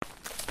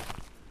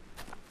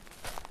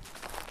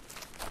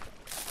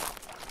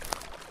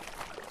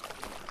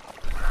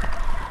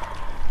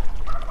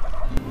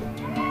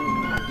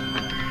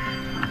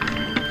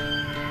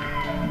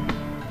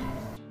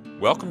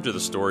Welcome to the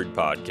Storied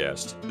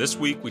Podcast. This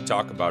week we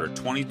talk about our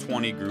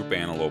 2020 group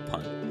antelope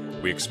hunt.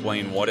 We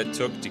explain what it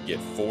took to get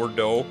 4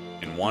 doe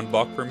and 1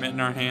 buck permit in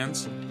our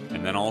hands,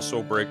 and then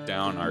also break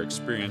down our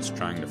experience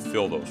trying to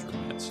fill those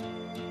permits.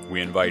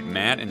 We invite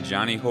Matt and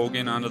Johnny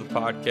Hogan onto the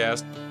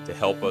podcast to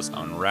help us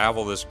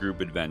unravel this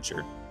group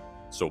adventure.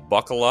 So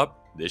buckle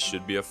up, this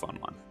should be a fun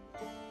one.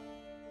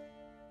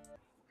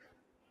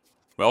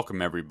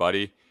 Welcome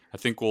everybody. I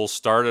think we'll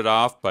start it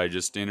off by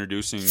just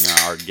introducing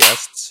our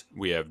guests.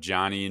 We have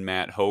Johnny and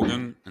Matt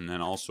Hogan, and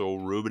then also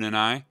Ruben and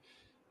I.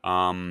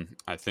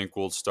 I think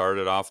we'll start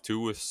it off too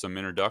with some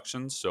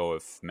introductions. So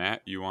if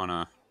Matt, you want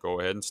to go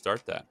ahead and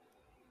start that.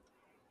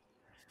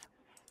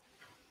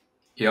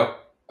 Yep.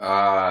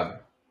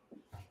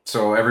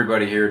 So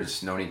everybody here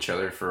has known each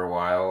other for a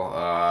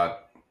while.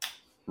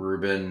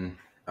 Ruben,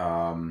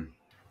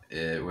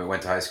 we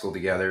went to high school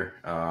together,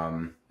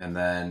 and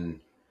then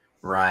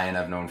Ryan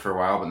I've known for a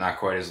while, but not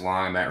quite as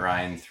long. I met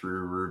Ryan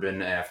through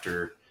Ruben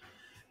after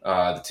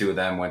the two of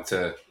them went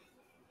to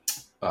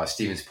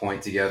Stevens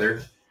Point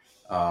together.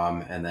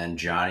 And then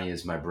Johnny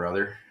is my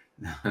brother.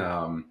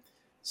 You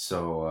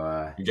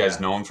guys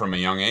know him from a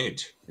young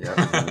age. Yeah,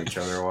 we've known each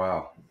other a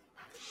while.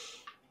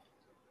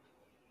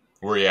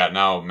 Where are you at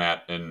now,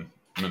 Matt, in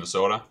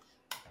Minnesota?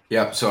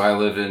 Yep, so I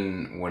live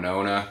in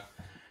Winona,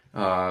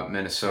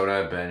 Minnesota.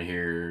 I've been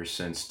here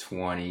since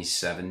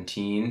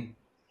 2017.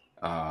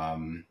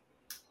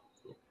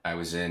 I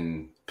was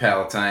in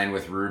Palatine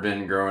with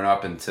Ruben growing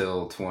up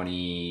until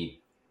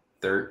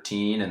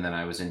 2013, and then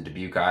I was in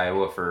Dubuque,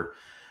 Iowa for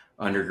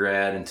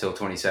undergrad until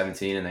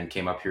 2017, and then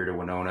came up here to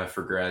Winona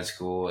for grad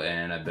school,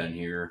 and I've been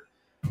here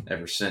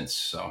ever since.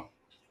 So,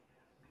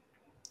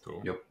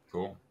 cool. Yep.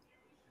 Cool.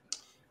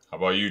 How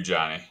about you,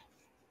 Johnny?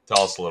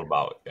 Tell us a little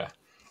about it. Yeah.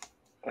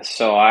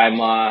 So I'm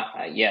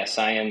I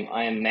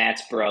am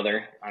Matt's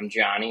brother. I'm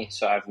Johnny.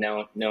 So I've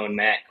known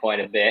Matt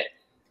quite a bit.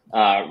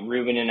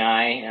 Ruben and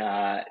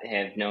I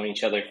have known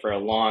each other for a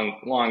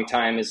long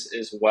time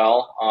as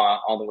well,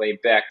 all the way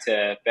back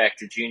to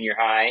junior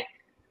high.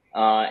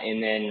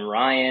 And then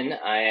Ryan,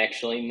 I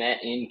actually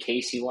met in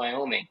Casey,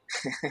 Wyoming.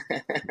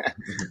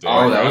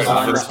 Oh, that was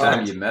the first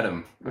time you met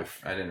him.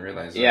 I didn't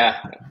realize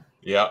that.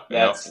 Yeah.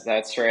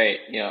 That's right.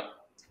 Yeah.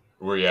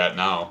 Where you at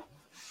now?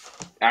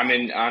 I'm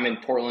in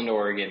Portland,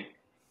 Oregon,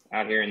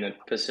 out here in the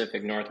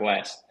Pacific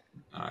Northwest.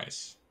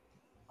 Nice.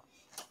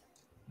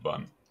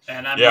 Fun.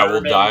 And I'm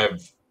Ruben. We'll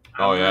dive.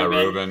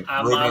 Ruben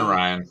and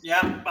Ryan. Yeah,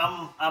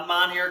 I'm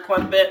on here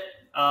quite a bit.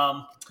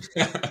 But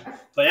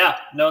yeah,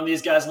 known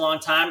these guys a long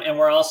time, and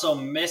we're also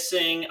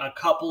missing a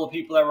couple of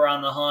people that were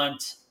on the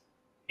hunt.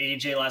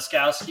 AJ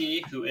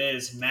Laskowski, who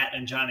is Matt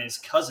and Johnny's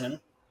cousin,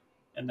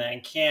 and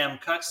then Cam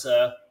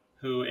Cuxa,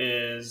 who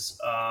is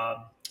a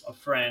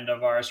friend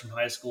of ours from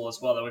high school as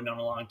well that we've known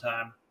a long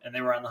time. And they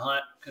were on the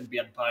hunt, couldn't be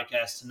on the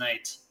podcast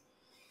tonight.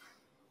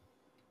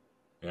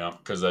 Yeah,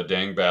 because that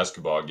dang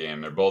basketball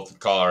game. They're both in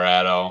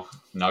Colorado.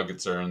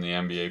 Nuggets are in the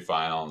NBA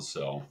Finals,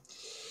 so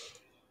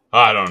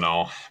I don't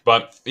know.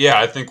 But, yeah,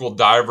 I think we'll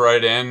dive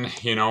right in.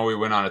 You know, we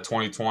went on a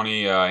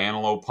 2020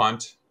 antelope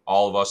hunt,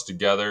 all of us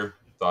together.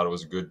 Thought it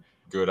was a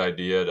good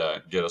idea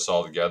to get us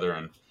all together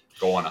and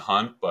go on a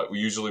hunt. But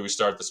we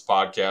start this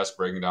podcast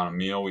breaking down a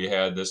meal we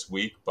had this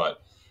week. But I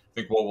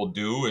think what we'll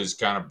do is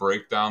kind of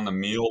break down the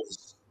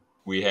meals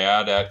we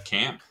had at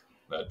camp,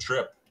 that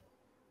trip.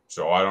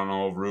 So I don't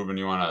know, Ruben,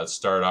 you want to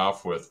start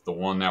off with the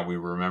one that we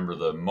remember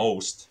the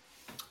most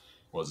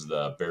was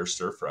the bear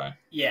stir fry.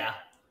 Yeah.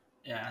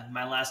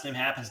 My last name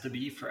happens to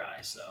be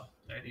Fry, so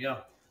there you go.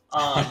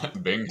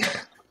 Bingo.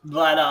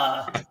 But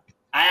I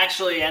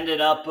actually ended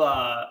up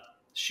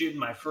shooting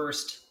my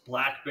first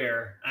black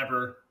bear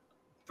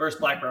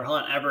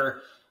hunt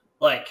ever.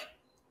 Like,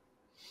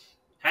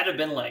 had to have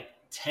been like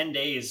 10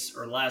 days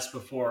or less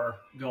before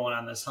going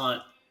on this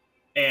hunt.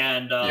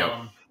 And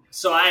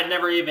So I had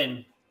never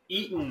even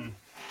eaten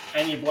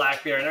any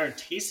black bear. I never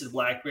tasted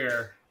black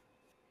bear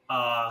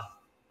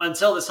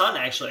until this hunt,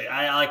 actually.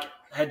 I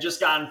had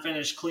just gotten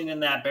finished cleaning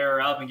that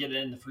bear up and getting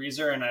it in the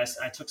freezer, and I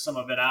took some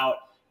of it out,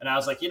 and I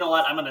was like, you know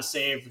what, I'm going to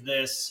save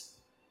this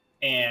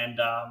and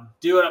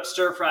do it up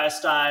stir-fry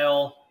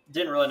style.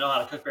 Didn't really know how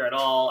to cook bear at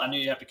all. I knew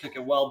you have to cook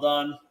it well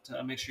done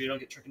to make sure you don't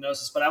get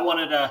trichinosis, but I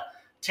wanted to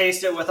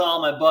taste it with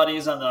all my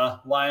buddies on the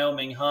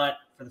Wyoming hunt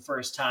for the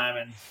first time,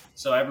 and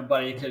so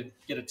everybody could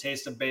get a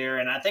taste of bear.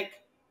 And I'm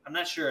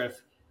not sure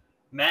if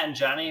Matt and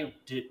Johnny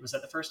was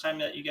that the first time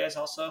that you guys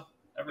also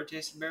ever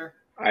tasted bear?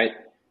 I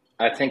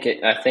think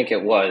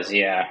it was,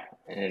 yeah.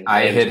 And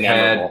I had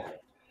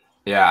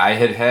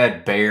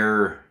had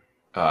bear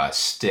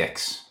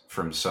sticks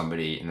from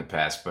somebody in the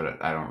past,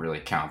 but I don't really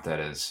count that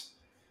as.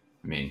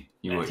 I mean,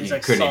 you like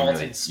couldn't salt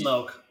really and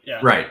smoke. Yeah.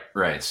 Right.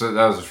 So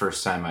that was the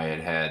first time I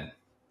had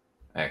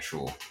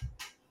actual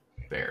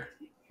bear.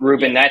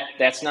 Ruben,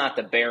 that's not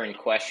the bear in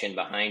question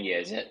behind you,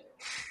 is it?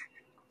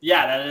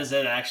 Yeah, that is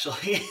it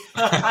actually.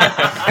 So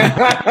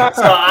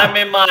I'm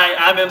in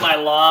my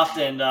loft,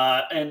 and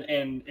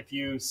if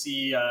you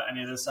see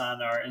any of this on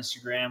our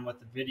Instagram with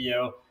the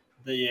video,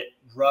 the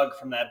rug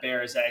from that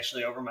bear is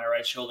actually over my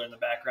right shoulder in the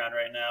background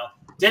right now.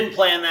 Didn't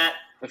plan that.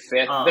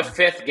 The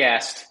fifth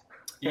guest.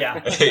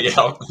 Yeah.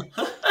 Yeah.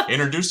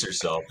 Introduce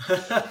yourself.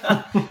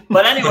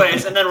 But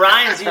anyways, and then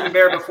Ryan's eaten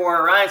bear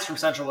before. Ryan's from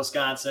Central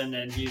Wisconsin,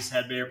 and he's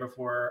had bear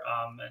before.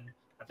 And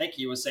I think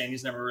he was saying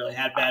he's never really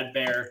had bad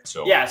bear.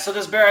 So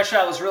this bear I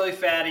shot was really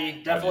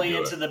fatty, definitely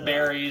into the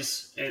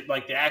berries.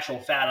 Like the actual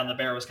fat on the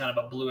bear was kind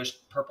of a bluish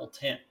purple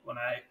tint when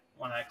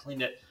I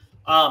cleaned it.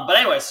 But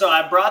anyway, so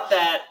I brought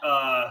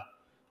that.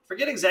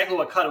 Forget exactly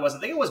what cut it was.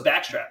 I think it was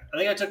backstrap. I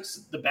think I took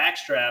the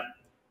backstrap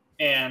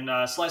and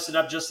sliced it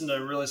up just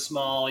into really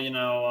small,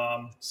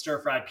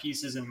 stir-fried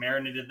pieces and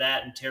marinated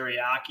that in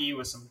teriyaki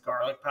with some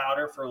garlic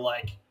powder for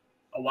like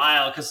a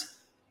while because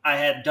I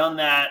had done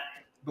that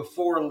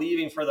before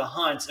leaving for the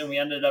hunt, and we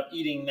ended up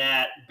eating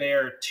that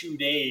bear 2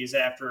 days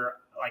after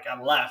like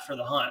I left for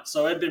the hunt.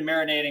 So it had been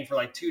marinating for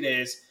like 2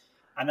 days.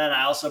 And then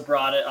I also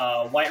brought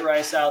white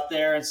rice out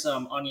there and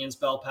some onions,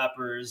 bell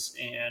peppers,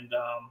 and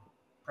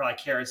probably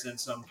carrots and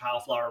some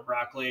cauliflower,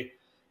 broccoli.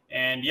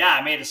 And yeah,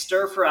 I made a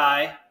stir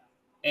fry.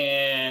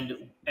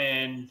 And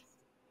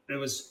it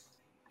was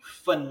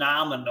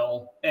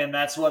phenomenal, and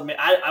that's what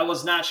I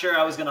was not sure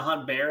I was going to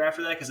hunt bear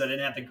after that because I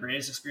didn't have the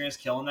greatest experience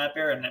killing that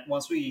bear. And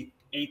once we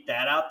ate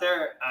that out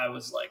there, I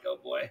was like, oh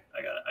boy,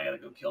 I gotta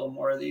go kill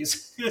more of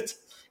these because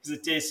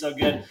it tastes so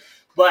good.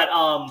 But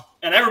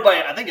and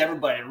I think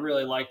everybody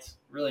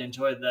really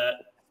enjoyed that.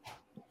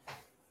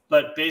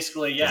 But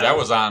basically, yeah, that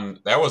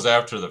was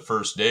after the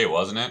first day,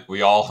 wasn't it?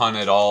 We all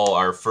hunted all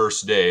our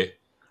first day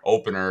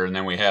opener, and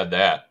then we had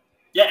that.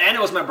 Yeah, and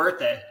it was my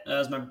birthday. It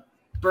was my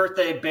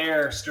birthday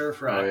bear stir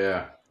fry. Oh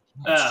yeah,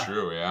 that's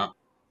true. Yeah,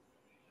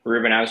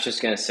 Ruben, I was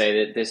just gonna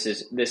say that this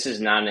is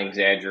not an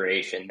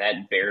exaggeration.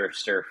 That bear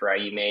stir fry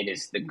you made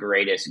is the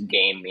greatest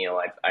game meal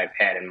I've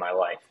had in my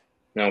life,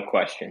 no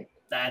question.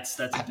 That's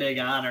a big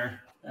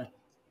honor.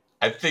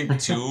 I think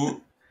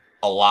too.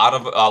 A lot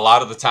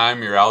of the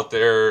time you're out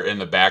there in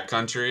the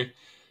backcountry,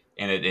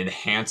 and it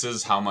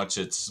enhances how much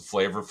it's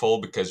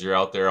flavorful because you're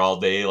out there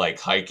all day like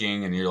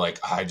hiking and you're like,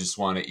 I just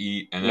want to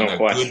eat. And then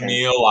good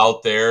meal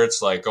out there,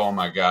 it's like, oh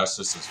my gosh,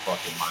 this is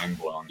fucking mind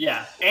blowing.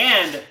 Yeah.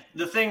 And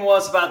the thing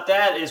was about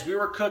that is we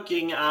were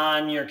cooking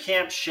on your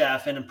Camp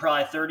Chef in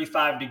probably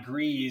 35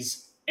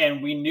 degrees,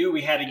 and we knew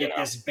we had to get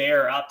this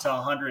bear up to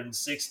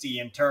 160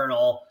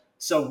 internal.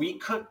 So we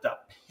cooked the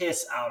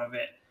piss out of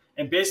it.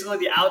 And basically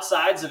the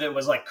outsides of it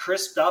was like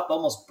crisped up,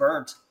 almost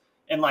burnt.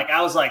 And like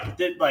I was like,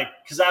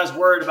 because I was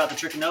worried about the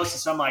trichinosis.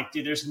 So I'm like,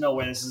 dude, there's no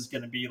way this is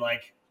going to be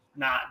like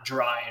not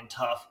dry and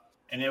tough.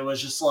 And it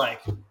was just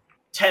like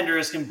tender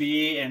as can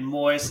be and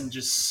moist and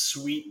just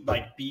sweet,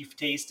 like beef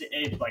taste,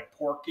 like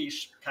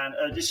porkish kind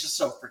of. It's just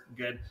so freaking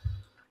good.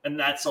 And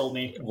that sold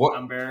me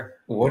on bear.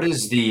 What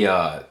is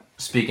the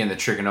speaking of the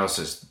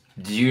trichinosis?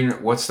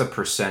 What's the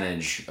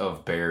percentage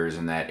of bears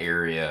in that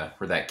area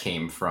where that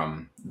came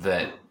from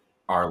that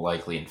are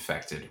likely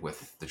infected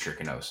with the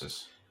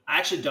trichinosis? I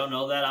actually don't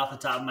know that off the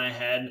top of my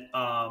head,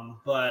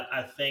 but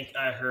I think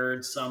I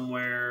heard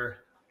somewhere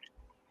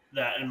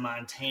that in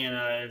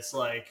Montana it's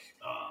like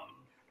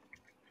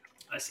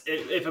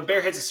if a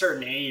bear hits a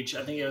certain age,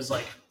 I think it was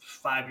like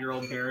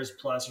 5-year-old bears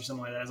plus or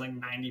something like that. It's like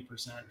 90%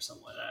 or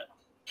something like that.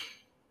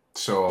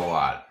 So a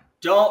lot.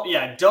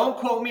 Don't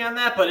quote me on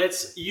that, but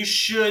you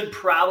should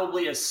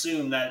probably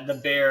assume that the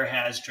bear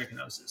has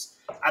trichinosis.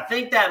 I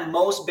think that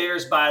most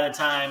bears by the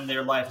time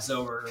their life is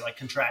over like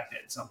contract it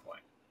at some point.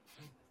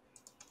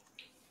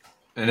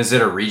 And is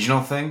it a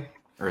regional thing,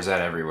 or is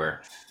that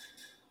everywhere?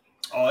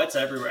 Oh, it's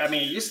everywhere. I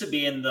mean, it used to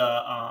be in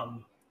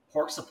the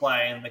pork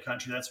supply in the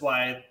country. That's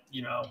why,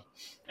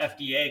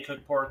 FDA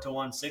cooked pork to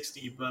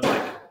 160, but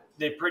like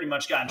they've pretty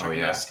much gotten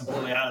trichinosis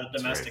completely out of the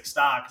domestic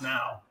stock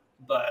now.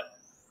 But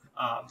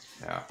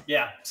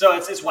so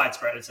it's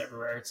widespread. It's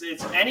everywhere. It's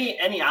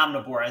any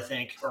omnivore, I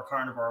think, or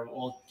carnivore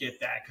will get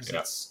that because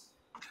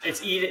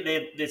it's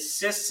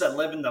cysts that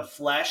live in the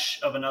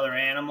flesh of another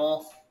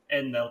animal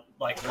in the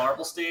like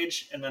larval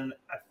stage, and then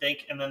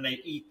they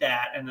eat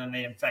that, and then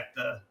they infect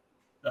the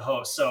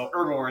host. So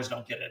herbivores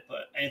don't get it,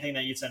 but anything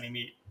that eats any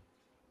meat,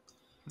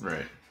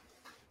 right?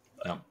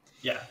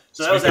 Yeah.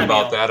 So speaking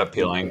about that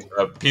appealing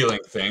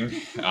thing,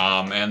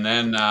 and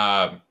then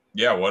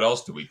what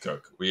else did we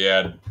cook? We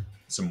had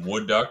some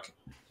wood duck.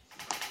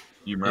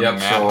 You remember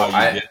Matt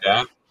how you did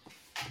that?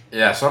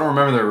 Yeah, so I don't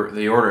remember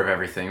the order of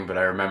everything, but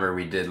I remember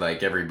we did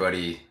like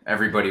everybody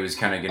was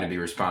kind of going to be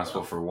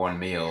responsible for one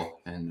meal,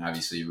 and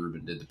obviously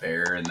Ruben did the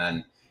bear, and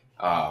then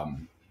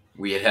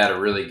we had a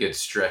really good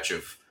stretch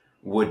of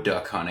wood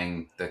duck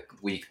hunting the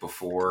week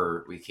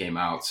before we came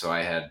out, so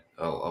I had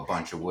a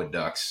bunch of wood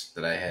ducks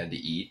that I had to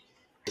eat.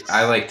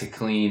 I like to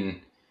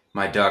clean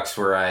my ducks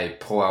where I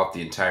pull out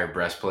the entire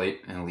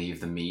breastplate and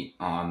leave the meat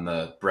on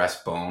the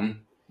breastbone,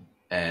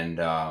 and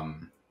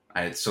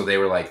so they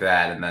were like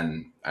that, and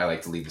then I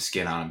like to leave the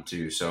skin on them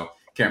too. So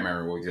can't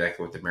remember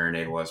exactly what the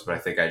marinade was, but I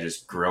think I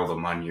just grilled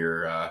them on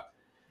your.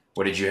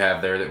 What did you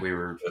have there that we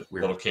were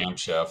little Camp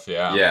Chef?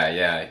 Yeah.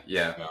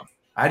 Yeah.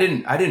 I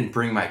didn't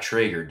bring my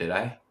Traeger, did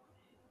I?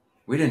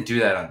 We didn't do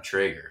that on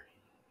Traeger.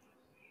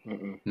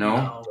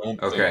 No?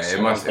 Don't Okay,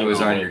 think so. it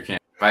was on your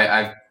camp.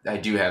 I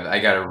do have, I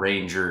got a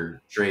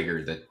Ranger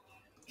Traeger that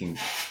can,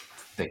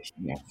 fits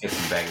in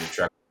the back of the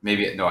truck.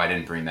 Maybe, no, I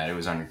didn't bring that. It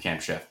was on your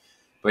Camp Chef.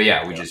 But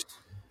yeah, we just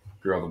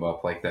grill them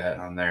up like that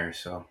on there,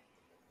 so.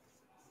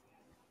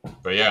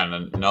 But yeah,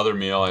 and another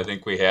meal I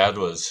think we had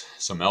was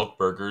some elk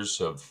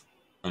burgers of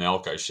an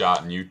elk I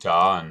shot in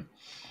Utah, and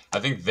I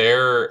think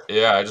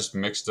I just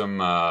mixed them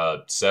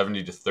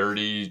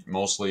 70-30,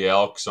 mostly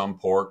elk, some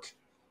pork,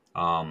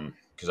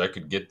 because I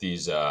could get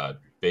these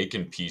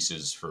bacon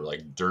pieces for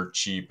like dirt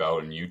cheap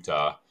out in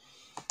Utah.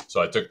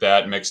 So I took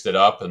that, mixed it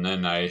up, and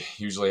then I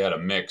usually had a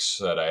mix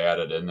that I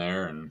added in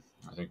there, and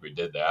I think we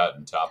did that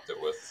and topped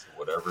it with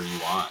whatever you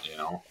want,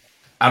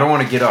 I don't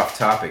want to get off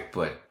topic,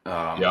 but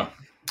Yeah.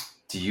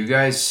 do you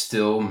guys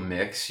still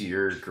mix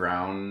your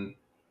ground,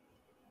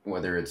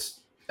 whether it's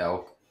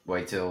elk,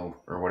 whitetail,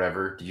 or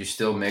whatever? Do you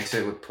still mix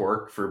it with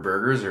pork for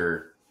burgers,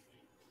 or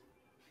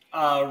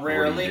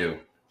Rarely. what do you do?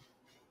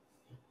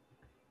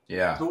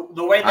 Yeah,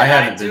 The way that I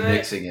haven't do been it,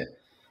 mixing it.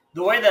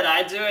 The way that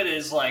I do it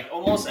is like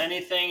almost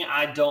anything.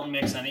 I don't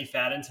mix any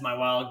fat into my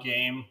wild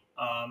game,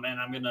 and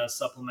I'm gonna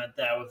supplement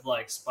that with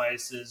like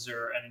spices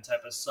or any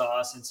type of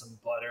sauce and some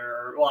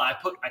butter. Or I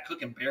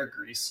cook in bear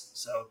grease,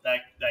 so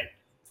that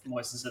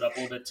moistens it up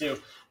a little bit too.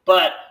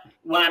 But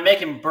when I'm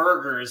making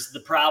burgers, the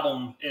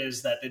problem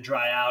is that they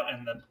dry out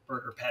and the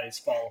burger patties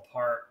fall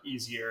apart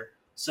easier.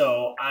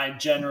 So I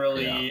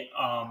generally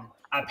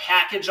I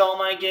package all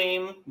my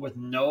game with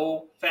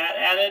no fat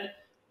added.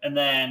 And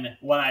then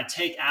when I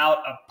take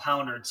out a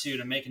pound or two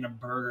to making a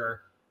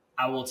burger,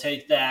 I will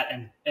take that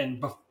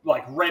and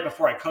like right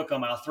before I cook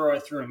them, I'll throw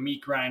it through a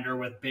meat grinder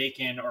with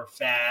bacon or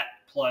fat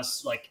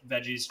plus like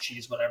veggies,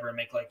 cheese, whatever, and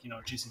make like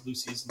Juicy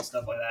Lucy's and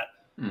stuff like that.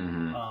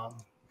 Mm-hmm.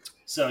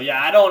 So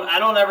yeah, I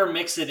don't ever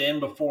mix it in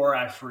before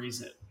I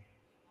freeze it.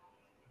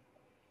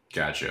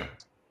 Gotcha.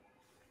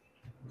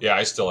 Yeah,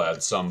 I still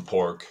add some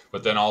pork,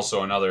 but then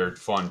also another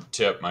fun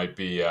tip might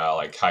be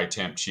like high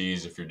temp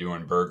cheese if you're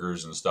doing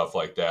burgers and stuff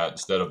like that.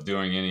 Instead of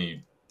doing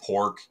any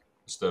pork,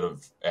 instead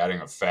of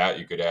adding a fat,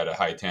 you could add a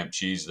high temp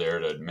cheese there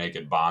to make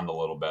it bond a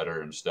little better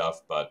and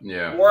stuff. But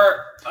yeah,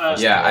 or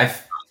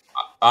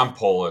I'm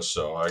Polish,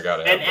 so I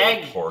gotta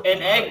have pork.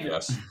 An egg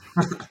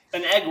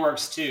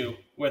works too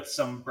with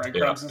some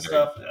breadcrumbs and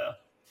stuff.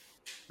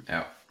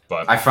 Yeah.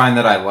 But I find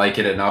that I like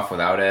it enough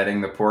without adding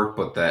the pork,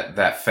 but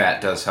that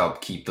fat does help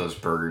keep those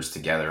burgers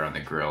together on the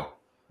grill.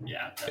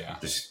 Yeah.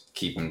 Just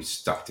keep them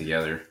stuck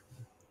together.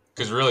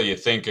 Because really, you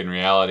think in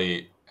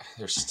reality,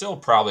 they're still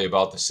probably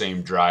about the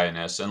same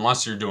dryness,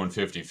 unless you're doing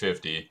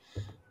 50-50.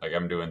 Like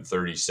I'm doing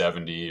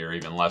 30-70 or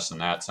even less than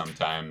that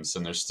sometimes,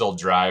 and they're still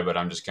dry, but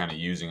I'm just kind of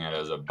using it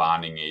as a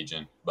bonding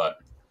agent. But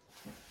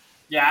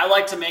yeah, I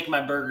like to make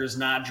my burgers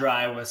not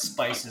dry with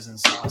spices and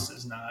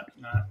sauces, not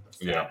the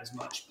fat as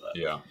much. But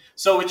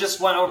so we just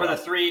went over the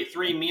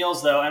three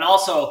meals though, and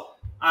also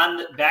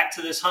back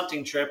to this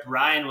hunting trip,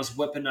 Ryan was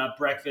whipping up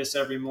breakfast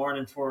every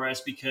morning for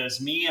us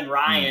because me and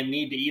Ryan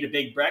need to eat a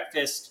big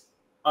breakfast,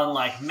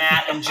 unlike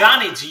Matt and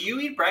Johnny. Do you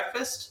eat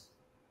breakfast?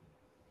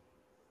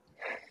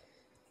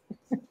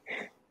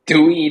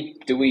 Do we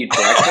eat breakfast?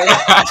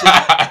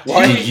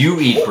 Do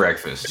you eat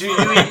breakfast? Do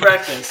you eat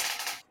breakfast?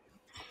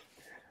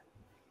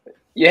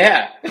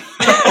 Yeah.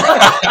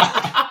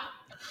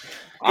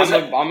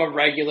 I'm a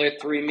regular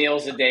 3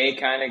 meals a day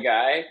kind of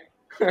guy.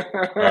 All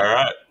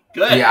right.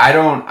 Good. Yeah, I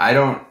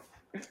don't.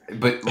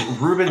 But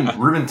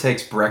Ruben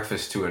takes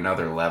breakfast to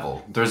another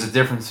level. There's a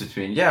difference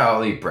between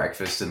I'll eat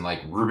breakfast and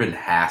like Ruben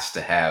has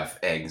to have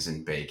eggs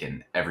and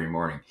bacon every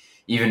morning,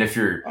 even if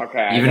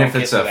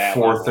it's a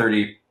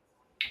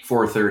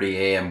 4:30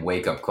 a.m.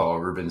 wake up call.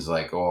 Ruben's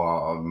like,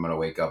 I'm gonna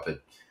wake up at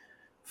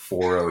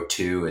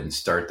 4:02 and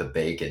start the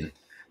bacon.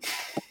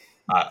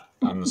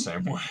 I'm the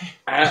same way.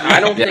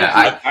 I don't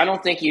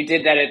think you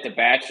did that at the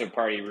bachelor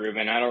party,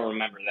 Ruben. I don't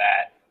remember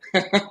that.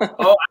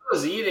 I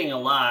was eating a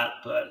lot,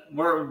 but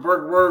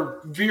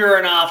we're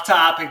veering off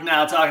topic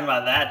now, talking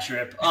about that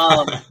trip.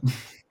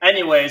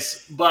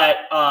 Anyways, but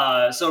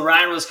so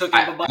Ryan was cooking.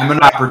 I'm an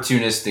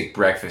opportunistic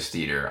breakfast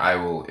eater. I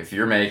will, if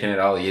you're making it,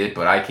 I'll eat it.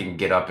 But I can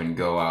get up and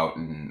go out,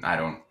 and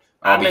I'll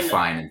be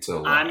fine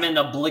until. I'm an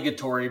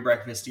obligatory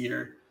breakfast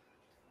eater.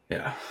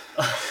 Yeah.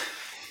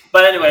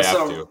 But anyway,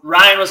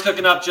 Ryan was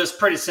cooking up just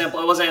pretty simple.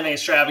 It wasn't anything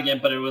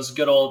extravagant, but it was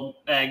good old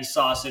egg,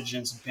 sausage,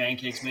 and some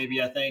pancakes, maybe,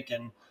 I think,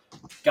 and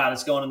got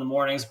us going in the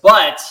mornings.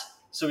 But,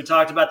 so we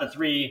talked about the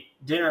 3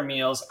 dinner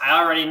meals.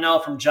 I already know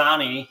from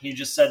Johnny, he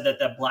just said that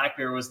black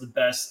bear was the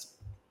best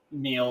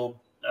meal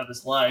of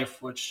his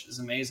life, which is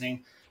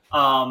amazing.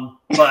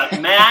 But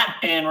Matt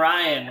and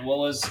Ryan, what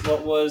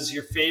was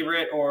your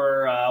favorite,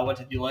 or what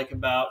did you like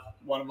about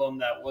one of them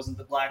that wasn't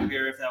the black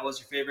bear, if that was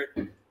your favorite?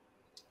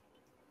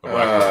 The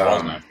breakfast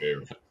was my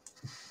favorite.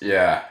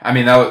 Yeah, I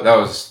mean that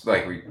was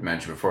like we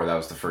mentioned before. That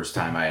was the first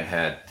time I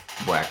had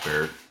black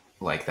bear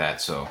like that,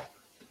 so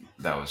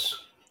that was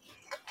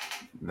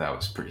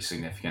pretty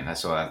significant.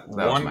 That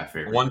was my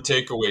favorite. One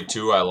takeaway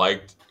too, I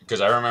liked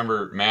because I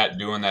remember Matt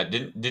doing that.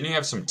 Didn't he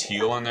have some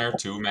teal in there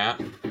too, Matt?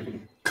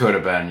 Could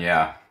have been,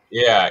 yeah.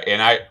 Yeah,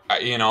 and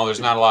there's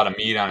not a lot of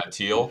meat on a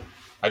teal.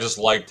 I just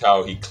liked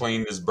how he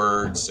cleaned his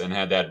birds and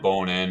had that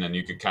bone in, and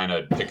you could kind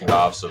of pick it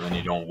off, so then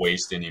you don't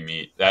waste any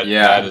meat. That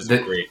Yeah, is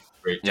a great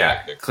yeah,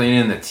 tactic.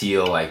 cleaning the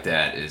teal like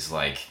that is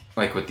like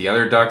with the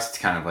other ducks. It's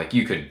kind of like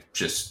you could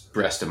just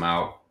breast them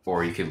out,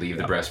 or you could leave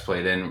the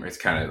breastplate in. It's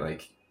kind of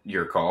like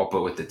your call.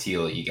 But with the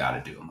teal, you got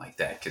to do them like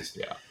that because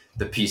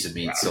the piece of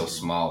meat's so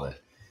small that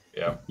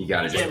you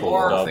got to just pull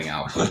the whole thing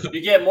out. You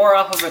get more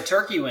off of a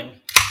turkey wing.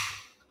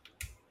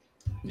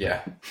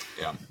 Yeah.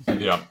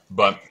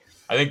 But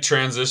I think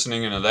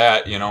transitioning into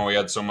that, we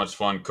had so much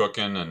fun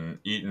cooking and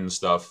eating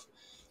stuff.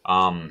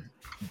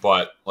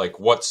 But like,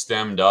 what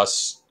stemmed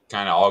us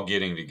kind of all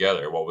getting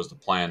together? What was the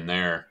plan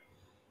there?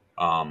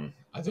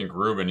 I think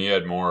Ruben, you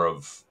had more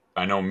of.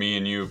 I know me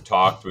and you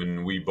talked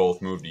when we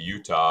both moved to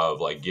Utah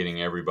of like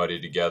getting everybody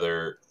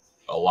together.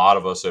 A lot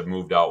of us have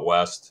moved out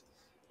west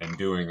and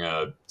doing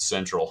a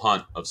central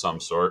hunt of some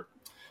sort.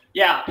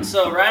 Yeah,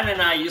 so Ryan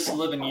and I used to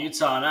live in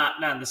Utah,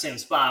 not in the same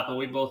spot, but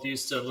we both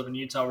used to live in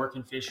Utah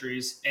working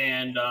fisheries,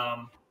 and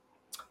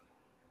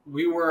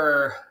we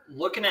were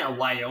looking at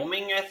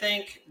Wyoming, I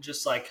think,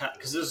 just like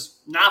because it was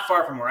not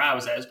far from where I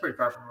was at. It was pretty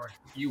far from where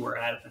you were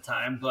at the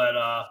time, but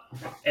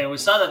and we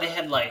saw that they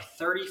had like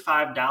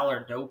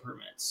 $35 doe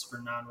permits for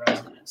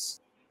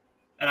non-residents,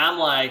 and I'm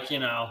like,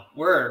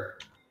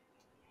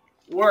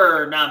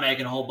 we're not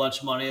making a whole bunch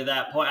of money at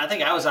that point. I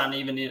think I was on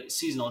even a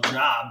seasonal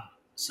job.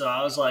 So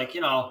I was like,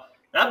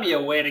 that'd be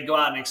a way to go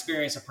out and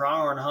experience a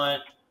pronghorn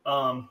hunt.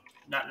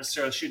 Not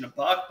necessarily shooting a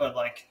buck, but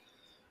like,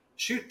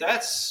 shoot,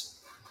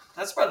 that's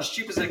about as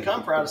cheap as they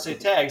come for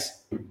out-of-state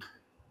tags.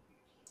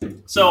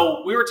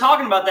 So we were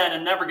talking about that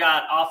and it never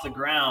got off the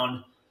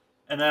ground.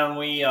 And then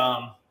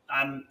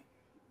I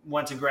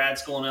went to grad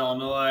school in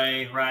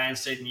Illinois. Ryan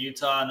stayed in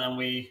Utah, and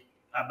then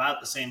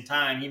about the same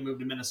time, he moved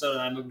to Minnesota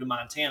and I moved to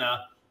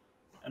Montana.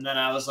 And then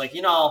I was like,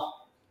 now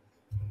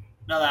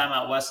that I'm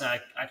out west, I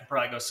could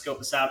probably go scope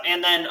this out.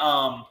 And then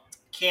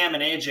Cam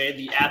and AJ,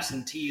 the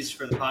absentees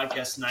for the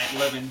podcast tonight,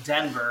 live in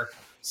Denver.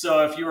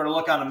 So if you were to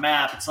look on a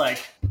map, it's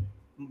like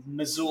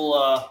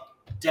Missoula,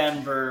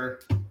 Denver,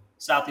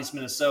 Southeast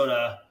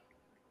Minnesota.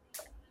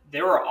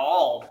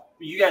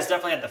 You guys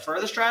definitely had the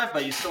furthest drive,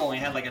 but you still only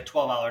had like a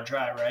 12-hour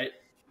drive, right?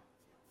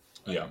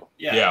 Yeah,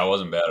 it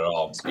wasn't bad at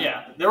all.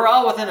 Yeah, they were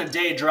all within a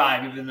day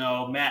drive, even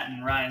though Matt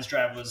and Ryan's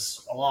drive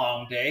was a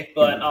long day.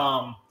 But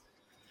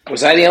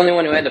was I the only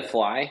one who had to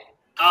fly?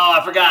 Oh,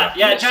 I forgot.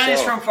 Yeah,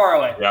 Johnny's from far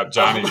away. Yeah,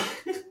 Johnny.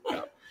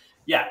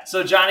 Yeah,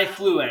 so Johnny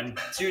flew in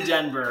to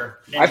Denver.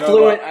 I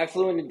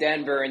flew into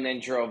Denver and then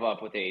drove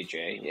up with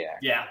AJ.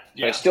 Yeah.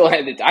 But I still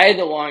had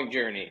the long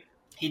journey.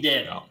 He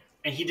did,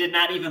 and he did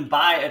not even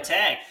buy a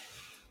tag.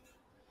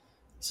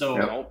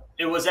 So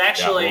it was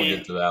actually. We'll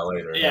get to that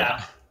later.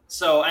 Yeah.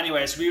 So,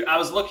 anyways, I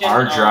was looking.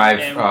 Our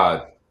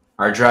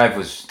drive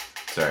was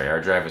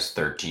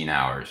 13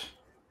 hours,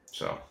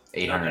 so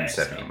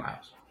 870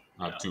 miles.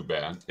 Not too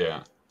bad.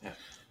 Yeah.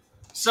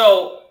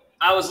 So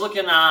I was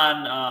looking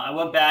on. I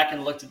went back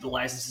and looked at the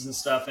licenses and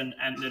stuff, and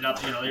ended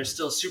up, there's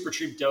still super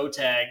cheap doe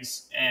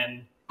tags,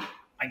 and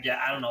I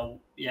don't know.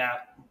 Yeah,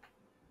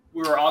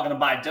 we were all going to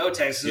buy doe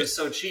tags because it was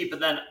so cheap.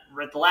 But then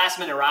at the last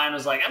minute, Ryan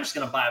was like, "I'm just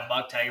going to buy a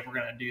buck tag if we're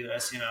going to do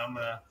this." I'm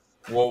gonna.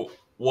 Well,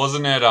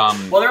 wasn't it?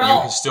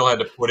 You still had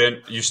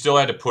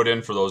to put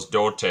in for those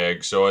doe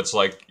tags. So it's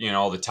like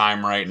the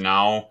time right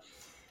now.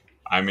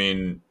 I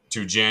mean,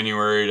 to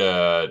January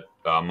to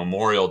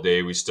Memorial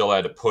Day, we still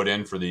had to put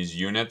in for these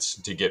units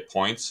to get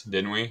points,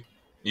 didn't we?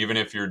 Even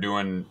if you're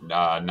doing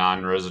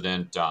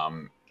non-resident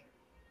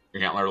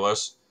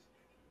antlerless.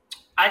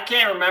 I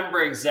can't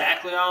remember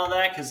exactly all of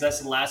that because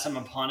that's the last time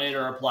I've hunted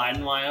or applied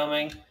in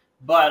Wyoming.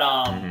 But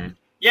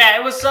yeah,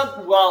 it was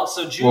something. Well,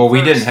 so June. Well, 1st,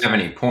 we didn't have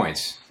any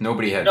points.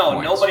 Nobody had points.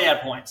 No, nobody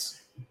had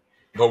points.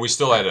 But we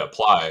still had to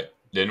apply,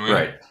 didn't we?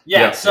 Right.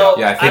 Yeah.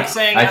 So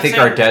I think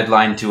our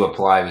deadline to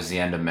apply was the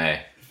end of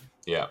May.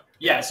 Yeah.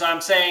 Yeah. So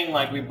I'm saying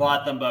like we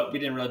bought them, but we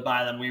didn't really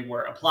buy them. We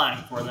were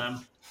applying for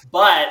them.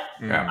 But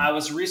I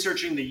was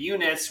researching the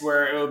units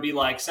where it would be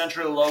like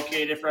centrally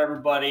located for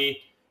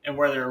everybody, and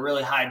where there are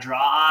really high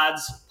draw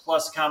odds,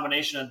 plus a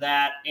combination of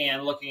that,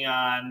 and looking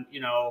on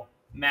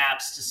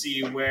maps to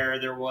see where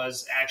there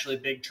was actually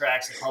big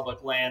tracts of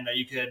public land that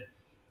you could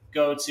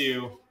go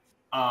to,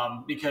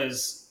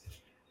 because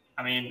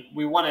I mean,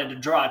 we wanted to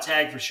draw a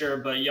tag for sure,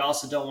 but you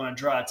also don't want to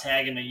draw a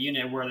tag in a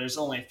unit where there's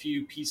only a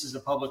few pieces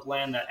of public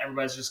land that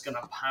everybody's just going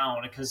to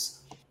pound, because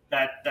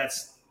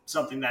that's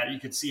something that you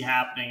could see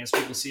happening is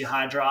people see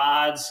high draw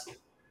odds,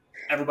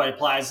 everybody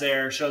applies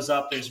there, shows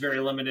up, there's very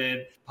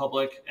limited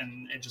public,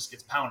 and it just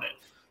gets pounded.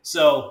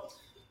 So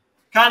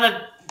kind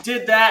of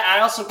did that.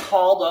 I also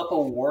called up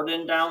a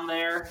warden down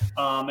there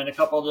in a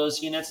couple of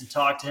those units and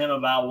talked to him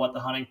about what the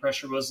hunting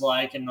pressure was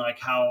like, and like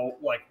how,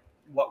 like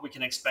what we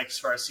can expect as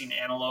far as seeing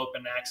antelope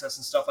and access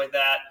and stuff like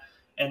that.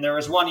 And there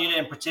was one unit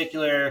in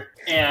particular,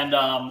 and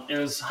it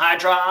was high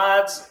draw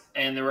odds,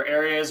 and there were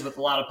areas with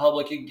a lot of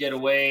public you could get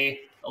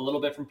away a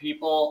little bit from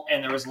people,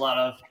 and there was a lot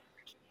of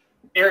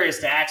areas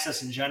to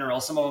access in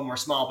general. Some of them were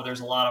small, but there's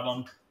a lot of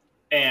them.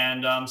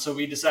 And so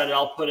we decided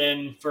I'll put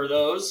in for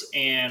those,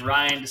 and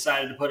Ryan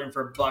decided to put in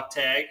for buck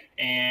tag,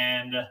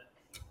 and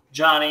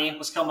Johnny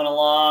was coming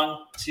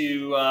along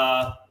to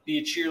be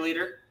a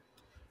cheerleader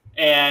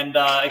and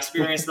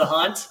experience the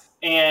hunt.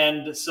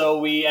 And so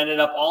we ended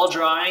up all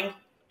drawing.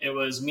 It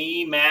was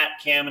me, Matt,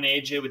 Cam, and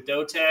AJ with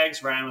doe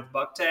tags, Ryan with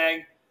buck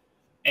tag.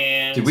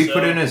 And did we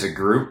put in as a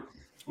group?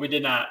 We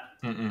did not.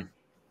 Mm-mm.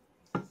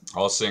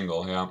 All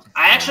single, yeah.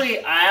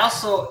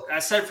 I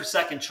said for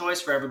second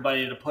choice for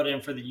everybody to put in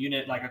for the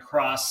unit like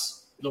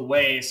across the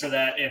way, so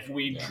that if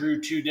we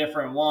drew two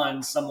different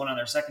ones, someone on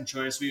their second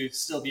choice, we would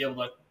still be able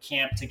to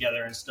camp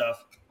together and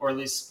stuff, or at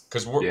least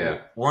because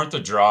weren't the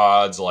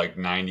draw odds like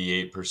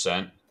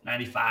 98%?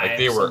 95. Like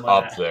they were up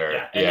like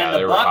there. Yeah,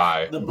 they were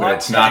high. But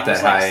it's not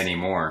that high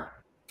anymore.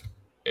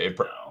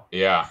 No.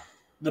 Yeah.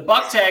 The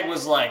buck tag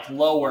was like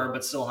lower,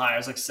 but still high. It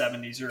was like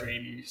 70s or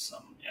 80s,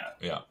 something.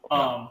 Yeah.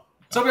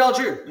 So we all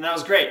drew, and that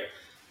was great.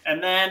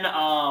 And then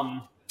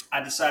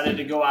I decided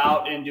to go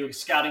out and do a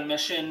scouting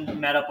mission.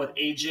 Met up with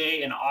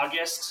AJ in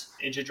August.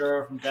 AJ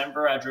drove from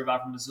Denver. I drove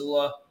out from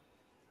Missoula.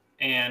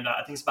 And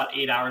I think it's about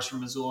 8 hours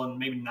from Missoula and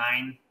maybe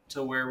 9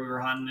 to where we were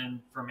hunting. And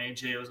from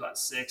AJ, it was about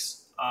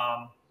 6.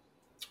 And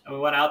we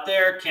went out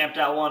there, camped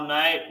out one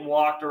night,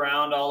 walked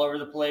around all over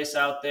the place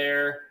out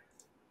there.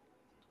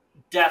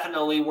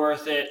 Definitely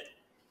worth it.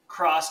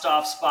 Crossed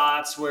off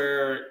spots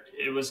where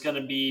it was going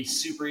to be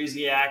super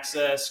easy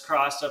access,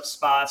 crossed up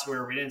spots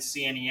where we didn't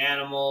see any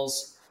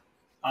animals.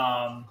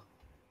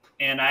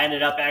 And I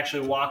ended up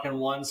actually walking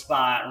one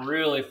spot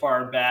really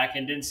far back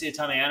and didn't see a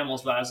ton of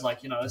animals, but I was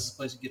like, this is a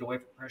place to get away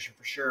from pressure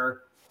for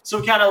sure. So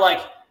we kind of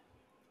like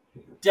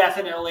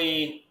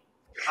definitely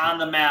on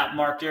the map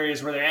marked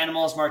areas where there are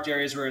animals, marked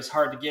areas where it's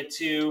hard to get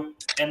to.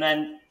 And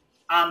then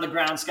on the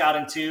ground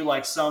scouting too,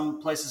 like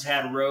some places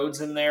had roads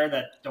in there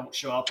that don't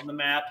show up on the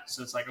map.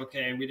 So it's like,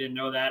 okay, we didn't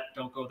know that.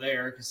 Don't go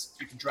there because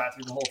you can drive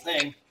through the whole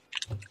thing.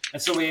 And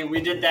so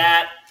we did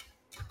that.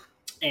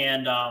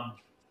 And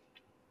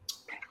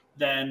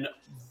then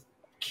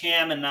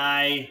Cam and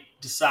I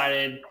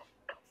decided,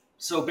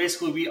 so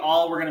basically we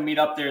all were going to meet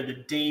up there the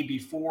day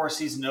before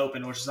season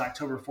open, which is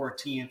October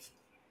 14th.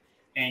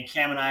 And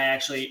Cam and I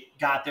actually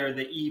got there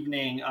the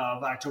evening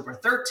of October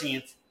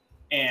 13th.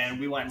 And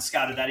we went and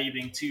scouted that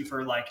evening too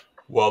for in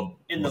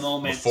the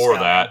moment.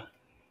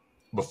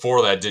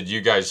 Before that, did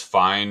you guys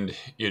find,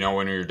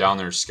 when you were down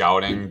there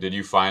scouting, did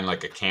you find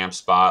like a camp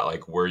spot,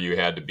 like where you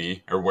had to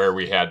be or where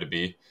we had to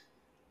be?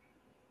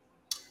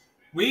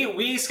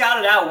 We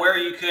scouted out where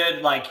you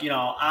could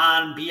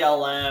on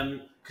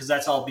BLM, because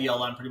that's all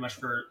BLM pretty much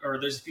or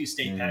there's a few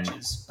state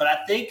patches. But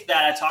I think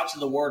that I talked to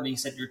the warden, he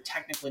said you're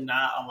technically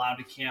not allowed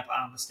to camp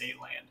on the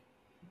state land.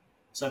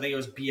 So I think it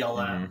was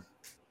BLM.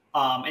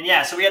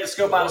 So we had to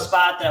scope out a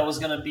spot that was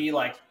going to be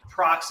like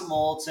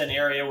proximal to an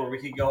area where we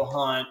could go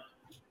hunt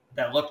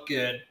that looked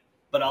good,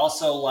 but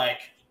also like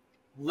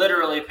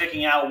literally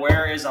picking out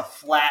where is a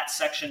flat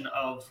section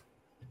of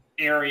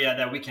area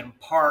that we can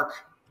park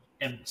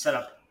and set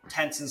up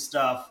tents and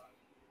stuff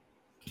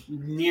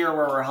near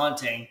where we're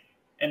hunting.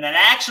 And that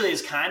actually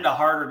is kind of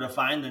harder to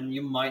find than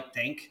you might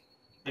think.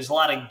 There's a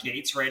lot of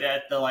gates right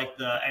at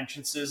the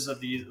entrances of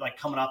these,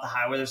 coming off the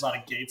highway. There's a lot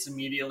of gates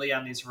immediately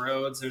on these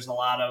roads. There's a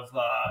lot of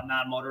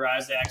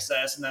non-motorized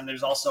access. And then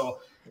there's also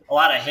a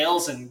lot of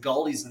hills and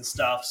gullies and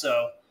stuff.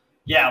 So,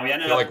 yeah, we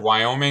ended up... like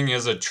Wyoming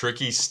is a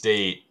tricky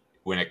state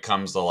when it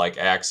comes to,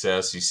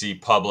 access. You see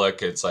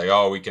public, it's like,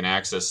 oh, we can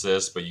access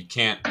this, but you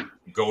can't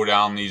go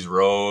down these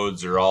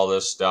roads or all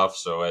this stuff.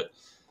 So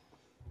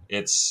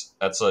that's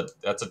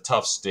a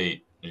tough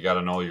state. You got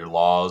to know your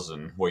laws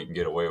and what you can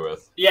get away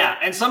with. Yeah,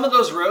 and some of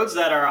those roads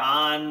that are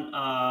on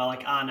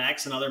on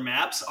X and other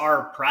maps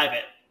are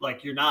private.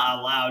 Like you're not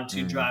allowed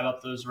to drive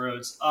up those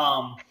roads.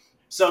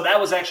 So that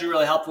was actually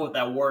really helpful with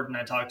that warden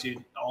I talked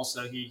to.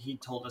 Also, he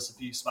told us a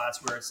few spots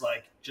where it's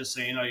like, just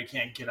so you know, you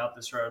can't get up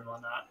this road and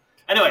whatnot.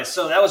 Anyway,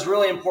 so that was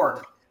really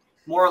important.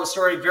 Moral of the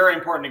story: very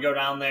important to go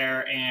down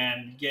there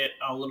and get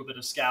a little bit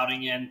of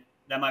scouting in.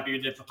 That might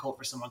be difficult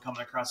for someone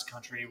coming across the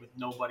country with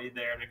nobody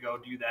there to go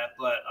do that,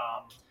 but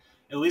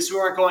at least we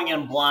weren't going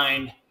in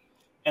blind.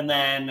 And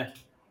then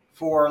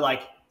for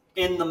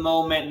in the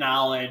moment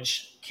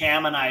knowledge,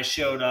 Cam and I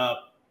showed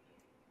up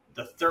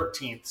the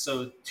 13th,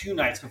 so 2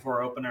 nights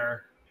before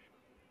opener.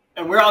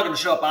 And we're all going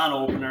to show up on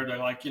opener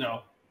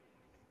to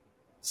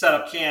set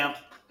up camp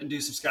and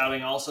do some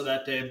scouting also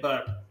that day.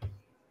 But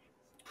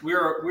we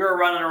were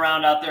running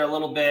around out there a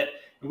little bit.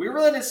 We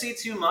really didn't see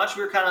too much.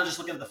 We were kind of just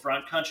looking at the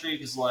front country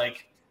because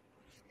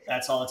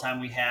that's all the time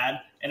we had.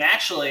 And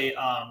actually,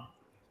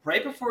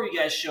 right before you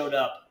guys showed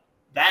up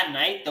that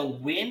night, the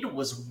wind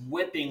was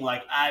whipping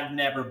like I've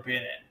never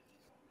been in.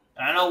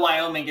 And I know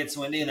Wyoming gets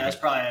windy, and that's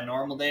probably a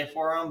normal day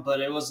for them,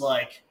 but it was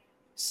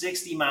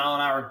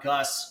 60-mile-an-hour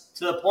gusts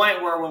to the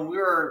point where when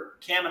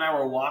Cam and I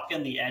were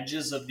walking the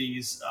edges of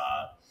these,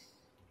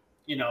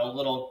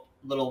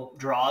 little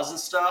draws and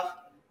stuff,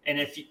 and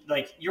if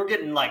you're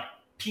getting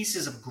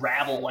pieces of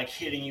gravel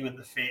hitting you in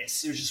the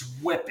face. It was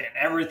just whipping.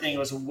 Everything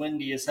was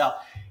windy as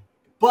hell.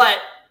 But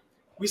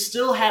we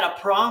still had a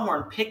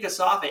pronghorn pick us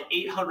off at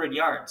 800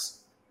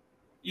 yards.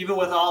 Even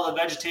with all the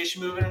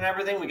vegetation moving and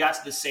everything, we got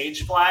to the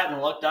sage flat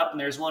and looked up, and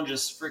there's one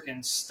just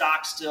freaking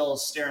stock still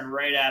staring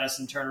right at us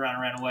and turned around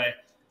and ran away.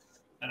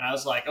 And I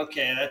was like,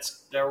 okay,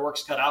 that's their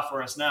work's cut out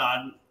for us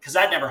now. Because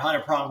I'd never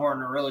hunted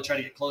pronghorn or really tried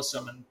to get close to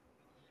them, and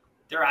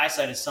their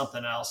eyesight is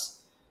something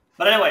else.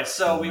 But anyway,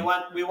 so we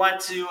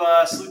went to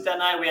sleep that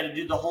night. We had to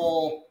do the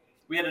whole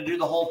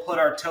put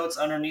our totes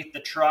underneath the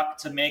truck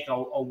to make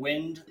a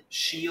wind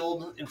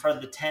shield in front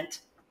of the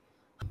tent.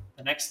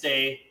 The next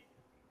day,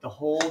 the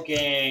whole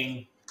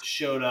gang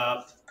showed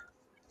up,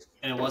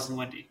 and it wasn't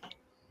windy.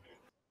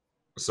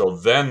 So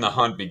then the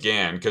hunt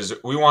began because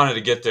we wanted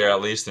to get there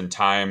at least in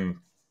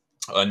time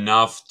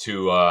enough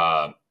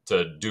to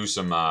do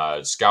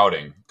some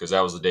scouting, because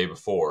that was the day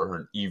before or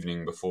an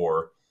evening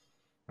before.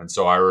 And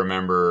so I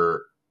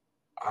remember,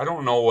 I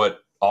don't know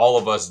what all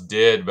of us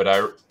did, but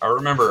I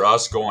remember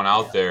us going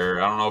out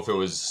there. I don't know if it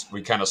was,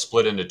 we kind of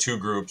split into two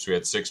groups. We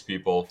had 6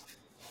 people.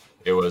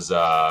 It was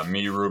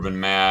me, Ruben,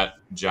 Matt,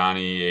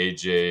 Johnny,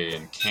 AJ,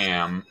 and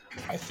Cam,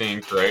 I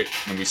think, right?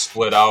 And we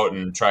split out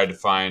and tried to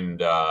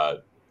find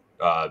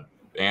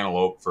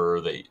antelope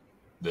for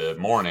the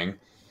morning.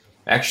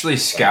 Actually,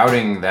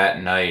 scouting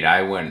that night,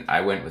 I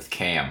went with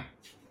Cam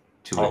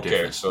to a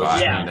different spot,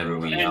 yeah, and then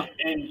we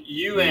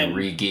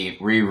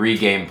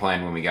re-game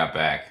plan when we got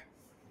back.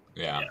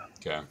 Yeah.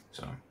 Okay.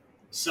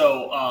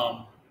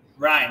 So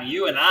Ryan,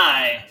 you and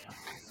I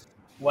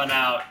went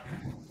out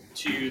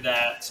to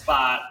that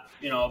spot.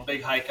 A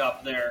big hike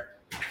up there.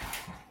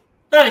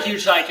 Not a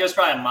huge hike. It was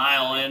probably a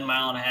mile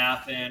and a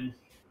half in.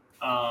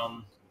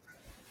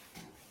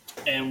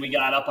 And we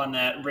got up on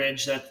that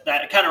ridge,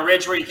 that kind of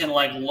ridge where you can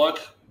like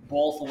look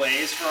both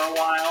ways for a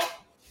while.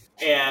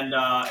 And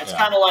it's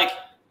kind of like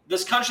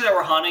this country that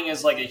we're hunting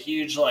is like a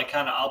huge like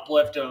kind of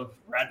uplift of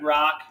red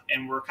rock,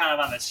 and we're kind of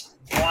on this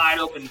wide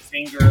open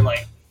finger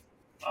like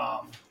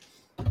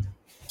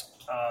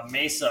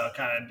mesa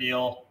kind of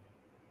deal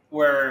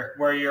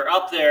where you're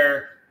up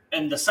there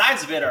and the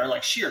sides of it are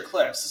like sheer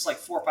cliffs. It's like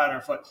 400 or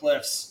 500 foot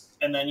cliffs,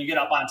 and then you get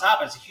up on top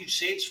and it's a huge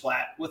sage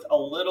flat with a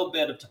little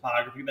bit of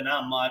topography, but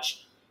not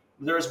much.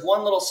 There's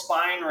one little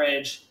spine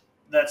ridge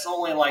that's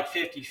only like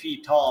 50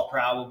 feet tall,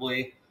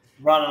 probably,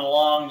 running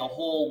along the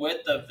whole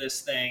width of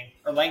this thing,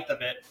 or length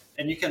of it.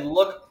 And you can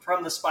look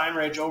from the spine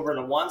ridge over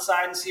to one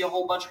side and see a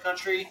whole bunch of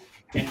country,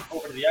 and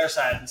over to the other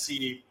side and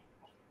see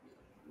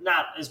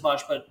not as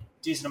much, but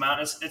decent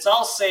amount. It's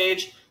all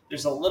sage.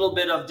 There's a little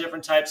bit of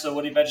different types of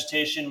woody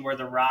vegetation where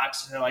the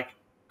rocks like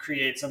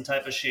create some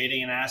type of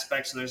shading and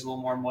aspect, so there's a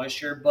little more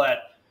moisture. But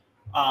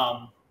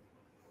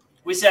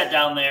we sat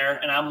down there,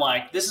 and I'm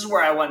like, this is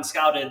where I went and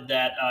scouted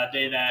that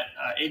day that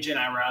AJ and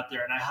I were out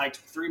there, and I hiked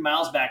 3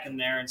 miles back in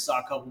there and saw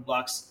a couple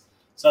bucks.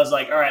 So I was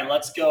like, all right,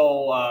 let's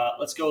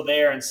go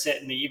there and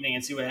sit in the evening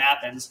and see what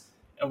happens.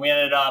 And we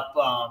ended up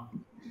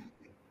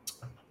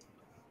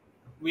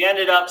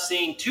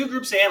seeing 2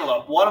 groups of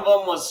antelope. One of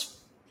them was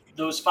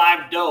those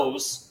 5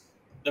 does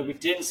that we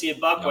didn't see a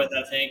buck with,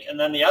 I think. And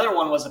then the other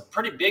one was a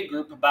pretty big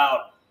group,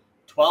 about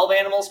 12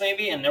 animals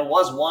maybe, and there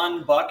was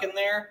 1 buck in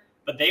there.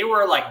 But they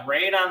were like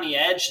right on the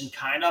edge and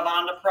kind of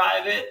on the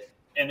private,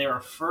 and they were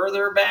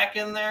further back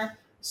in there.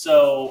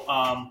 So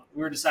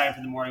we were deciding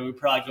for the morning we'd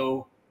probably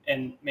go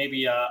and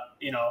maybe a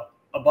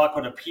buck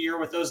would appear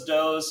with those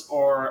does,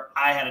 or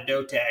I had a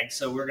doe tag.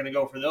 So we were going to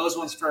go for those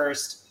ones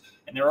first,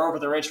 and they were over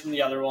the ridge from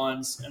the other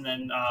ones. And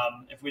then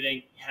if we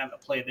didn't have a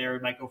play there, we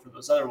might go for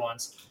those other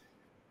ones.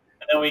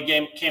 And then we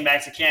came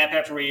back to camp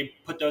after we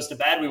put those to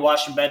bed. We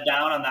watched them bed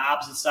down on the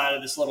opposite side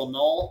of this little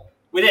knoll.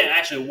 We didn't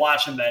actually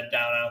watch them bed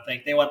down, I don't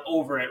think. They went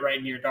over it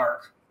right near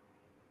dark.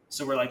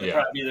 So we're like, they'll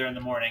probably be there in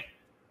the morning.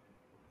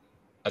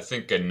 I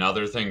think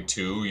another thing,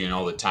 too,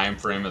 the time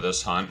frame of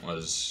this hunt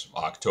was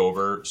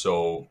October.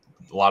 So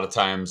a lot of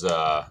times,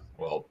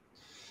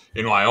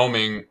 in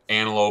Wyoming,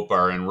 antelope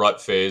are in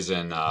rut phase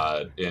in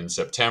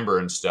September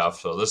and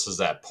stuff. So this is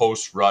that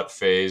post-rut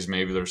phase.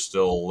 Maybe they're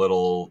still a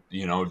little,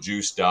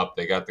 juiced up.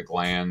 They got the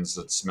glands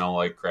that smell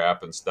like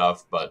crap and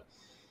stuff, but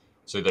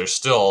so they're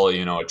still,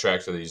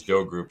 attracted to these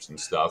doe groups and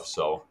stuff.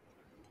 So,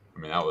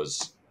 that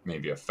was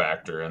maybe a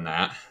factor in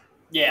that.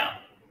 Yeah,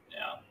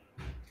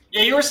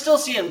 you were still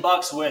seeing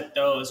bucks with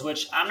does,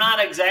 which I'm not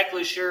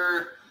exactly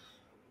sure.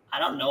 I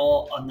don't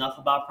know enough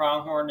about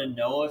pronghorn to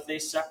know if they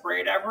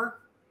separate ever.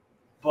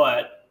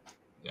 But,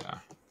 yeah.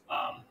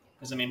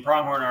 Because,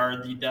 pronghorn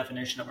are the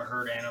definition of a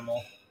herd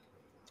animal.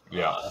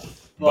 Yeah.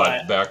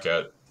 But back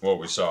at what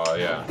we saw,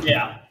 yeah.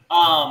 Yeah.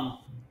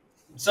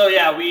 So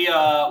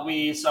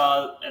we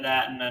saw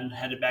that and then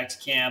headed back to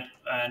camp.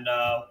 And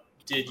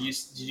did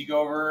you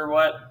go over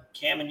what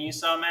Cam and you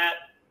saw, Matt?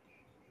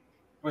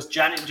 Was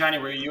Johnny?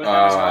 Were you with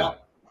them as well?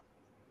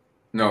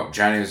 No,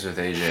 Johnny was with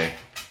AJ.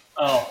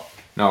 Oh.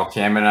 No,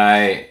 Cam and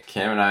I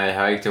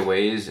hiked a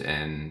ways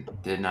and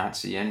did not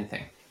see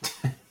anything.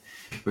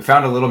 We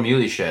found a little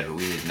muley shed, but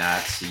we did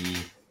not see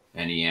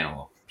any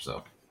antelope.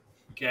 So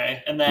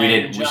okay, and then we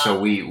didn't. So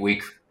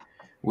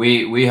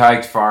we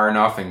hiked far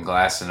enough and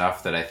glass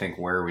enough that I think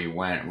where we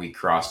went, we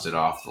crossed it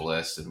off the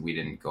list and we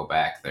didn't go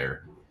back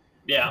there.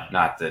 Yeah.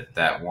 Not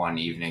that one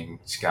evening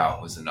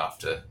scout was enough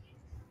to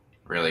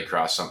really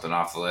cross something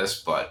off the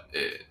list, but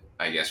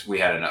I guess we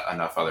had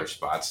enough other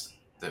spots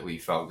that we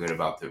felt good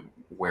about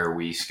where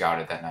we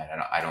scouted that night.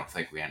 I don't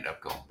think we ended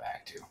up going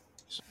back to.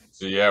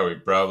 So yeah, we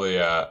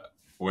probably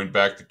went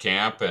back to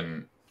camp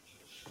and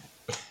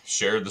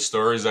shared the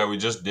stories that we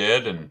just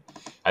did, and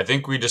I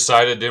think we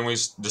decided, didn't we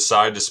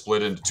decide to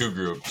split into two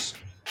groups?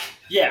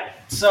 Yeah.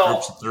 So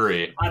Groups of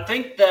three. I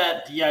think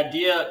that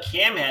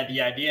Cam had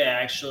the idea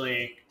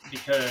actually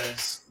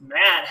because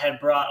Matt had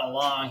brought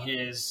along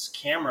his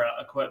camera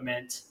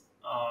equipment.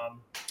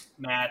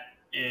 Matt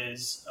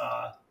is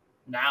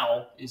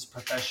now is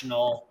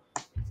professional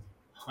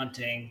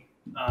hunting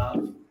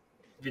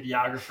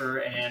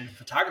videographer and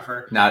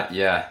photographer. Not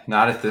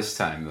at this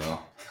time though.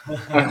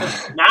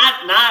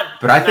 not.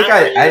 But I think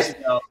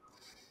ago.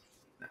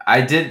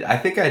 I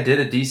think I did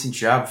a decent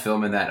job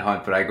filming that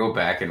hunt. But I go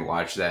back and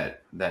watch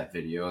that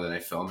video that I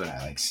filmed, and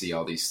I like see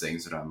all these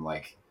things that I'm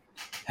like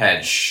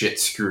had shit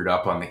screwed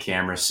up on the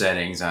camera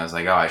settings. And I was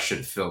like, oh, I should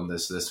have filmed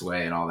this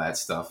way and all that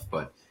stuff.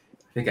 But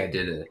I think I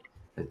did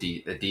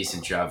a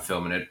decent job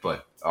filming it.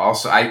 But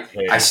also,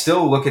 I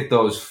still look at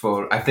those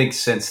photos. I think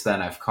since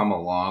then I've come a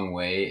long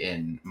way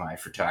in my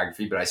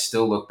photography, but I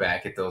still look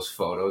back at those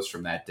photos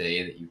from that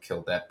day that you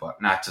killed that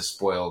buck. Not to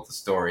spoil the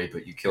story,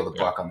 but you killed a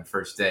buck on the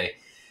first day.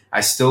 I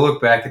still look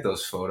back at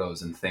those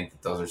photos and think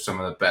that those are some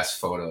of the best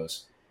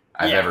photos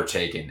I've ever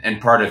taken.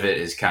 And part of it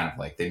is kind of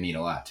like they mean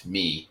a lot to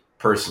me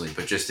personally,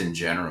 but just in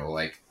general,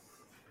 like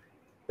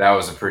that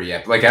was a pretty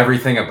epic. Like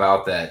everything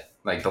about that,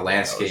 like the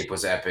landscape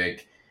was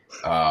epic.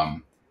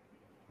 The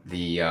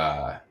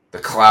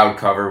cloud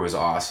cover was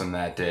awesome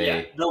that day.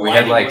 Yeah, the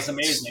lighting was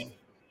amazing.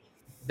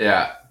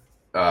 Yeah,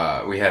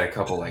 we had a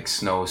couple like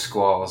snow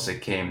squalls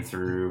that came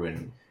through,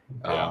 and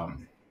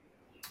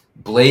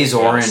blaze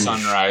orange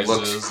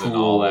looks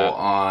cool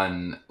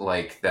on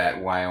like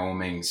that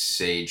Wyoming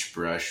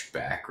sagebrush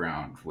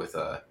background with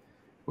a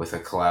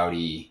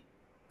cloudy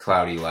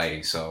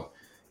lighting. So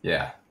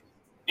yeah.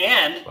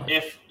 And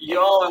if you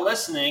all are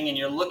listening and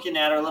you're looking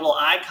at our little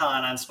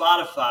icon on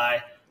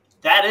Spotify,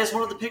 that is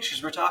one of the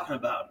pictures we're talking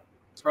about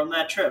from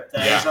that trip.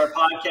 That is our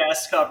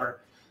podcast cover.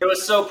 It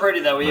was so pretty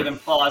that we even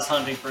paused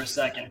hunting for a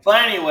second.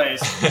 But anyways,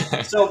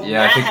 so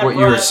yeah, I think what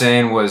you were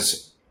saying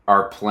was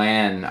our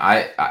plan.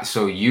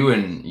 So you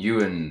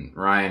and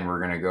Ryan were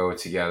gonna go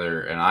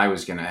together, and I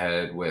was gonna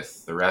head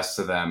with the rest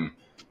of them,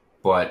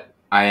 but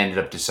I ended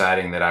up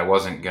deciding that I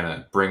wasn't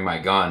gonna bring my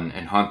gun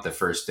and hunt the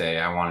first day.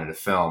 I wanted to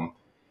film,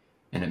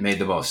 and it made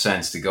the most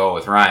sense to go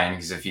with Ryan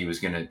because if he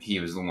was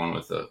the one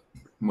with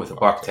a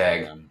buck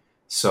tag.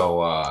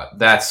 So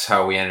that's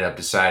how we ended up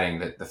deciding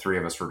that the three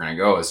of us were gonna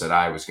go. Is that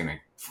I was gonna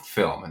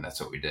film, and that's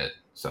what we did.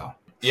 So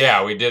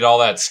yeah, we did all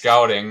that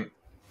scouting,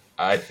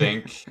 I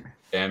think.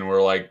 And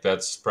we're like,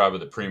 that's probably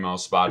the primo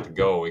spot to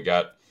go. We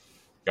got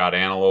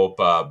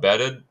Antelope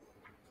bedded.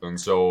 And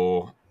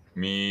so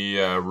me,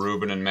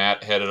 Ruben, and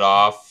Matt headed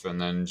off. And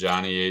then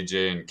Johnny,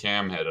 AJ, and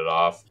Cam headed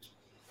off.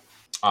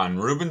 On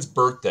Ruben's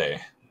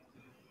birthday,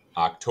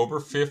 October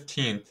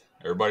 15th,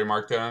 everybody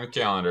mark that on the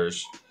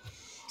calendars,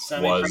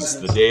 was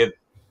the day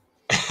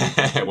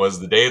it was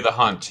the day of the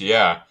hunt,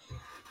 yeah.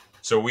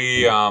 So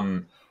we,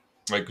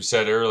 like we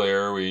said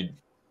earlier, we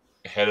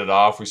headed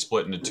off. We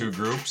split into two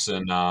groups,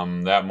 and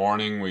that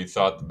morning we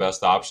thought the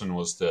best option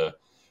was to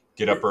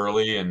get up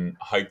early and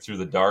hike through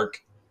the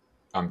dark.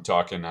 I'm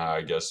talking,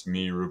 I guess,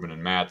 me, Ruben,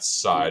 and Matt's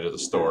side of the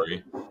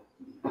story.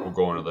 We'll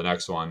go into the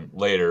next one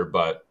later,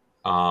 but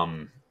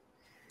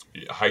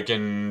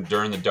hiking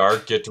during the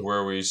dark, get to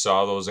where we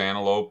saw those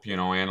antelope. You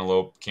know,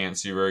 antelope can't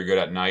see very good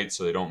at night,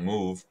 so they don't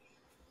move.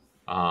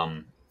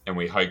 And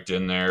we hiked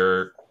in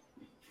there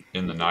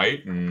in the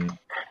night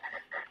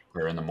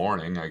or in the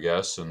morning, I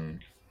guess, and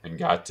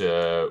got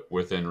to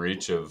within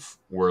reach of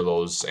where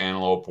those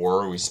antelope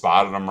were. We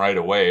spotted them right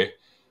away.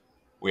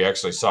 We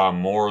actually saw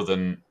more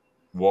than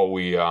what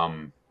we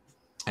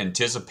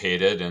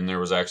anticipated, and there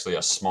was actually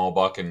a small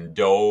buck and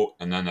doe,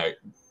 and then that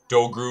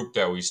doe group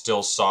that we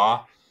still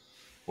saw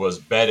was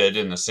bedded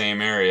in the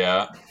same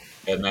area,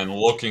 and then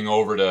looking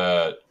over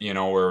to, you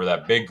know, where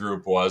that big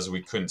group was,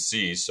 we couldn't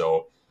see,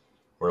 so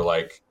we're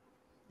like,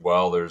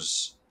 well,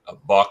 there's a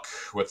buck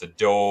with a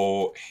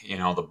doe. You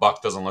know, the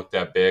buck doesn't look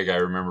that big. I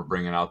remember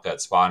bringing out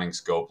that spotting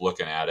scope,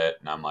 looking at it,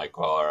 and I'm like,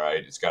 well, all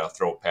right, it's got a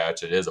throat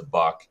patch. It is a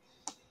buck.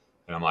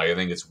 And I'm like, I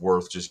think it's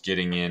worth just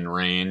getting in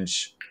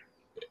range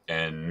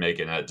and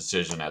making that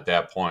decision at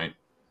that point.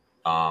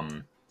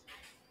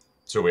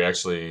 So we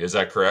actually, is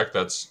that correct?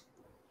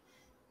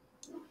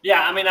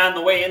 Yeah, I mean, on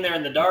the way in there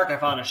in the dark, I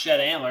found a shed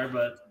antler,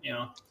 but, you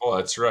know. Oh,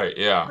 that's right,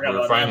 yeah. We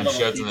were finding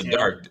sheds in the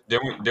dark.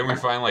 Didn't we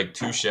find like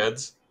 2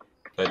 sheds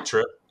that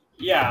trip?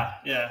 Yeah.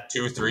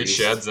 2, 3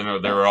 sheds,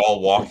 and they were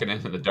all walking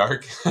into the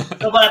dark.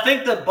 No, but I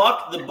think the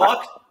buck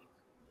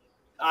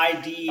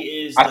ID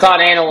is. I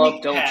thought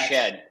antelope don't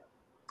shed.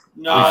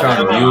 No,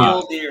 they were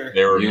mule deer.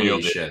 They were mule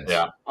deer.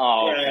 Yeah.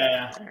 Oh, okay.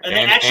 Yeah.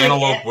 And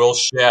antelope will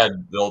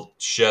shed. They'll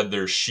shed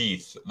their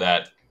sheath.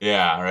 That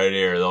right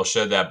here. They'll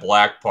shed that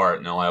black part,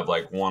 and they'll have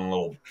like one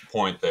little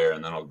point there,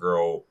 and then it'll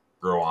grow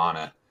grow on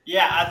it.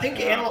 Yeah, I think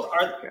Okay.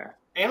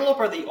 antelope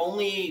are the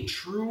only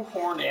true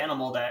horned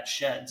animal that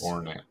sheds.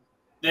 Ornate.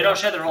 They don't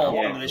shed their whole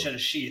horn, Yeah. but they shed a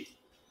sheath.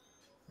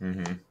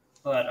 Mm-hmm.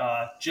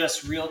 But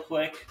just real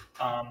quick,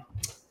 I'm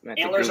gonna have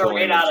to antlers are Google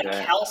made out image of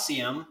that.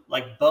 calcium,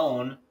 like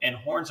bone, and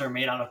horns are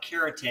made out of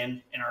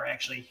keratin and are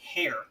actually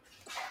hair.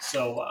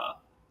 So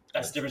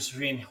that's the difference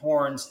between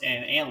horns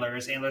and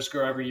antlers. Antlers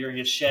grow every year and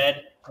get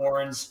shed.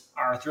 Horns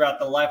are throughout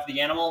the life of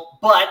the animal,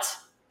 but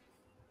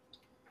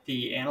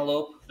the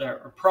antelope,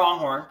 the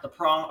pronghorn,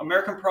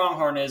 American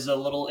pronghorn is a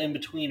little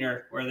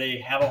in-betweener where they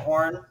have a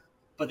horn,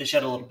 but they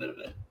shed a little bit of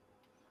it.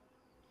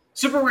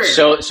 Super weird.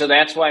 So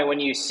that's why when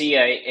you see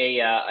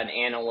an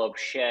antelope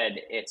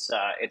shed, it's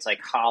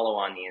like hollow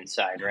on the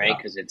inside, right?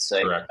 Because it's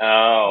like, Correct.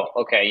 oh,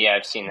 okay, yeah,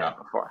 I've seen that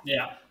before.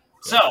 Yeah.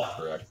 So,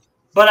 Correct.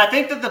 but I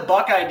think that the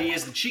buck ID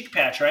is the cheek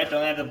patch, right?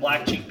 Don't they have the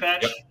black cheek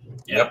patch? Yep.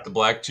 Yeah. Yep, the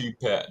black cheek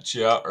patch.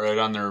 Yeah, right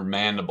on their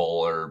mandible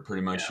or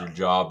pretty much your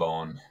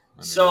jawbone.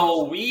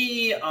 So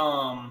we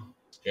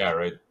yeah,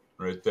 right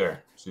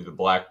there. See the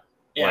black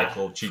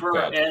little cheek for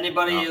patch.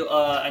 anybody who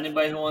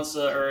wants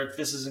to, or if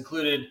this is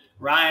included,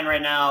 Ryan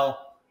right now,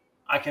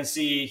 I can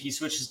see he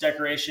switched his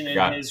decoration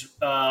in his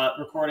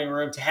recording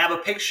room to have a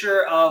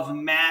picture of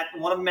Matt,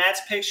 one of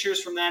Matt's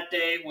pictures from that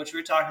day, which we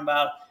were talking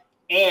about,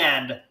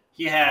 and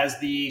he has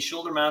the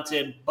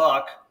shoulder-mounted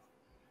buck,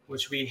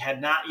 which we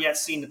had not yet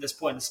seen at this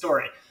point in the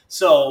story.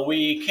 So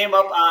we came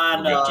up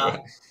on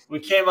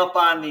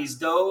these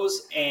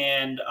does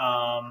and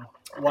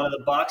one of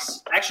the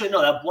bucks. Actually,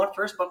 no, that one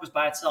first buck was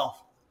by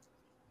itself.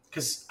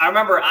 Because I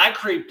remember I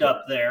creeped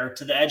up there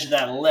to the edge of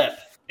that lip,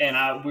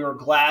 and we were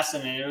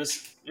glassing, and it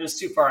was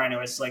too far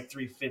anyways. It's like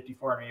 350,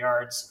 400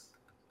 yards,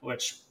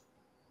 which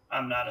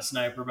I'm not a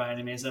sniper by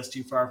any means. That's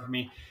too far for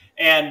me.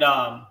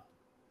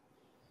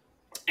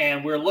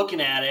 And we're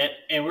looking at it,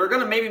 and we were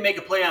going to maybe make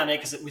a play on it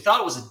because we thought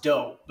it was a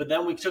doe. But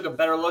then we took a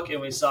better look, and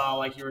we saw,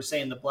 like you were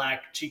saying, the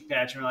black cheek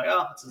patch, and we're like,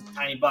 oh, it's a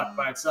tiny buck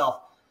by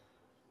itself.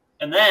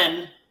 And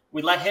then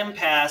we let him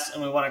pass,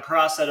 and we went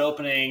across that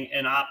opening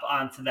and up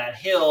onto that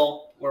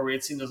hill where we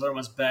had seen those other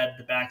ones bed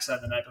the backside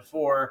the night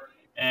before.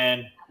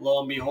 And lo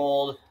and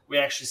behold, we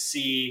actually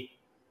see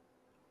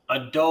a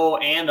doe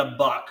and a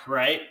buck,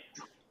 right?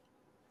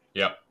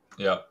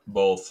 Yep,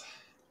 both.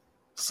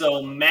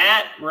 So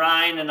Matt,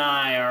 Ryan, and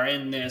I are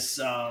in this.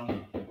 I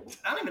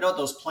don't even know what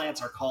those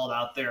plants are called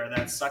out there.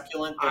 That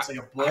succulent that's like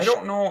a bush. I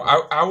don't know.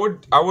 I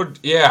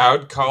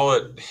would call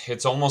it.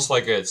 It's almost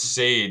like a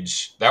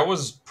sage. That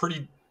was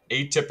pretty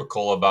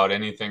atypical about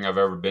anything I've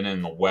ever been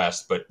in the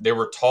West. But they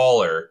were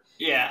taller.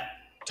 Yeah.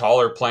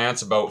 Taller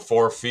plants, about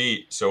 4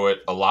 feet. So it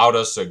allowed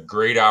us a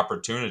great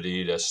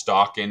opportunity to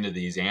stalk into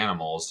these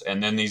animals.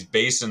 And then these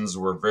basins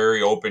were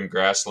very open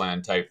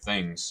grassland type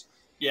things.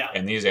 Yeah.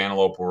 And these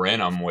antelope were in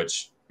them,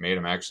 which made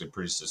them actually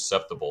pretty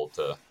susceptible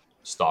to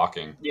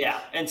stalking. Yeah.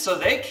 And so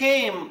they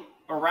came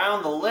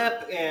around the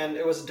lip, and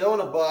it was a doe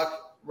and a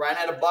buck. Ryan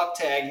had a buck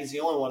tag. He's the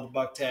only one with a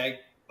buck tag.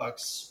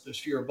 Bucks, there's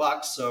fewer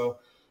bucks. So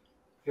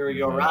here we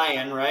go,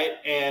 Ryan, right?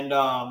 And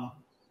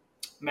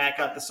Matt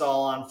got this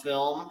all on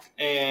film,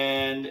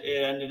 and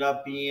it ended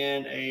up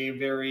being a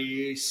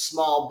very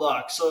small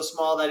buck. So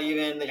small that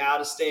even the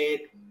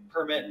out-of-state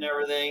permit and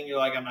everything, you're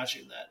like, I'm not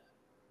shooting that.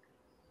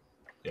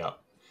 Yeah.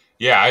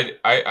 Yeah,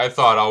 I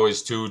thought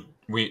always too.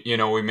 We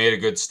made a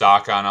good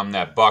stock on them.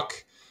 That buck,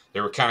 they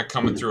were kind of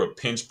coming through a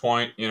pinch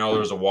point. There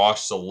was a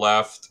wash to the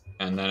left,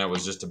 and then it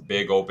was just a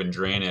big open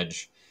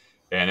drainage,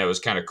 and it was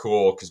kind of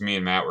cool because me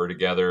and Matt were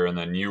together, and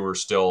then you were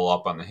still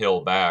up on the hill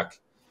back,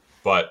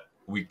 but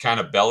we kind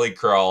of belly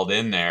crawled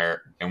in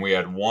there, and we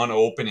had one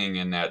opening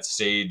in that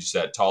sage,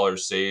 that taller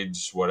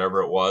sage,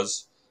 whatever it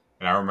was,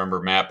 and I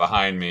remember Matt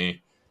behind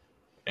me,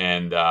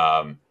 and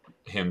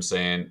him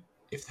saying,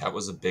 "If that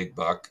was a big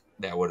buck,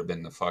 that would have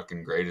been the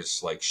fucking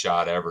greatest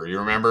shot ever." You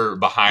remember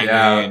behind me,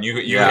 and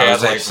you had I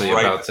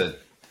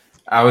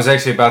was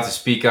actually about to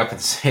speak up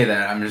and say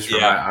that.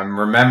 I'm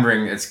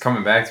remembering. It's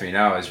coming back to me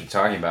now as you're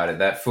talking about it.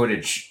 That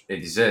footage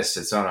exists.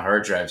 It's on a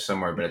hard drive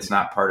somewhere, but it's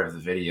not part of the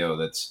video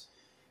that's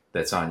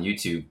on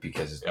YouTube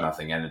because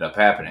nothing ended up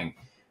happening.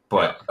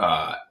 But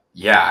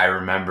I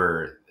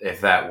remember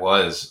if that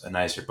was a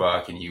nicer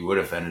buck and you would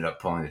have ended up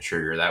pulling the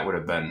trigger, that would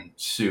have been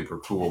super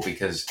cool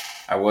because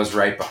I was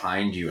right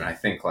behind you, and I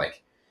think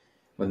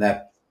when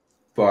that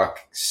buck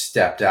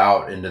stepped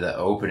out into the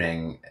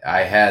opening,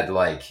 I had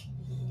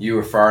you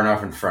were far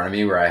enough in front of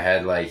me where I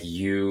had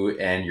you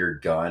and your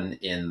gun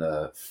in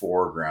the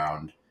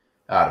foreground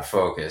out of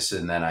focus,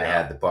 and then I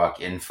had the buck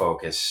in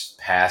focus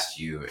past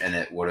you, and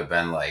it would have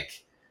been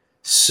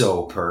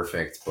so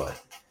perfect, but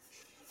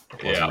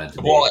it wasn't meant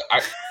to be. Well,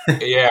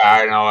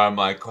 I know. I'm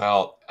like,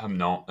 well,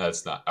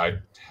 that's not.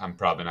 I'm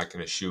probably not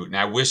going to shoot. And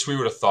I wish we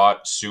would have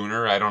thought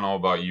sooner. I don't know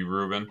about you,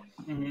 Ruben,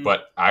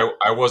 but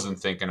I wasn't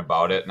thinking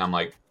about it. And I'm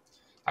like,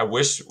 I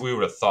wish we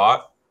would have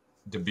thought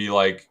to be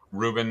like,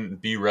 Ruben,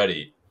 be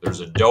ready.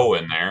 There's a doe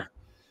in there.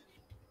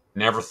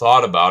 Never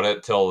thought about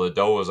it till the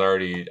doe was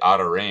already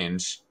out of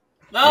range.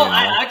 No,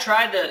 I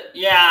tried to.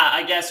 Yeah,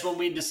 I guess when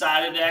we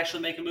decided to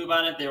actually make a move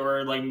on it, they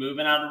were like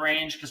moving out of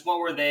range. Because what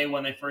were they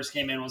when they first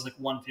came in? Was like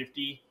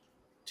 150,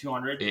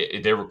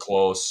 200. They were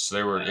close.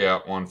 They were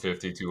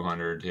 150,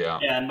 200. Yeah,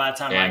 Yeah, and by the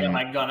time I got and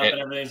my gun up it,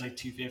 and everything, it's like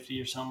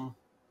 250 or something.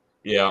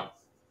 yeah,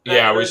 There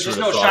yeah. We was should just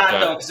have no thought shot that.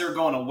 though because they were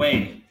going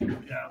away.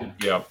 Yeah.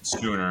 Yeah,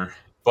 sooner.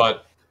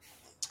 But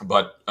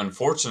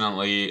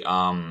unfortunately,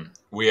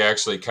 we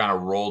actually kind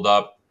of rolled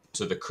up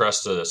to the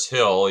crest of this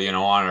hill. On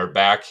our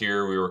back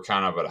here, we were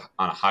kind of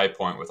on a high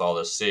point with all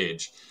this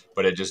sage,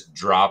 but it just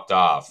dropped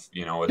off.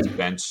 It's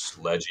bench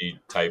ledgy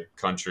type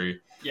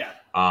country. Yeah.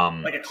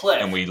 Um, Like a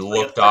cliff, and we like a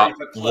looked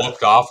 30-foot cliff.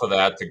 looked off of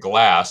that to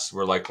glass.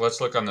 We're like, let's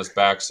look on this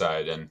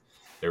backside, and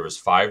there was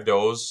 5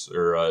 does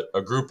or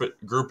a group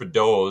of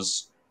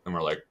does, and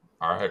we're like,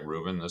 all right,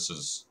 Ruben, this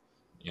is,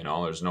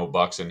 there's no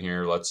bucks in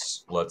here.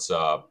 Let's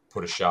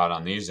put a shot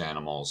on these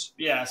animals.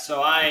 Yeah.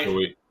 So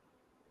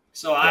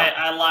Yep.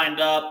 I lined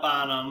up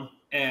on them,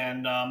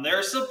 and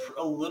they're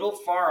a little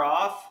far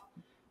off.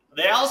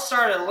 They all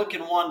started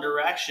looking one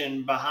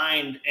direction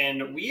behind,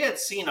 and we had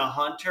seen a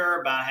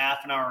hunter about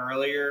half an hour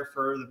earlier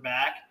further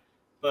back.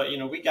 But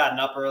we gotten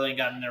up early and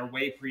gotten there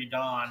way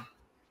pre-dawn,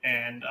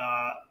 and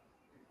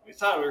we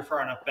thought we were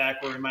far enough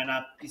back where we might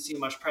not be seeing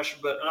much pressure.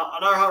 But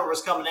another hunter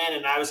was coming in,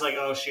 and I was like,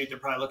 "Oh shoot, they're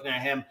probably looking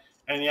at him."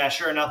 And yeah,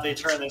 sure enough, they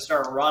turn, they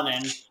start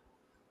running.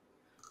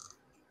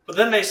 But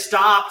then they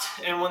stopped,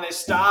 and when they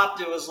stopped,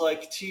 it was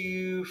like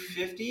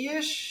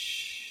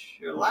 250-ish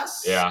or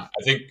less. Yeah,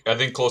 I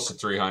think close to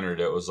 300.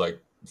 It was like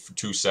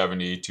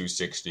 270,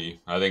 260.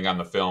 I think on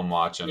the film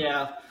watching.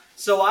 Yeah.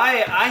 So I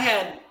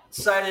had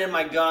sighted in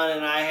my gun,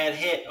 and I had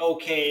hit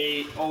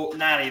okay. Oh,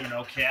 not even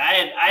okay.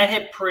 I had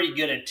hit pretty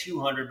good at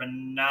 200, but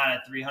not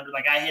at 300.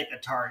 Like I hit the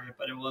target,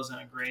 but it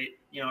wasn't a great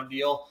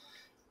deal.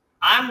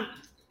 I'm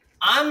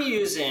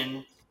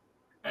using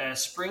a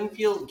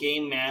Springfield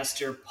Game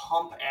Master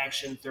pump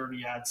action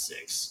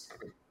 30-06.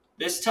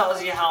 This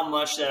tells you how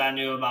much that I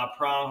knew about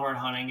pronghorn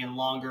hunting and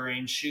longer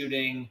range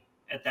shooting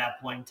at that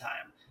point in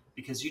time,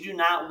 because you do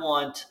not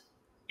want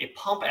a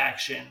pump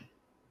action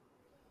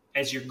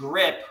as your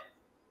grip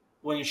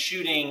when you're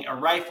shooting a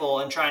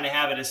rifle and trying to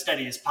have it as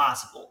steady as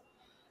possible.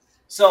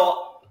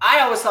 So I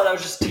always thought I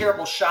was just a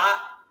terrible shot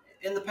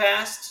in the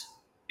past,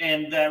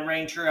 and that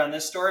rang true on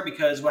this story,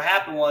 because what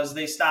happened was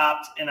they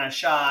stopped and I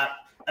shot,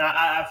 and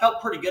I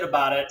felt pretty good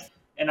about it,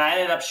 and I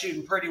ended up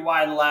shooting pretty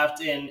wide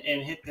left and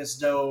hit this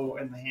doe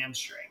in the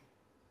hamstring.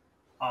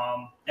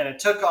 And it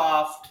took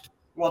off.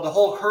 Well, the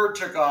whole herd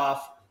took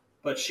off,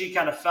 but she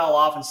kind of fell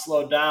off and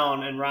slowed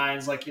down, and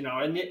Ryan's like,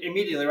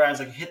 immediately Ryan's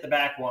like, hit the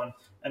back one.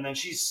 And then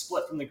she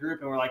split from the group,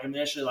 and we're like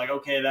initially like,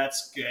 okay,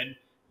 that's good,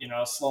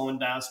 slowing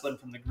down, splitting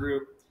from the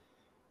group.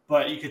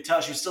 But you could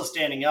tell she was still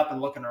standing up and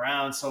looking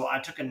around. So I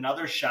took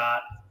another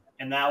shot,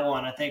 and that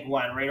one I think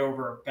went right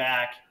over her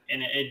back,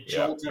 and it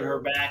jolted her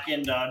back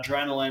into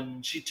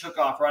adrenaline. She took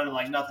off running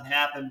like nothing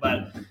happened.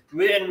 But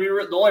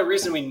the only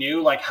reason we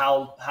knew like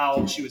how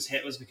she was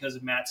hit was because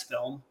of Matt's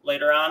film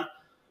later on.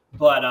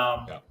 But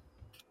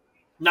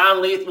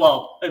non-lethal,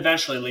 well,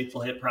 eventually lethal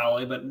hit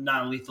probably, but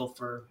non-lethal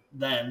for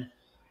then.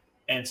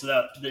 And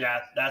so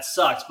that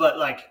sucks. But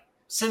like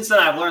since then,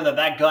 I've learned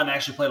that gun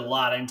actually played a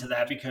lot into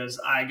that, because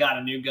I got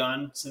a new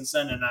gun since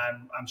then, and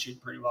I'm shooting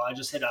pretty well. I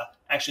just hit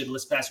actually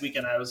this past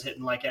weekend I was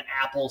hitting like an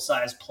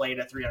apple-sized plate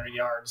at 300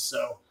 yards.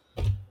 So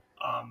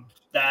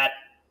that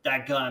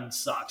gun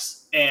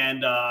sucks.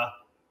 And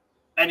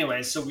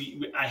anyway, so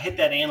I hit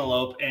that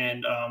antelope,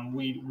 and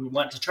we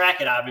went to track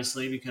it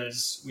obviously,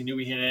 because we knew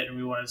we hit it and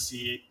we wanted to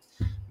see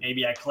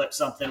maybe I clipped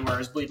something where it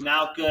was bleeding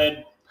out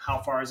good. How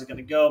far is it going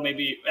to go?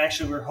 Maybe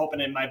actually we were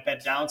hoping it might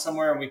bed down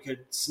somewhere and we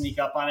could sneak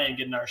up on it and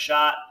get another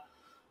shot.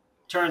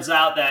 Turns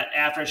out that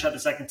after I shot the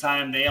second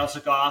time, they all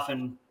took off,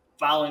 and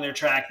following their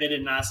track, they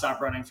did not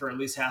stop running for at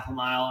least half a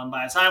mile. And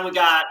by the time we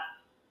got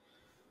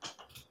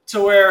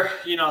to where,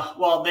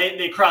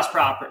 they crossed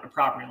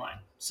property line.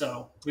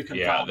 So we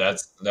couldn't follow them.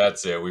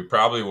 That's it. We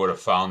probably would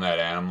have found that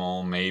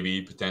animal,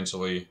 maybe,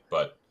 potentially,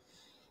 but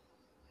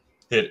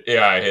it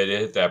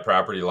hit that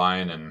property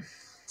line, and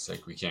it's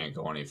like we can't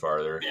go any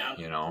farther.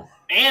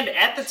 And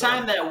at the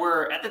time that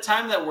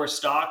we're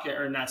stalking,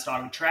 or not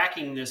stalking,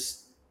 tracking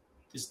this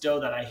doe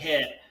that I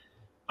hit,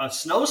 a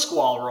snow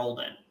squall rolled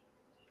in,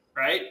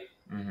 right?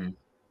 Mm-hmm.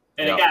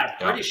 And it got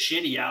pretty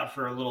shitty out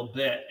for a little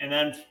bit, and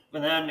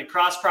then it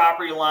crossed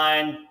property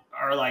line.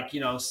 Our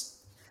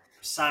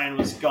sign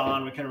was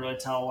gone. We couldn't really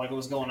tell what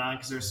was going on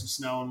because there's some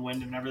snow and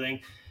wind and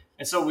everything.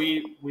 And so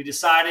we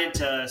decided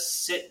to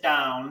sit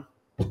down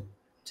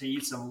to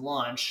eat some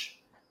lunch,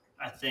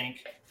 I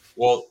think.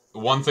 Well,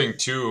 one thing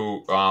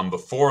too,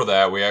 before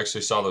that, we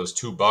actually saw those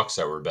 2 bucks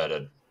that were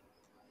bedded.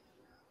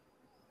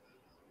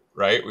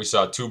 Right? We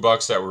saw 2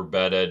 bucks that were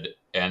bedded,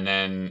 and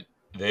then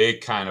they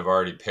kind of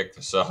already picked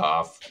us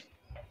off,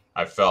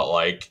 I felt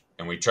like,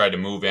 and we tried to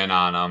move in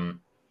on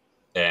them,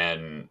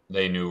 and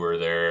they knew we were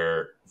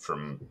there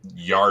from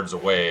yards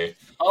away.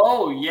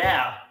 Oh,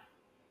 yeah.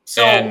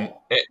 So, and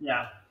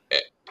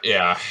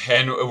Yeah,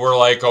 and we're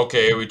like,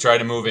 okay, we tried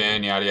to move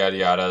in, yada yada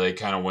yada. They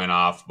kind of went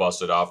off,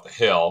 busted off the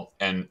hill,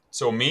 and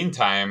so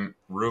meantime,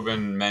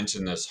 Ruben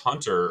mentioned this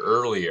hunter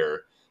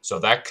earlier, so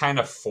that kind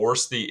of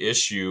forced the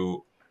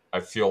issue. I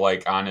feel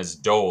like on his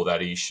doe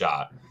that he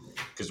shot,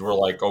 because we're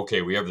like,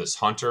 okay, we have this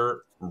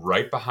hunter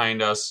right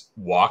behind us,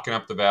 walking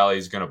up the valley.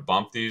 He's going to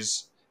bump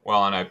these.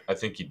 Well, and I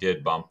think he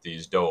did bump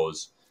these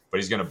does,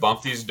 but he's going to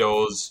bump these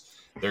does.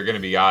 They're going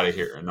to be out of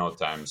here in no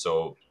time.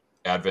 So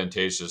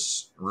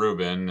advantageous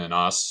Ruben and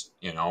us,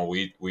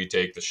 we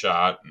take the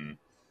shot, and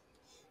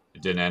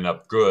it didn't end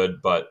up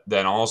good. But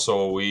then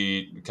also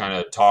we kind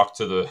of talked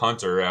to the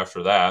hunter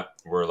after that.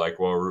 We're like,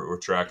 well, we're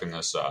tracking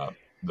this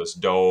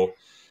doe.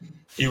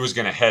 He was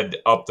going to head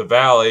up the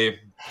valley,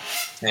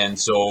 and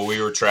so we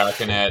were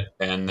tracking it,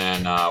 and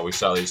then we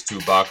saw these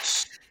two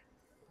bucks.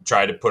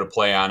 Tried to put a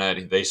play on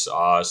it. They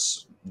saw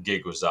us.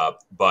 Gig was up,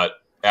 but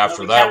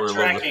after We that, we kept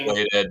were a little tracking.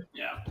 deflated.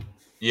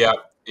 Yeah.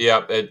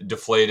 Yep. It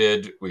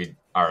deflated.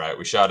 All right.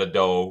 We shot a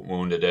doe,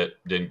 wounded it,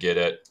 didn't get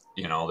it.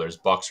 There's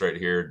bucks right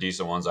here,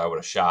 decent ones I would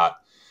have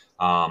shot.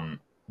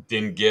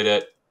 Didn't get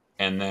it,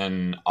 and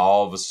then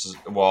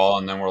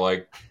and then we're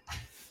like,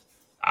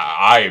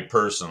 I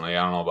personally,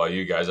 I don't know about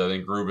you guys. I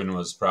think Ruben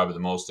was probably the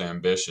most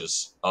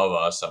ambitious of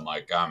us. I'm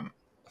like,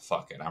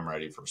 fuck it. I'm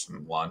ready for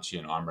some lunch.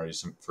 I'm ready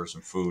for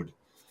some food.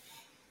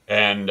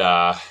 And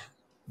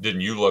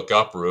didn't you look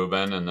up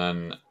Ruben? And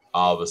then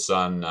all of a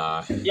sudden,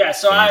 Yeah.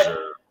 things are.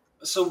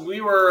 So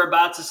we were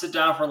about to sit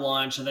down for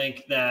lunch. I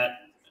think that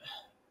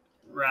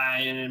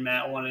Ryan and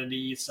Matt wanted to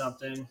eat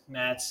something.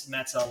 Matt's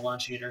a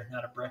lunch eater,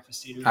 not a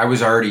breakfast eater. I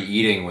was already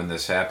eating when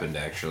this happened,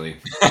 actually.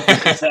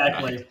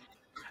 Exactly.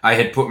 I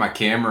had put my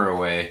camera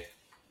away,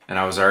 and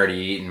I was already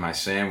eating my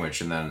sandwich,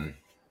 and then...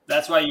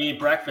 That's why you eat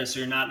breakfast, so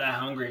you're not that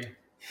hungry.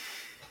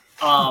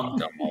 I'm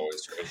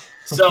always ready.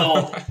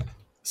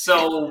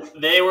 So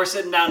they were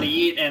sitting down to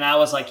eat, and I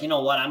was like, you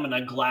know what? I'm going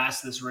to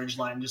glass this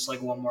ridgeline just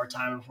like one more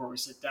time before we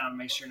sit down and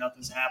make sure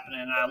nothing's happening.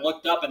 And I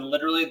looked up, and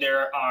literally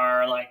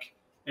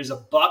there's a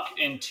buck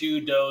and two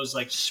does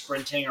like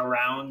sprinting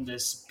around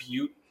this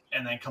butte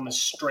and then coming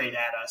straight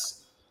at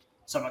us.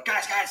 So I'm like,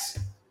 guys,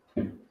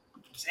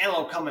 this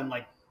antelope coming,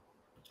 like,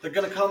 they're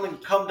going to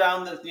come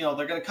down they're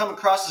going to come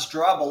across this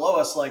draw below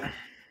us. Like,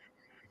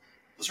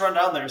 let's run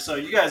down there. So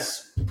you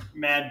guys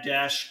mad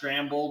dash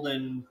scrambled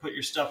and put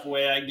your stuff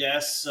away, I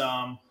guess.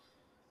 I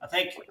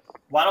think,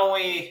 why don't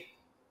we,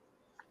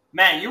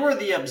 Matt, you were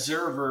the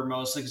observer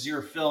mostly because you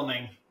were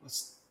filming.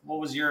 What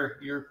was your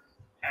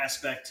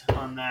aspect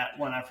on that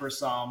when I first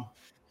saw him?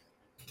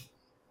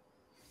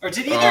 Or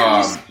did either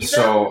of you see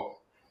so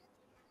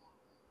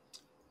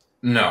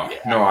no,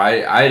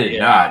 I did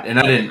not, and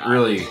I didn't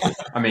really.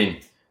 I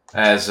mean,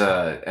 as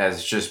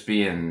just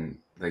being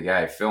the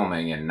guy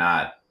filming and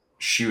not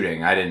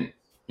shooting, I didn't.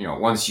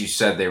 Once you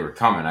said they were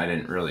coming, I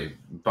didn't really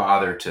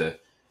bother to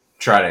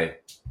try to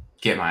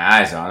get my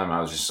eyes on them.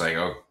 I was just like,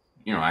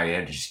 I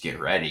had to just get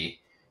ready,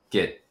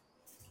 get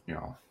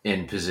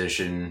in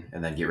position,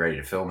 and then get ready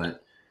to film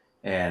it.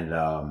 And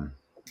I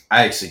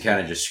actually kind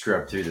of just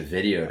scrubbed through the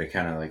video to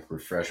kind of like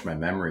refresh my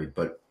memory,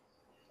 but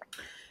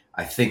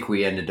I think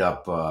we ended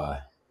up.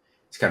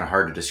 It's kind of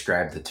hard to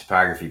describe the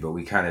topography, but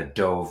we kind of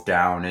dove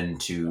down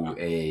into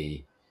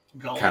a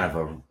kind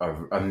of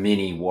a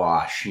mini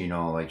wash,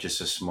 like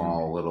just a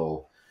small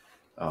little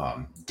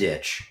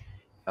ditch,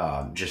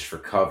 just for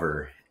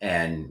cover.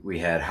 And we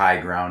had high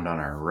ground on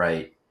our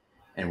right,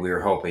 and we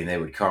were hoping they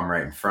would come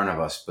right in front of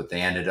us, but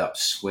they ended up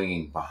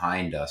swinging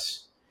behind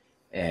us,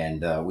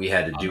 and we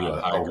had to do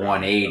a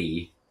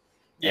 180.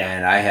 Yeah.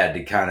 And I had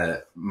to kind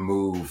of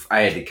move.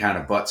 I had to kind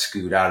of butt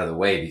scoot out of the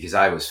way because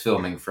I was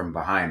filming from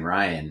behind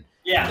Ryan.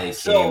 Yeah. And they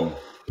came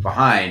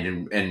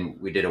behind,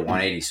 and we did a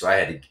 180. So I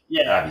had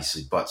to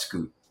obviously butt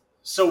scoot.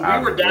 So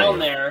we were down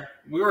there.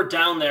 We were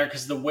down there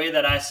because the way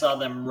that I saw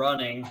them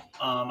running,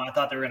 I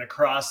thought they were going to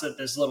cross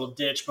this little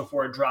ditch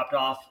before it dropped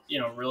off,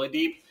 really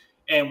deep.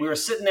 And we were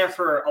sitting there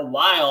for a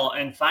while,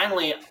 and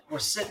finally we're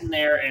sitting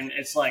there, and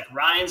it's like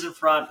Ryan's in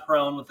front,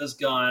 prone with his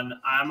gun.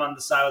 I'm on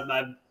the side with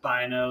my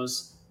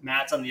binos.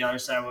 Matt's on the other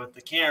side with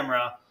the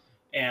camera,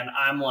 and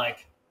I'm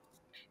like,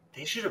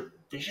 they should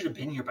have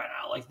been here by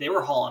now. Like, they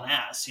were hauling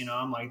ass,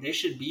 I'm like, they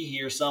should be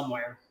here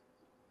somewhere.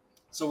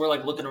 So we're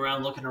like looking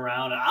around,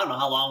 and I don't know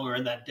how long we were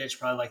in that ditch,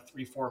 probably like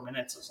 3-4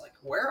 minutes. I was like,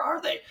 where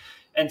are they?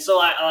 And so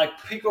I like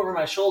peek over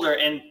my shoulder,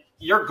 and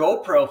your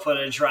GoPro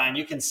footage, Ryan,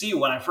 you can see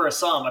when I first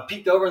saw them. I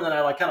peeked over, and then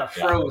I like kind of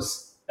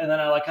froze, and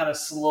then I like kind of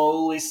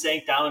slowly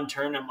sank down and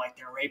turned. I'm like,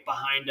 they're right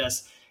behind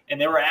us. And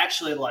they were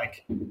actually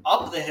like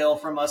up the hill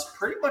from us,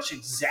 pretty much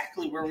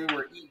exactly where we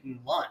were eating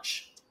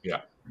lunch.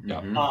 Yeah.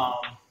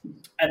 Mm-hmm.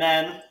 And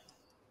then,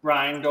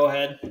 Ryan, go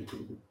ahead.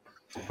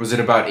 Was it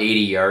about 80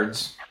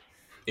 yards?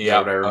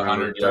 Yeah,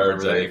 100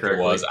 yards, I think it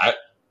was. I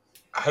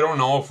don't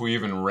know if we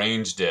even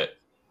ranged it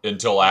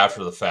until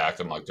after the fact.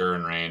 I'm like, they're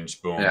in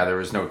range, boom. Yeah, there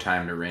was no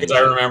time to range. Because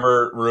I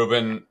remember,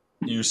 Ruben,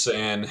 you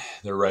saying,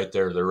 they're right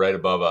there, they're right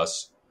above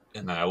us.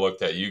 And then I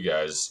looked at you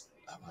guys.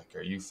 I'm like,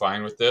 are you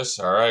fine with this?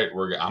 All right,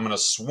 I'm gonna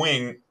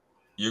swing.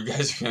 You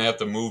guys are gonna have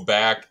to move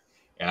back,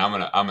 and I'm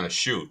gonna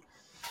shoot.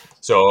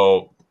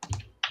 So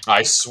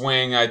I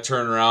swing, I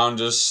turn around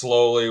just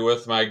slowly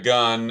with my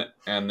gun,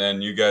 and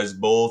then you guys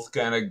both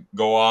kind of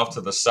go off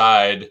to the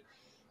side,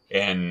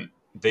 and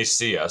they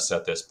see us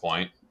at this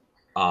point.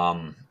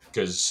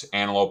 Because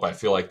antelope, I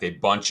feel like they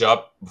bunch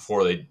up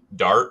before they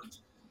dart.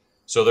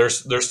 So they're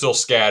still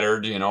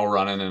scattered,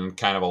 running in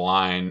kind of a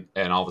line,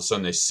 and all of a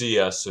sudden they see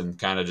us and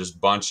kind of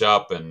just bunch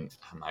up, and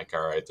I'm like,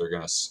 all right, they're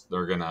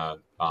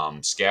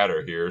gonna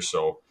scatter here.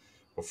 So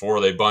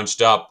before they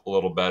bunched up a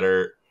little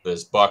better,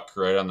 this buck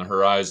right on the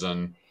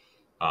horizon,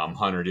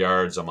 100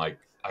 yards, I'm like,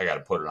 I got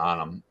to put it on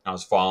him. I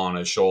was following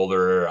his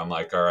shoulder. I'm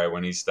like, all right,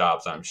 when he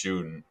stops, I'm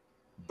shooting.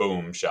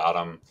 Boom, shot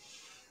him.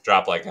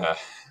 Dropped like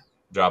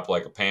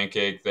a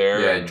pancake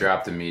there. Yeah, it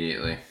dropped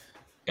immediately.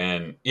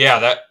 And yeah,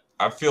 that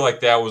I feel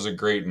like that was a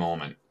great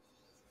moment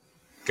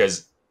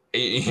because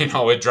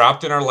it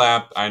dropped in our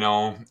lap. I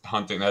know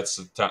hunting, that's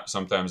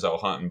sometimes out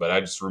hunting, but I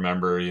just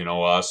remember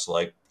us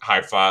like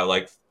high five,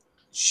 like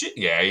shit,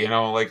 yeah,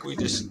 like we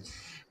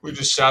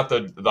just shot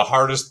the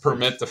hardest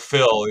permit to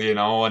fill,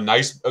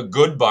 a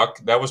good buck.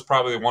 That was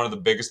probably one of the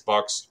biggest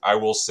bucks I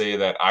will say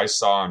that I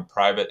saw on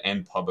private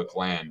and public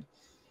land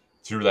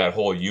through that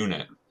whole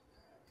unit.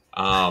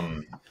 Not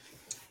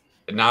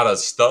a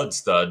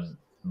stud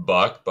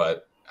buck,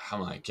 but I'm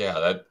like,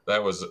 yeah,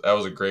 that was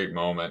a great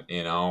moment,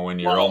 when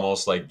you're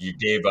almost like you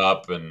gave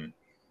up, and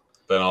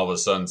then all of a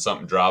sudden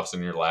something drops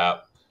in your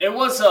lap. It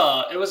was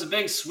a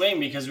big swing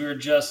because we were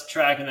just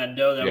tracking that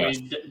doe that Yes.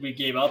 we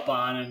gave up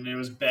on, and it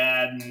was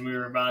bad, and we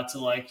were about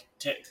to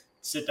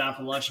sit down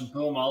for lunch, and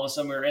boom, all of a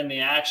sudden we were in the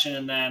action,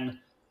 and then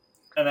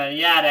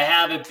yeah, to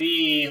have it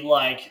be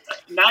like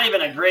not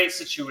even a great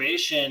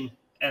situation,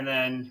 and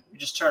then you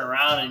just turn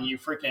around and you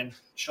freaking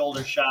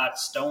shoulder shot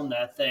stone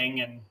that thing,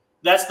 and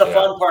that's the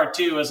fun part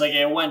too. Is like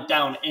it went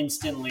down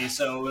instantly,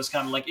 so it was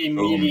kind of like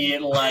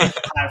immediate like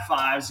high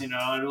fives. It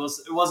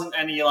wasn't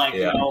any like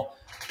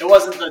it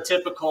wasn't the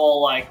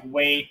typical like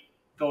wait,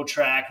 go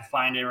track,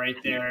 find it right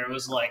there. It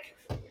was like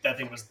that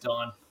thing was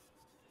done,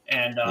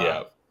 and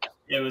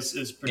it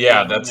was pretty.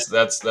 Yeah,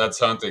 that's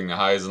hunting, the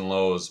highs and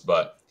lows,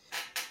 but.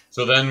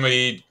 So then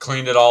we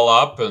cleaned it all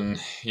up, and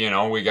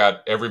we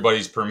got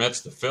everybody's permits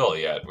to fill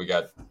yet. We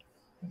got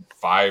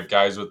 5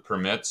 guys with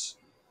permits,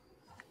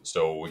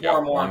 so we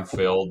got 1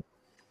 filled.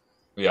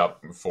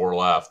 Yep, 4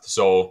 left.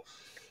 So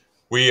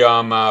we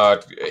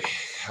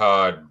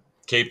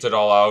caped it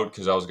all out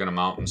because I was going to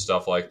mount and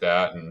stuff like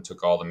that, and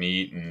took all the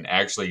meat and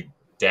actually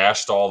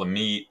dashed all the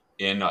meat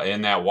in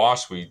that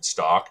wash we'd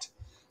stocked,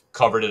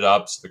 covered it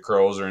up so the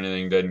crows or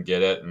anything didn't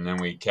get it, and then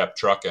we kept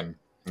trucking.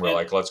 We're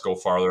like, let's go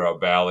farther out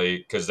valley,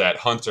 because that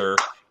hunter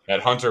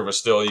was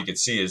still, you could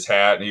see his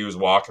hat, and he was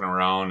walking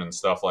around and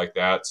stuff like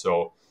that.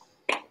 So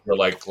we're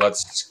like,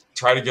 let's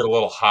try to get a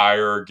little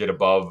higher, get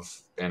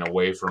above and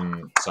away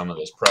from some of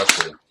this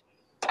pressure.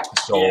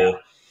 So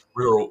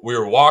we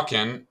were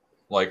walking,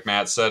 like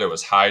Matt said, it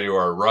was high to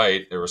our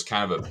right. There was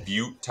kind of a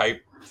butte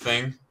type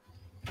thing,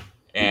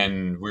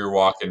 and we were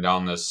walking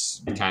down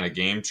this kind of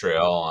game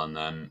trail, and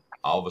then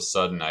all of a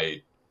sudden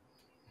I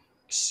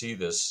see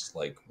this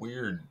like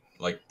weird,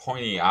 like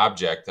pointy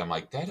object. I'm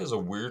like, that is a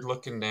weird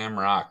looking damn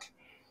rock.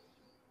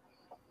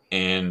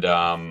 And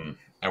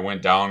I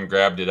went down,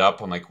 grabbed it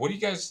up. I'm like, what do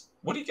you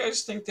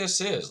guys think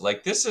this is?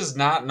 Like, this is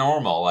not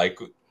normal. Like,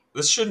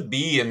 this shouldn't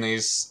be in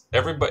these.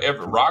 Every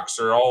rocks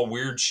are all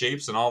weird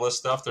shapes and all this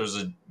stuff.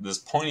 There's this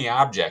pointy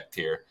object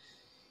here,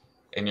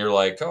 and you're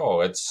like,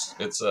 oh, it's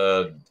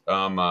a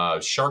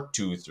shark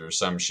tooth or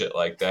some shit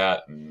like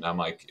that. And I'm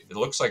like, it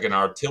looks like an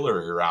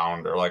artillery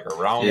round or like a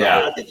round.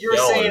 Yeah, I think you were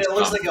saying it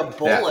looks like a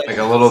bullet, like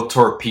a little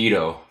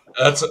torpedo.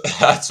 That's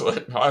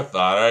what I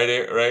thought. Right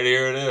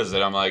here it is,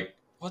 and I'm like,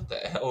 what the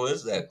hell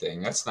is that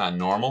thing? That's not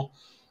normal.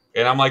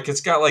 And I'm like, it's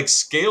got like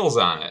scales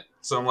on it.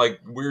 So I'm like,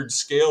 weird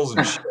scales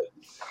and shit.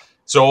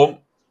 So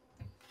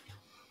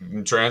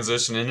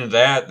transition into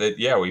that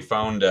we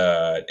found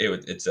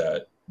it's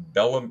a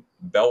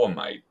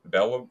Belemite.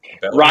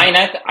 Ryan,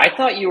 I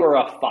thought you were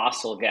a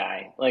fossil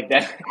guy. Like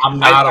that. I'm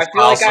not I a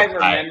feel like fossil I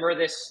guy. remember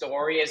this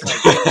story as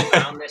like you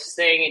found this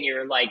thing and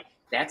you're like,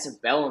 that's a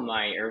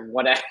Belemite or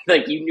whatever.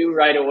 Like you knew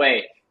right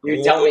away.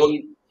 You're telling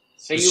me.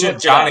 So you shit,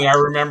 Johnny, I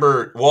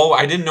remember. Well,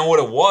 I didn't know what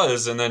it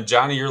was, and then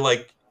Johnny, you're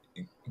like,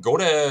 go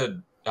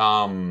to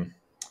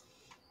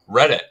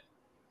Reddit.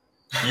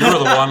 You were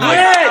the one like,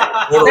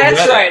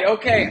 that's right.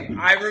 Okay,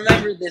 I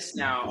remember this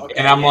now. Okay,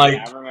 and I'm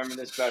like, I remember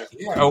this better.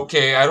 Yeah,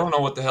 okay, I don't know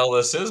what the hell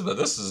this is, but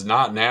this is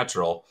not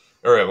natural,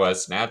 or it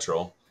was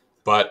natural.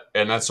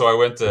 And that's so I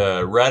went to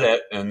Reddit,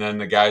 and then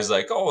the guy's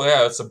like, oh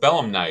yeah, it's a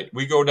Belemnite.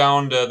 We go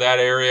down to that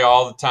area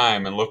all the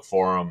time and look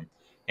for them,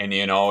 and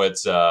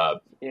it's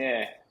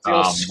it's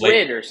a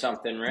squid or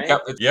something, right?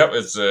 Yep,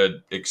 it's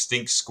a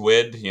extinct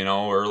squid,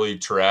 early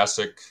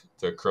Jurassic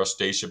to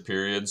Crustacea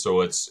period.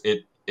 So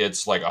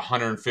it's like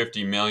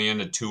 150 million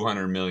to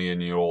 200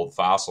 million year old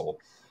fossil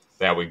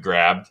that we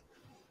grabbed.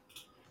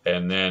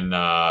 And then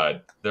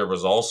there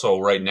was also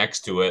right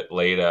next to it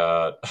laid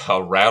a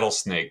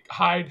rattlesnake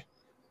hide,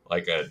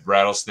 like a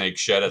rattlesnake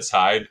shed its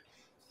hide.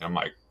 And I'm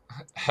like,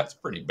 that's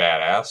pretty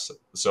badass.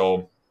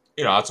 So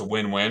it's a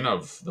win-win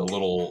of the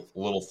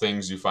little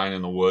things you find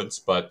in the woods.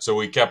 But so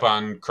we kept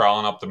on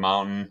crawling up the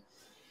mountain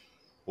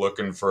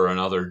looking for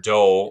another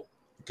doe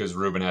because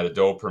Ruben had a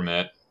doe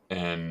permit.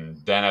 And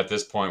then at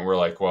this point, we're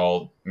like,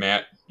 well,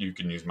 Matt, you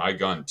can use my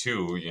gun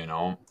too,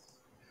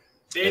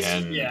 Basically,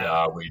 And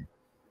yeah.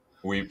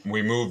 we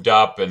moved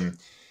up and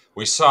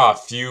we saw a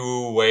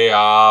few way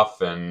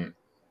off, and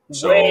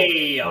so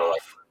Way we're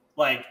off.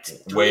 Like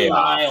way 3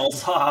 off,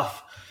 miles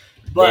off.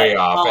 way But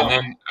off. And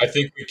then I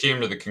think we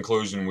came to the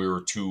conclusion we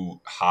were too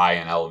high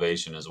in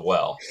elevation as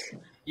well.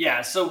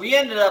 yeah, so we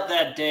ended up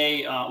that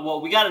day.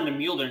 We got into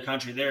mule deer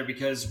country there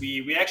because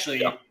we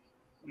actually Yeah.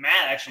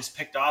 Matt actually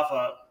picked off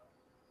a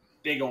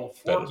big old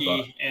Bedded buck.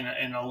 Forky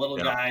and a little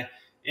Yeah. guy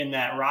in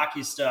that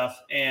rocky stuff.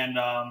 And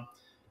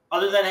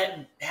other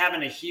than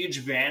having a huge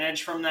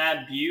vantage from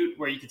that butte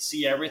where you could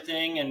see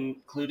everything,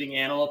 including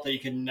antelope that you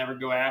could never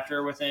go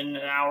after within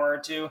an hour or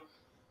two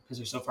because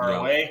they're so far Yeah.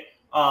 away,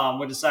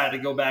 we decided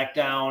to go back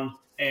down.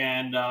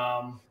 And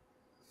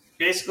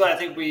basically, I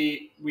think so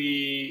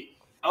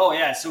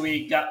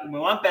we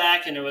went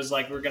back, and it was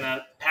like we're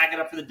gonna pack it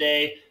up for the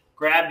day,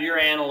 grabbed your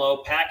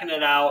antelope, packing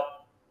it out,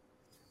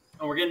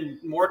 and we're getting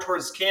more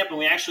towards camp, and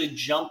we actually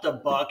jumped a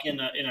buck in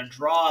a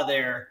draw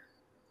there.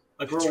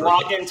 Like we were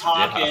walking,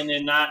 talking,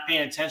 and not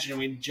paying attention, and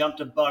we jumped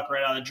a buck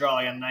right out of the draw,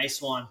 like a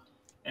nice one,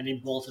 and he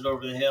bolted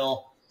over the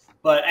hill.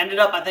 But ended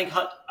up, I think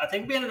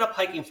we ended up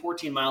hiking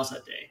 14 miles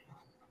that day.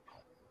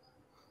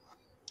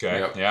 Okay,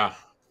 Yep. yeah.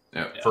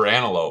 Yep. For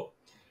antelope.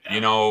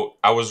 Yeah.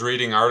 I was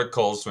reading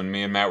articles when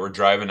me and Matt were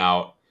driving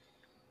out,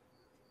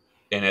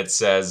 and it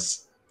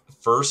says,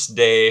 first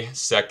day,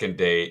 second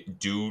day,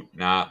 do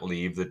not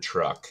leave the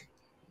truck.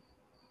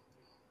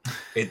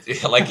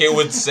 It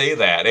would say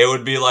that. It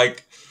would be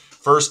like,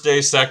 first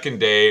day, second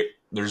day,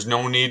 there's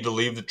no need to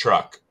leave the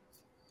truck.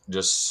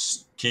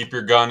 Just keep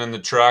your gun in the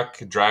truck,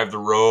 drive the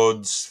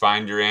roads,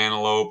 find your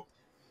antelope.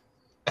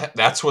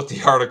 That's what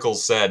the article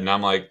said. And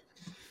I'm like,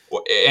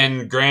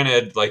 and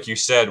granted, like you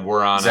said,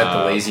 we're on. Is that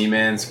the lazy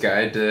man's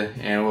guide to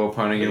antelope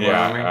hunting in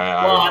Yeah, Wyoming?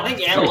 I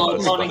think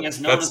antelope hunting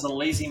is known as the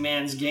lazy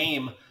man's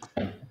game.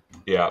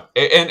 Yeah,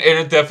 and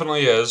it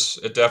definitely is.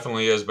 It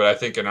definitely is. But I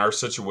think in our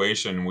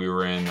situation, we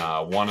were in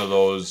one of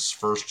those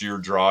first-year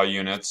draw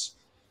units.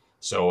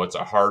 So it's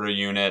a harder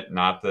unit,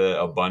 not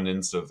the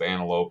abundance of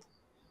antelope.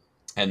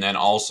 And then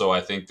also, I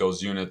think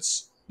those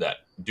units that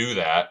do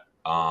that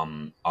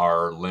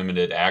are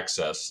limited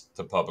access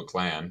to public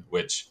land,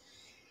 which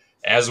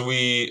as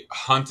we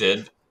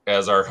hunted,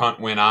 as our hunt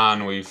went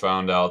on, we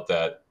found out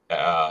that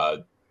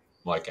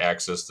like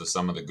access to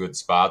some of the good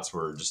spots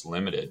were just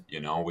limited.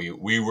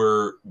 We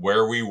were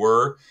where we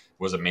were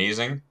was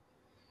amazing,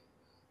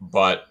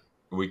 but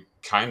we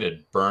kind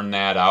of burned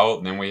that out,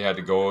 and then we had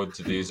to go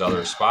to these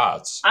other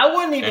spots. I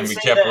wouldn't even. And we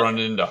say kept that,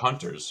 running into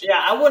hunters.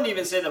 Yeah, I wouldn't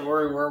even say that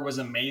where we were was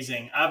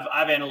amazing.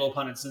 I've antelope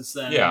hunted since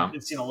then. Yeah,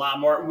 and seen a lot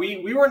more.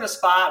 We were in a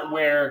spot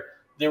where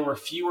there were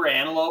fewer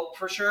antelope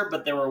for sure,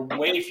 but there were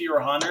way fewer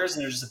hunters,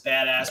 and there's just a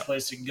badass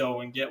place to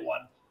go and get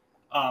one.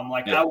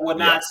 I would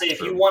not say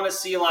if you want to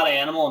see a lot of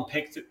animal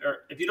and or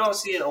if you don't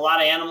see a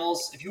lot of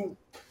animals, if you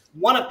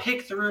want to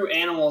pick through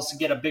animals to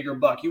get a bigger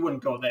buck, you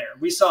wouldn't go there.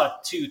 We saw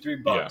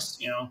 2-3 bucks,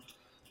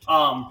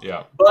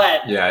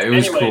 But it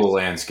was cool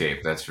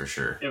landscape, that's for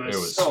sure. It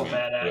was so sweet.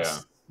 badass. Yeah.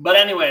 But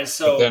anyways,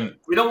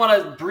 we don't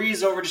want to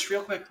breeze over just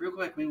real quick.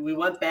 We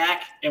went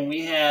back and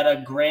we had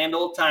a grand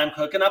old time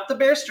cooking up the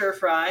bear stir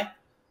fry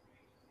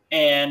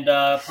and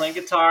playing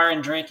guitar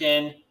and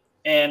drinking.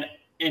 And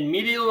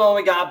immediately when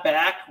we got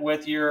back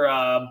with your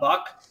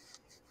buck,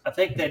 I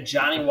think that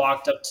Johnny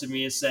walked up to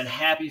me and said,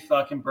 "Happy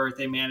fucking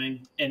birthday, man,"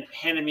 and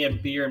handed me a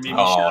beer and made me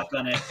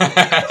shotgun it.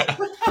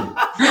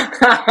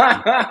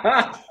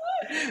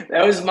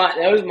 That was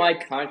my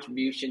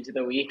contribution to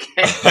the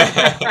weekend.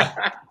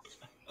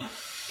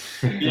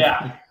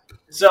 Yeah.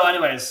 So,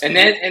 anyways, and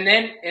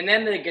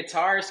then the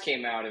guitars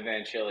came out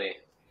eventually.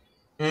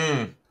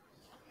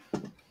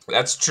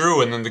 That's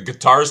true. And then the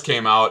guitars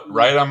came out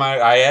right on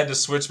I had to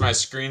switch my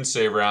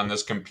screensaver on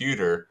this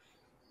computer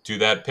to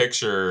that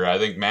picture I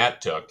think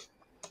Matt took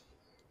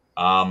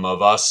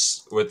of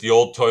us with the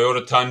old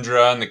Toyota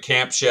Tundra and the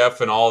Camp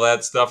Chef and all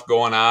that stuff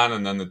going on,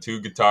 and then the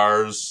two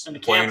guitars and the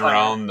playing campfire.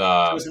 around.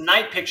 It was a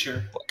night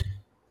picture.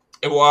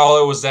 It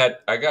was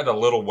that I got a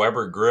little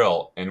Weber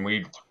grill, and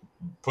we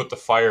put the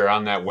fire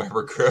on that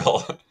Weber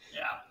grill.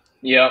 Yeah.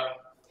 Yep.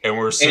 And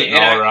we're sitting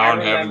all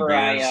around having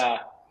beers.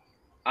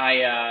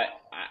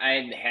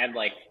 I had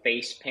like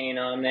face paint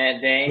on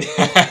that day,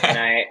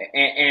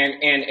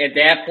 and at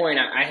that point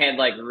I had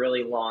like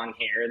really long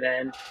hair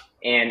then,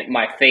 and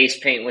my face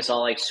paint was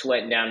all like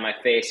sweating down my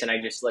face, and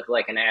I just looked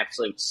like an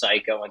absolute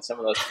psycho in some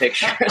of those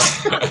pictures.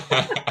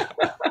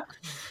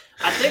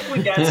 I think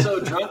we got so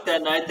drunk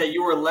that night that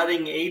you were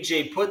letting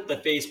AJ put the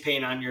face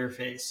paint on your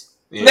face.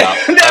 Yeah,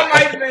 that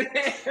might have been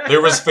it.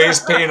 There was face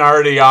paint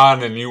already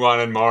on, and you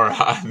wanted more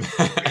on.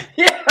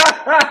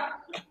 Yeah.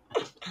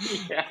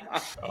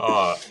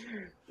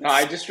 No,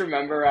 I just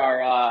remember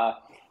our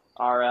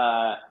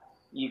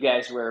you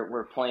guys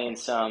were playing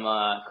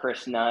some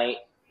Chris Knight,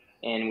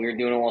 and we were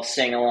doing a little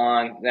sing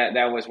along.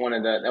 That was one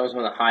of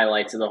the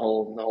highlights of the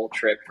whole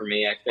trip for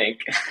me, I think.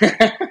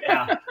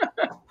 Yeah.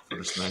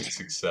 First night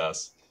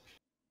success.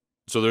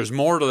 So there's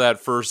more to that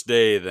first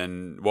day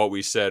than what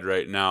we said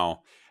right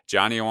now.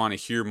 Johnny, I want to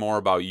hear more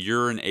about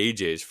your and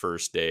AJ's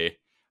first day.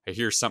 I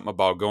hear something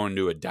about going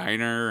to a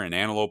diner and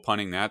antelope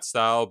hunting, that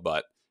style,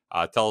 but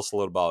tell us a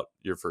little about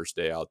your first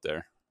day out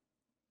there.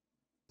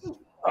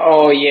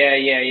 Oh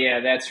yeah,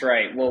 that's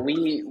right. Well,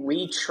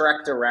 we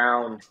trekked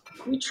around.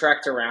 We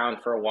trekked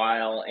around for a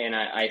while, and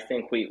I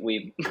think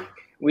we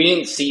we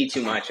didn't see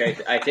too much.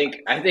 I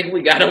think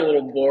we got a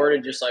little bored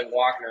of just like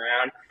walking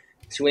around.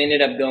 So we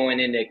ended up going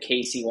into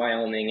Casey,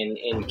 Wyoming,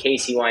 and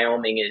Casey,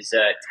 Wyoming is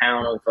a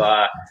town of.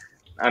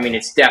 I mean,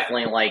 it's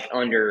definitely like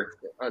under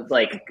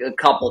like a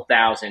couple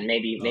thousand,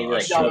 maybe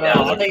like No, 2,000.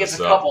 I think it's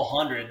a couple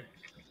hundred.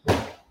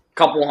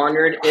 Couple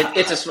hundred.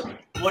 It's a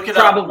Look it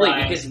probably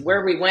up, because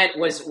where we went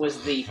was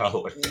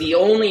the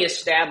only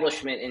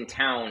establishment in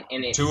town,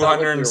 and it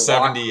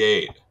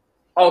 278.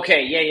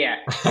 Okay, yeah.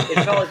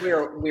 It felt like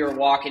we were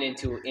walking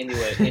into a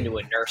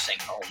nursing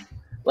home,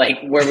 like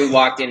where we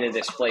walked into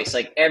this place.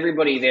 Like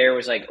everybody there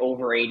was like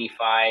over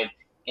 85,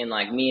 and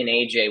like me and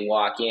AJ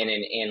walk in,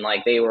 and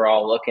like they were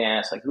all looking at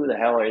us like, who the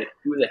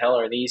hell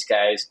are these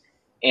guys?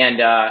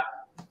 And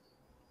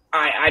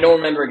I don't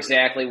remember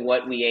exactly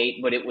what we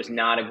ate, but it was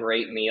not a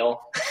great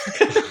meal.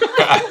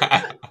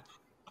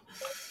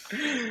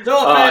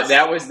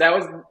 That was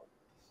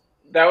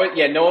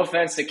yeah. No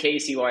offense to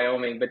Casey,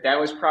 Wyoming, but that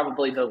was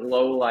probably the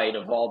low light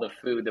of all the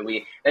food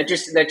that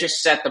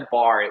just set the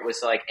bar. It was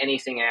like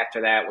anything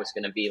after that was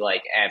going to be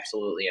like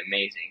absolutely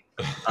amazing.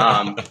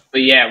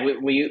 But yeah,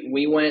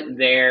 we went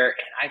there,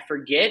 and I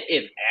forget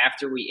if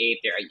after we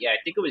ate there. Yeah, I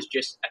think it was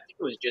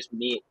just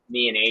me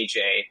and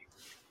AJ,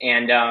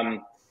 and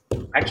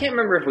I can't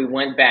remember if we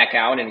went back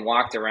out and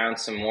walked around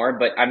some more.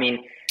 But I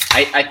mean,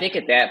 I think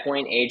at that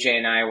point AJ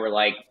and I were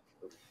like,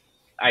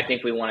 I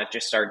think we want to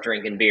just start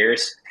drinking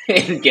beers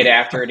and get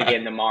after it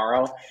again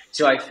tomorrow.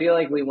 So I feel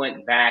like we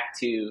went back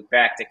to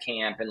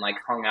camp and like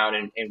hung out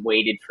and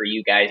waited for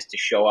you guys to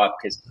show up,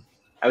 because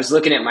I was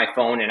looking at my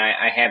phone and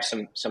I have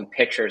some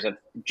pictures of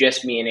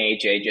just me and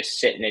AJ just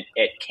sitting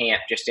at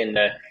camp, just in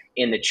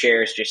the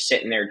chairs, just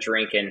sitting there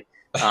drinking.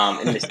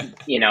 And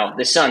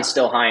the sun's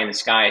still high in the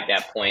sky at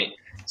that point.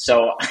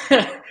 So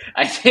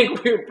I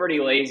think we were pretty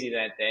lazy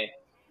that day.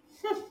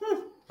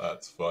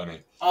 That's funny.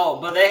 Oh,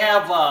 but they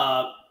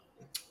have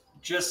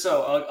just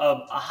so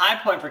a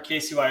high point for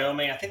Casey,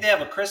 Wyoming. I think they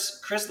have a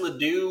Chris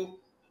Ledoux,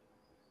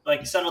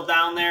 like settled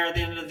down there at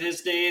the end of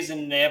his days,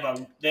 and they have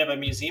a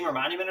museum or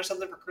monument or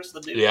something for Chris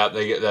Ledoux. Yeah,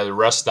 they get that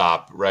rest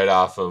stop right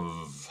off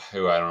of I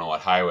don't know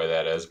what highway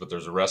that is, but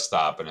there's a rest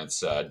stop, and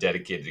it's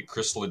dedicated to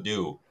Chris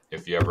Ledoux.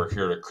 If you ever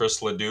heard of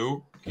Chris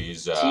Ledoux,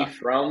 he's Is he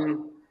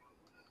from?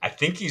 I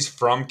think he's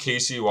from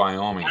Casey,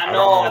 Wyoming. I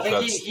know. I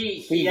think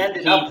he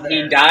ended up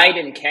there. He died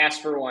in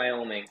Casper,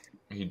 Wyoming.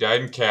 He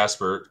died in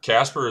Casper.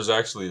 Casper is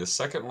actually the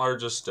second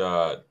largest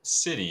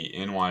city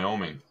in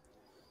Wyoming.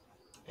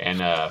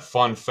 And a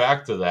fun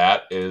fact of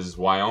that is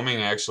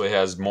Wyoming actually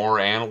has more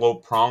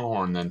antelope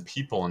pronghorn than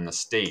people in the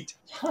state.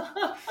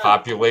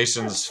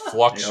 Populations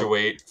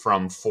fluctuate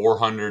from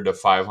 400 to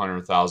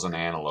 500,000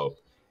 antelope.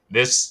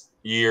 This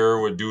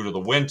year, due to the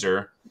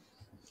winter,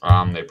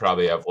 they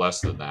probably have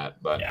less than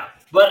that. But yeah.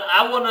 But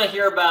I want to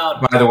hear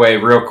about. By the way,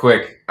 real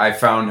quick, I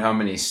found how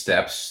many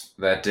steps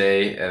that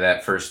day,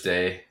 that first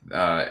day.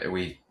 At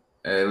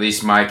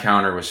least my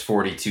counter was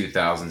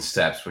 42,000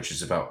 steps, which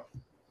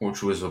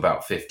was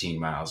about 15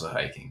 miles of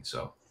hiking.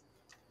 So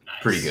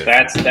Nice. Pretty good.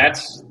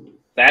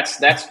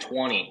 That's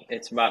 20.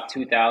 It's about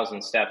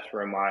 2,000 steps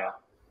for a mile.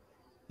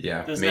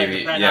 Yeah, Does that maybe.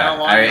 depend Yeah, on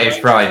how long it's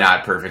the probably hike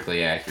not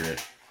perfectly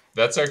accurate.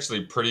 that's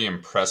actually pretty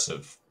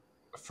impressive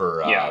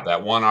for Yeah.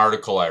 that one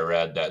article I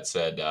read that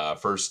said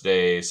first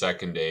day,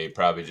 second day,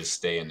 probably just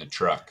stay in the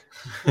truck.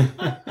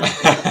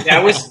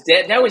 That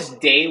was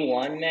day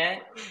one,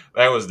 Matt.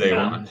 That was day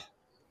Yeah. one.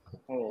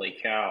 Holy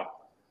cow!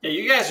 Yeah,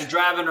 you guys are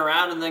driving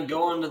around and then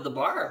going to the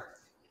bar.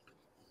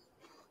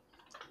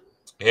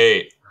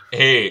 Hey,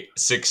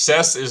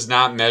 success is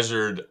not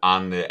measured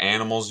on the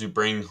animals you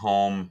bring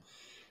home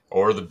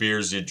or the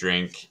beers you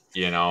drink.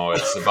 You know,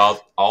 it's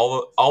about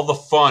all the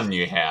fun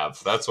you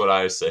have. That's what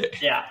I say.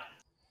 Yeah.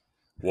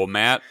 Well,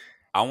 Matt,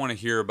 I want to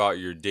hear about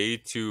your day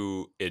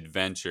 2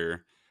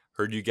 adventure.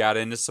 Heard you got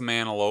into some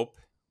antelope.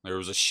 There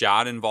was a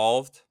shot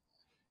involved,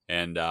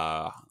 and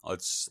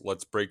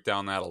let's break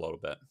down that a little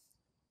bit.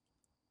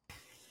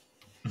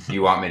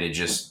 You want me to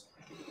just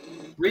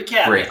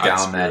Recap. break I'd down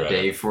screw that it.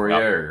 day for you?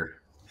 Yep. Or?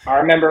 I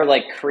remember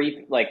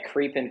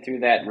creeping through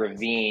that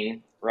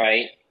ravine,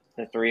 right?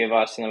 The three of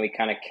us, and then we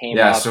kind of came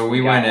Yeah, up. so we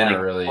got, went in like,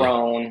 early.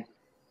 Prone.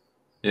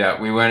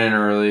 Yeah, we went in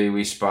early.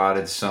 We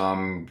spotted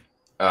some.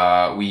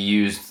 We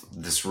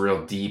used this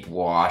real deep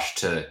wash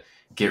to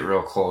get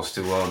real close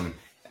to them.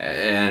 It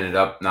ended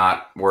up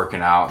not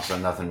working out, so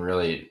nothing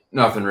really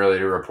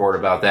to report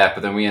about that.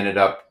 But then we ended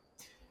up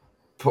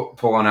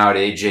pulling out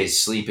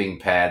AJ's sleeping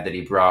pad that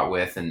he brought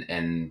with,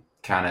 and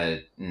kind of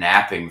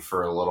napping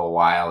for a little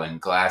while and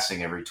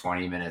glassing every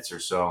 20 minutes or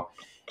so.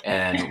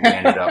 And we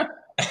ended up,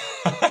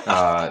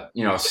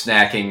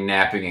 snacking,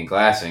 napping, and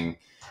glassing.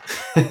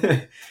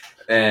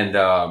 And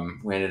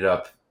we ended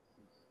up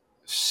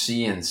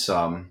seeing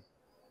some,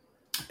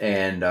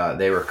 and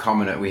they were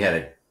coming. We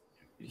had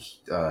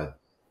a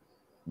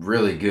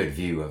really good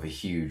view of a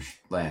huge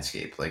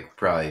landscape, like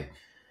probably,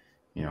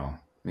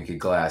 we could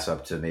glass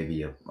up to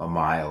maybe a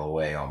mile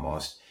away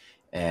almost.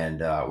 And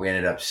we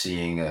ended up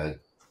seeing a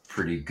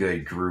pretty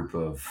good group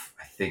of,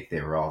 I think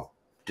they were all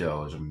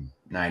does. I'm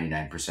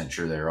 99%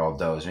 sure they were all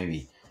does,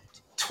 maybe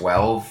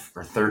 12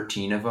 or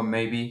 13 of them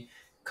maybe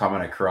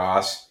coming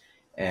across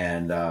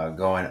and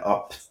going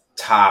up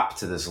top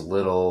to this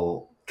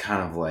little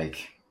kind of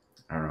like,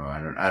 I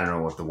don't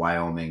know what the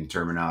Wyoming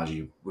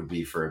terminology would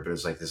be for it, but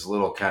it's like this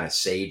little kind of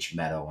sage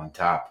meadow on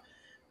top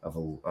of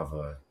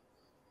a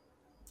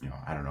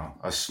I don't know,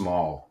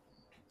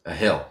 a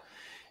hill.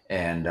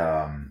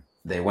 And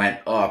they went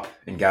up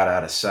and got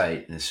out of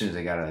sight. And as soon as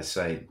they got out of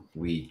sight,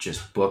 we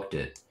just booked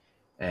it.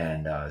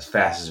 And as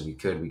fast as we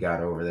could, we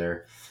got over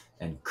there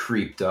and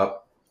creeped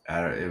up.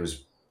 It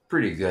was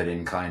pretty good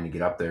incline to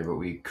get up there, but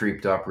we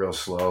creeped up real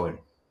slow. And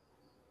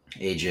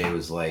AJ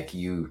was like,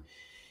 you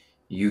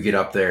get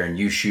up there and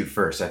you shoot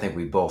first. I think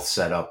we both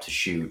set up to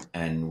shoot,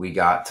 and we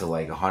got to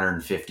like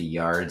 150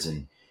 yards,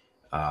 and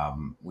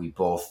we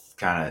both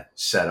kind of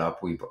set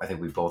up. I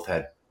think we both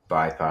had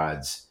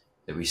bipods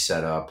that we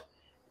set up,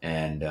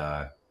 and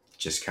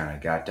just kind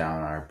of got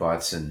down on our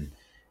butts. And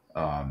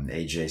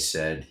AJ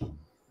said,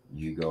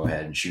 "You go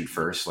ahead and shoot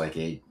first," like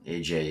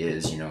AJ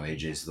is.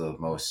 AJ's the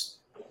most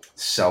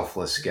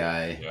selfless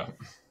guy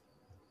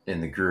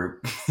in the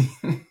group.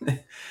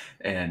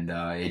 And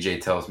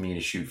AJ tells me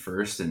to shoot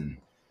first, and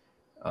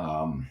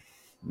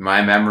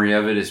my memory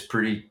of it is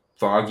pretty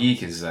foggy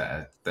because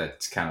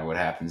that's kind of what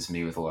happens to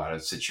me with a lot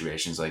of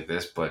situations like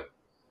this. But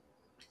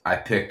I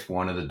picked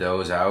one of the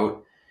does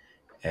out,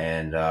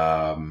 and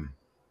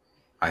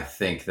I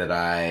think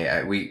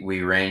that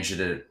we ranged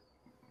it at,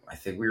 I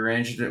think we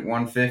ranged it at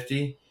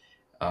 150,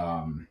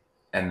 and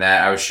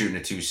that I was shooting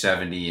a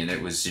 270, and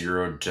it was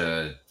 0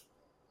 to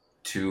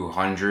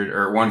 200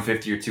 or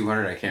 150 or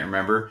 200, I can't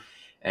remember.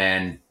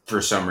 And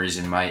for some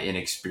reason, my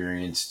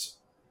inexperienced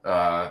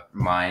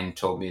mind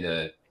told me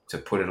to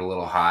put it a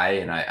little high,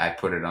 and I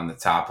put it on the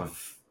top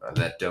of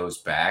that doe's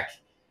back,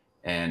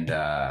 and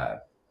I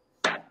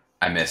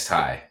missed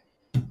high,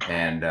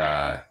 and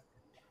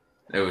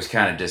it was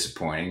kind of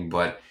disappointing.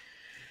 But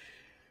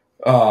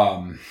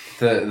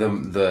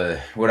the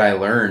what I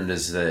learned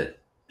is that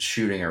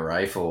shooting a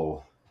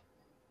rifle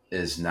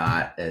is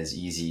not as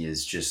easy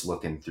as just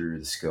looking through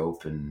the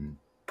scope and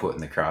putting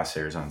the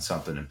crosshairs on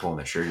something and pulling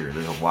the trigger.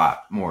 There's a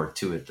lot more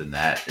to it than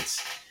that. It's,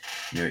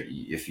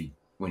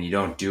 when you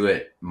don't do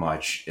it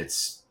much,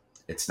 it's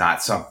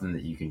not something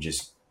that you can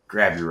just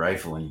grab your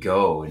rifle and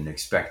go and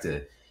expect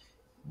to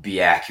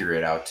be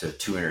accurate out to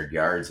 200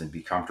 yards and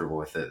be comfortable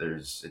with it.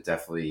 It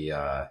definitely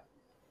it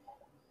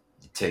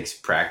takes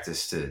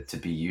practice to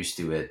be used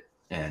to it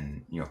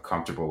and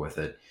comfortable with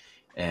it.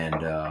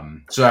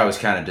 And so I was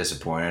kind of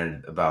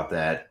disappointed about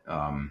that.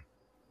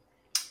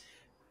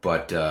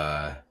 But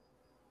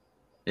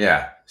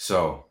yeah,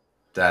 so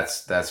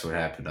that's what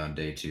happened on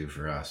day 2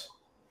 for us.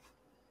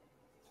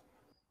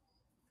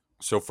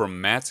 So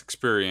from Matt's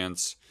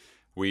experience,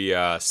 we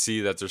see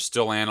that there's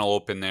still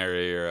antelope in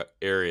their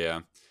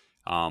area.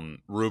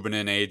 Ruben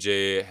and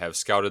AJ have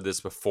scouted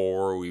this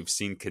before. We've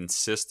seen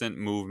consistent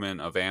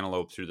movement of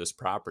antelope through this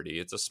property.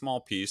 It's a small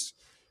piece.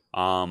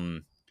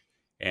 And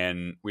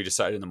we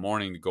decided in the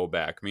morning to go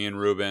back. Me and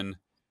Ruben,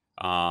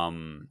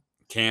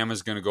 Cam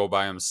is going to go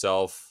by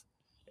himself,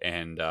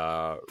 and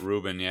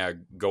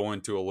Ruben, go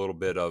into a little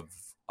bit of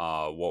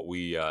what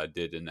we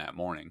did in that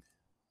morning.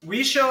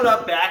 We showed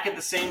up back at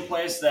the same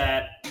place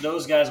that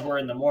those guys were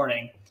in the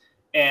morning,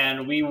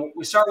 and we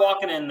start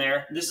walking in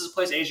there. This is a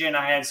place AJ and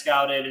I had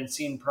scouted and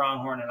seen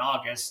pronghorn in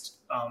August,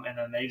 and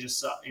then they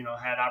just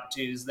had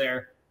opportunities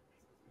there.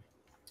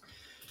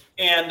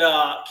 And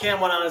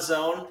Cam went on his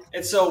own.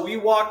 And so we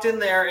walked in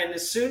there, and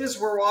as soon as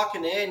we're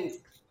walking in,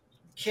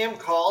 Cam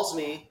calls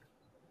me,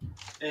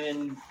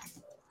 and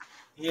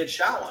he had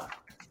shot one.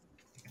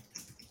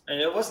 And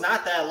it was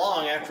not that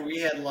long after we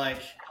had,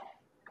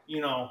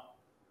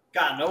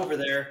 gotten over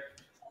there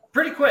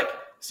pretty quick.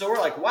 So we're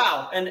like,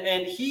 wow. And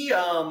he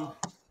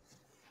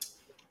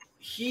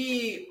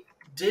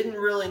didn't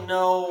really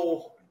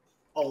know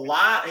a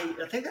lot.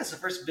 I think that's the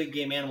first big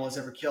game animal he's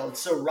ever killed.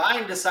 So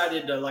Ryan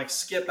decided to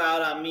skip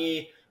out on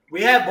me.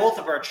 We had both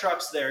of our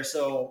trucks there,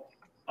 so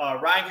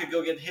Ryan could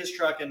go get his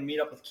truck and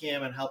meet up with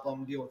Cam and help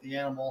him deal with the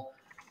animal,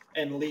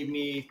 and leave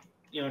me,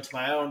 to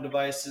my own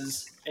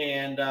devices.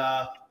 And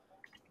I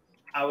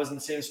was in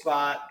the same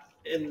spot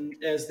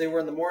as they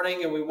were in the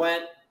morning, and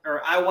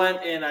I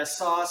went and I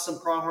saw some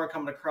pronghorn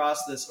coming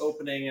across this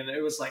opening, and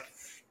it was like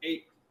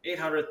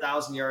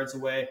 800,000 yards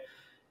away.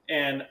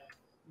 And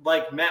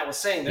like Matt was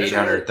saying, there's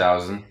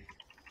 800,000.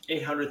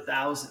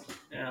 800,000.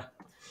 Yeah.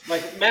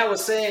 Like Matt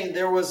was saying,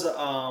 there was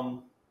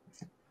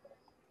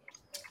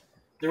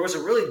there was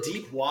a really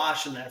deep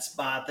wash in that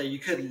spot that you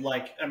could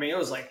like, I mean, it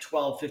was like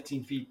 12,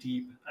 15 feet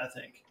deep, I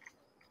think.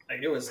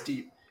 Like it was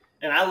deep.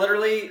 And I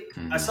literally,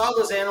 I saw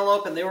those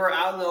antelope and they were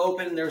out in the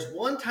open. And there's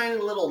one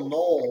tiny little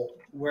knoll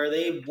where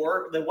they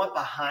went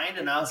behind.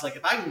 And I was like,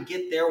 if I can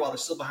get there while they're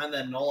still behind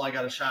that knoll, I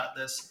got a shot at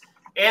this.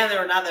 And they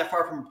were not that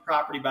far from a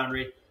property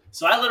boundary.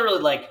 So I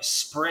literally like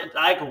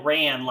I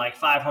ran like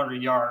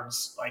 500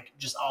 yards, like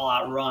just all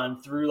out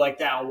run through like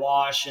that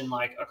wash and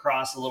like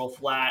across a little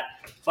flat.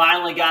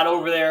 Finally got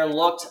over there,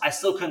 looked, I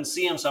still couldn't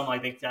see them. So I'm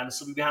like, they gotta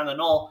still be behind the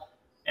knoll.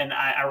 And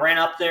I ran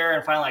up there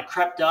and finally like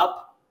crept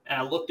up. And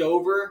I looked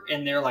over,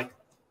 and they're like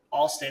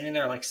all standing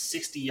there like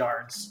 60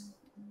 yards.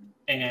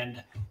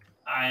 And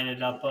I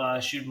ended up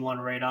shooting one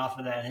right off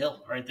of that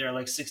hill right there,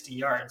 like 60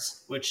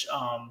 yards, which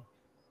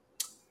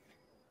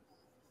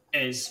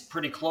is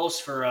pretty close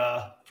for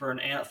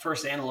an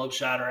first antelope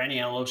shot or any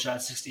antelope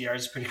shot. 60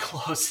 yards is pretty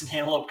close in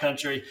antelope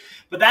country.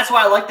 But that's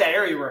why I like that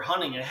area we're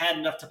hunting. It had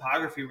enough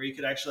topography where you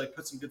could actually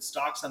put some good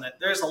stalks on it.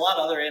 There's a lot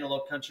of other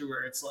antelope country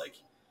where it's like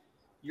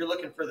you're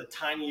looking for the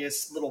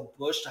tiniest little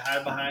bush to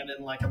hide behind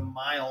in like a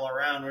mile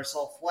around where it's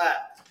all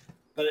flat.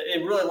 But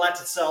it really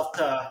lends itself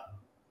to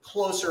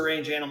closer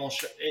range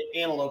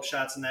antelope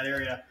shots in that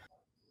area.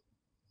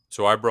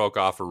 So I broke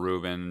off of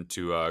Ruben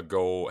to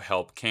go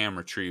help Cam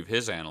retrieve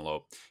his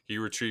antelope. He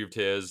retrieved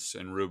his,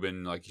 and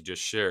Ruben, like he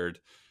just shared,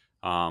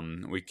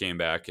 we came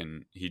back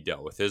and he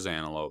dealt with his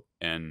antelope.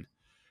 And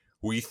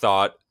we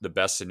thought the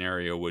best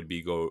scenario would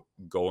be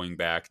going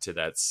back to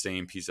that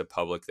same piece of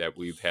public that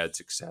we've had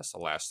success the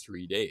last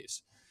 3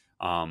 days.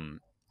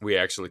 We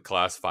actually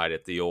classified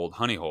it the old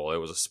honey hole. It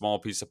was a small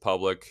piece of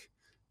public,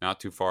 not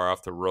too far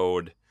off the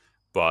road,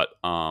 but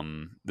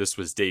this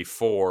was day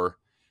 4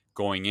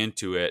 going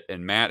into it,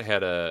 and Matt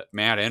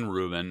and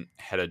Ruben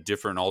had a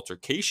different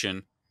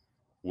altercation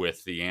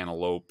with the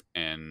antelope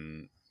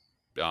and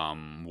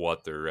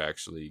what they're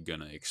actually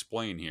gonna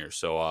explain here.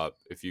 So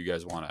if you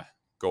guys want to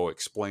go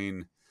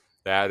explain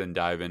that and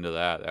dive into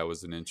that. That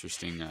was an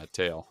interesting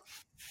tale.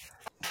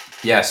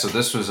 Yeah, so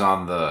this was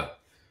on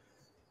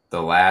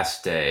the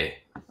last day,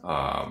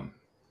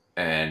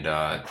 and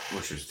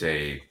which was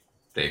day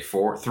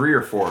 4, 3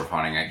 or 4 of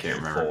hunting. I can't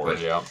remember. 4,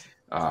 but yeah.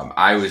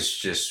 I was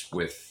just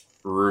with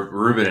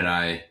Ruben and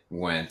I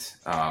went,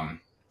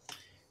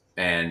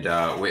 and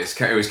it was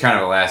kind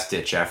of a last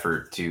ditch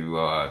effort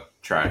to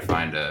try to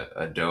find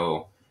a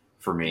doe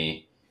for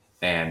me,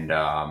 and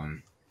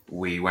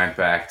we went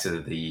back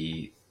to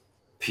the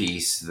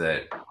piece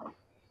that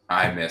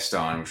I missed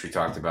on, which we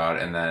talked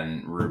about, and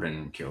then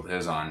Ruben killed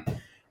his on.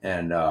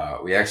 And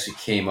we actually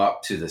came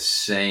up to the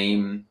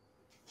same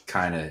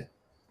kind of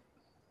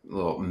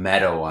little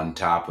meadow on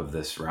top of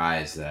this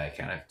rise that I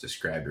kind of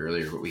described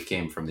earlier, but we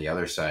came from the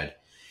other side.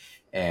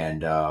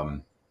 And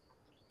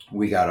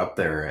we got up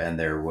there, and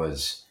there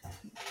was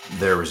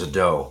a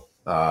doe.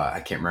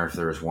 I can't remember if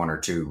there was 1 or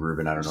 2.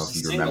 Ruben, I don't know if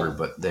you remember,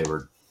 but they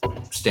were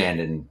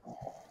standing.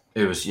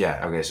 It was,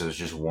 yeah, okay, so it was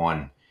just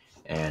 1.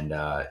 And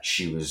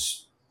she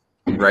was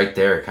right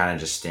there, kind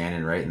of just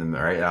standing right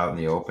out in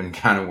the open,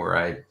 kind of where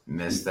I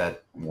missed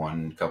that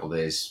one couple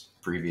days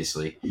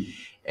previously.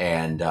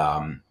 And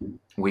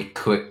we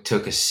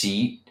took a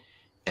seat,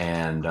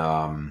 and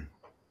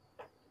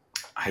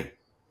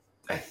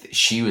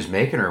she was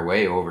making her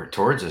way over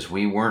towards us.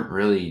 We weren't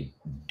really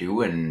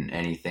doing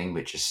anything,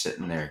 but just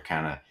sitting there,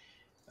 kind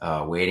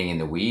of waiting in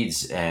the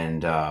weeds.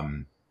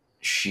 And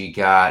she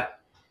got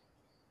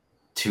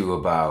to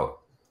about,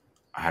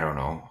 I don't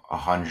know,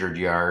 100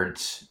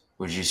 yards.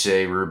 Would you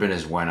say, Ruben,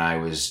 is when I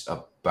was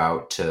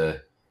about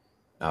to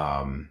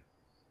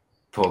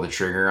pull the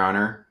trigger on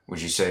her?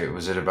 Would you say,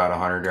 was it about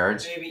 100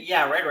 yards? Maybe,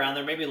 yeah, right around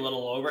there, maybe a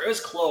little over. It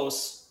was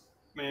close.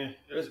 Man,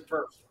 it was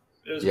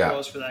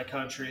close for that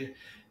country.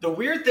 The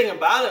weird thing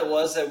about it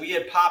was that we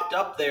had popped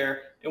up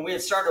there and we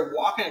had started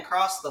walking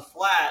across the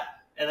flat,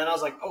 and then I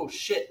was like, oh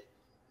shit,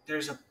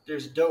 there's a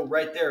doe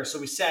right there. So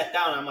we sat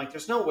down, and I'm like,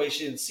 there's no way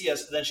she didn't see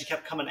us, but then she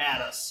kept coming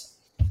at us.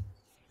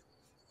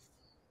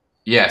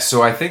 Yeah,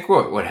 so I think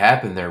what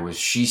happened there was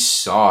she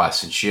saw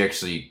us, and she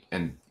actually,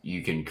 and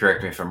you can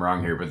correct me if I'm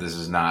wrong here, but this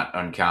is not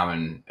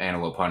uncommon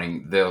antelope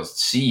hunting. They'll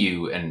see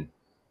you and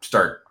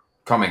start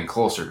coming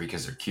closer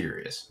because they're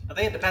curious. I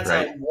think it depends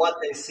on what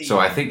they see. So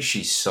I think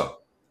she saw.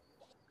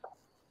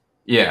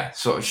 Yeah,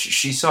 so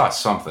she saw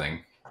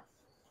something,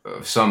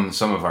 some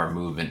of our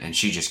movement, and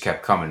she just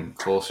kept coming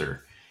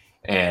closer.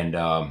 And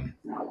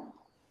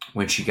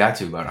when she got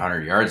to about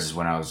 100 yards is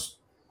when I was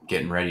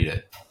getting ready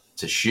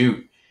to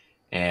shoot.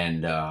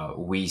 And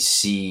we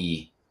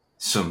see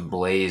some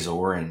blaze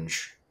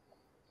orange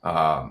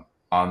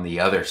on the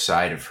other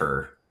side of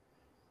her,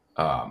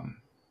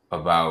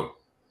 about,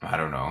 I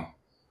don't know,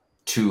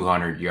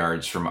 200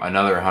 yards from,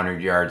 another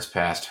 100 yards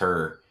past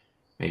her,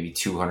 maybe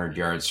 200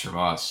 yards from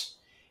us.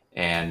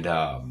 And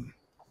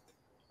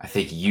I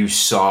think you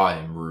saw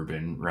him,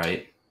 Ruben,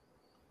 right?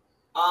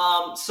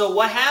 So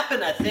what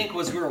happened, I think,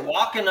 was we were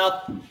walking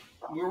up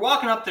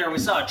there, and we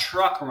saw a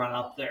truck run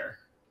up there.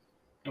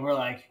 And we're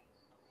like,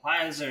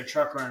 why is there a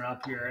truck running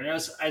up here? And it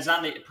was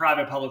on the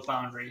private public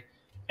boundary.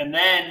 And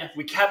then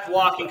we kept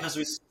walking because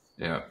we.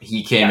 Yeah,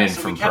 he came in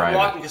from we kept private.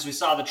 walking because we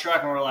saw the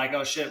truck and we're like,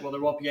 oh shit, well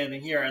there won't be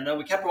anything here. And then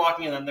we kept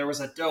walking and then there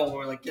was a doe and we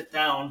were like, get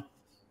down.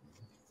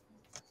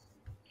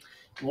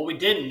 What we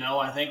didn't know,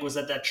 I think, was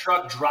that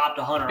truck dropped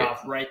a hunter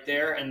off right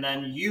there, and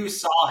then you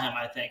saw him.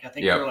 I think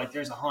we were like,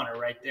 "There's a hunter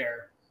right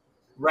there,"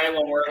 right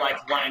when we're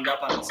like lined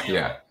up on the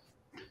antelope.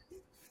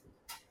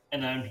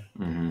 And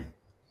then,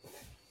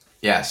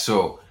 yeah.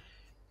 So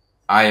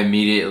I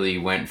immediately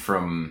went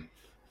from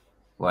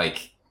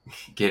like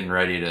getting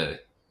ready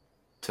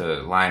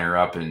to line her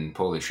up and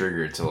pull the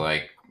trigger to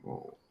like,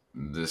 well,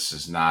 this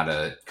is not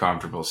a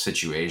comfortable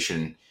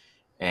situation,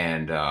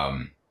 and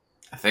I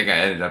think I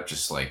ended up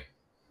just like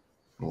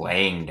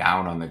laying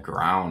down on the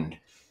ground,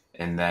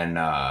 and then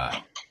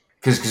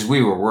because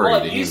we were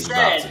worried that he was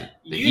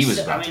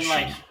about to shoot.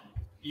 Like,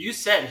 you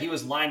said he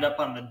was lined up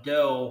on the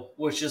doe,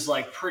 which is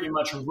like pretty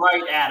much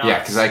right at us. Yeah,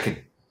 because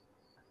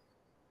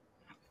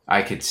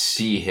I could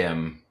see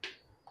him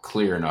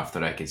clear enough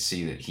that I could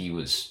see that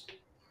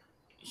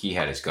he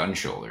had his gun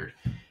shouldered,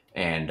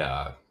 and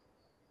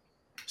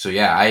so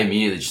yeah, I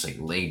immediately just like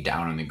laid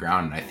down on the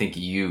ground, and I think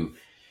you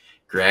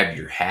grabbed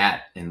your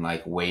hat and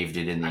like waved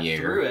it in the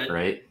air,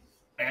 right?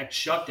 I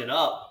chucked it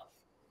up.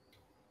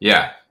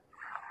 Yeah.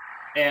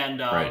 And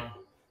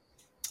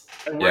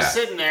and we're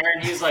sitting there,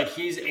 and he's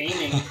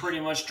aiming pretty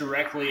much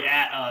directly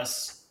at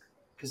us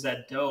because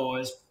that doe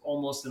is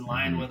almost in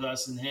line with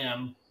us and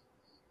him.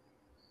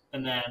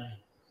 And then,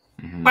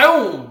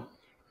 boom!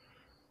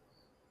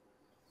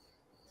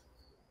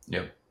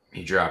 Yep,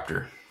 he dropped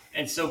her.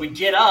 And so we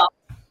get up.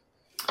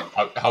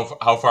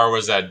 How far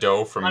was that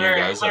doe from you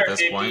guys at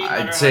this point?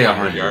 I'd say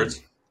 100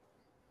 yards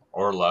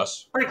or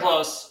less. Pretty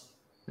close.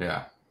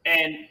 Yeah.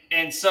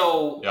 And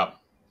so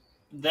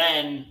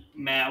then,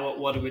 Matt,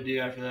 what did we do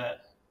after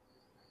that?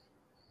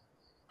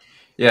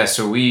 Yeah,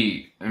 so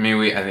I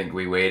think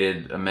we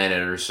waited a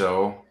minute or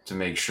so to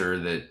make sure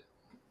that,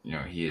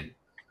 he had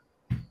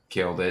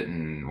killed it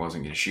and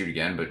wasn't going to shoot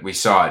again, but we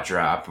saw it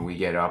drop, and we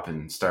get up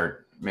and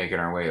start making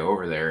our way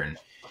over there,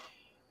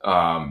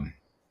 and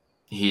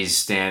he's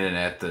standing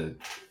at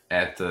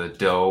the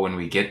doe when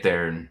we get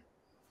there, and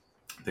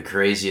the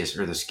craziest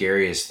or the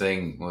scariest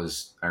thing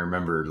was, I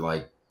remember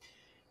like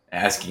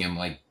asking him,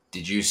 like,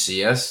 did you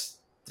see us?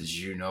 Did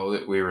you know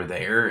that we were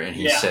there? And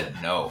he said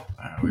no.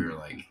 And we were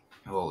like,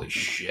 holy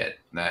shit,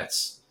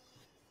 that's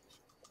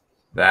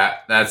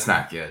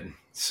not good.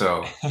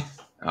 So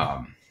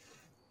I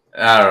don't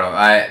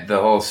know.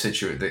 The whole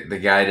situation, the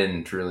guy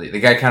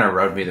kind of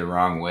rubbed me the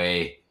wrong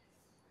way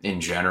in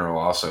general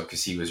also,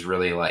 because he was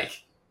really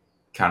like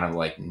kind of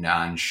like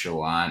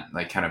nonchalant,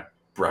 like kind of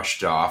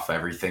brushed off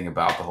everything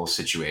about the whole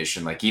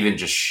situation. Like even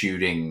just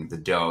shooting the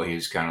doe, he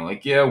was kind of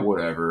like, yeah,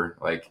 whatever.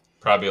 Like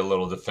probably a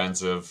little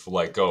defensive,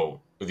 like, oh,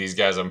 these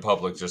guys in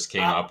public just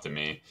came up to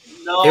me.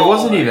 No, it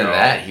wasn't even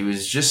that. He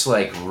was just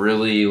like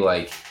really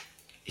like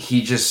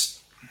he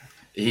was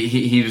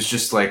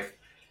just like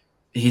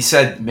he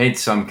made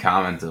some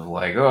comment of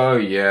like, oh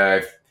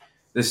yeah,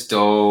 this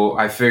doe,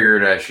 I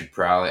figured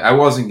I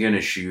wasn't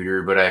gonna shoot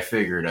her, but I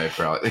figured I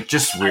probably, like,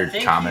 just weird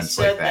comments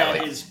like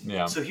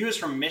that. So he was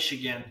from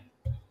Michigan.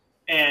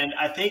 And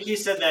I think he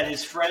said that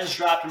his friends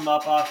dropped him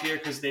off here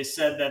because they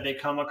said that they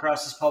come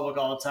across his public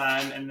all the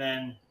time. And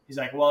then he's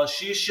like, well,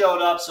 she showed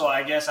up, so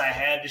I guess I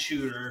had to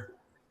shoot her.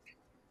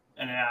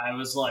 And I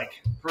was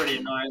like pretty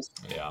annoyed.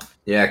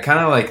 Yeah,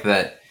 kind of like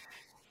that.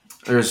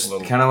 There's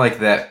kind of like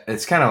that.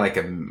 It's kind of like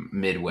a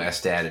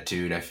Midwest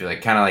attitude. I feel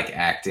like kind of like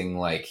acting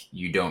like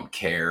you don't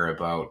care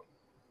about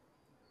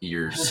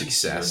your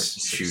success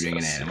shooting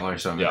an animal or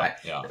something.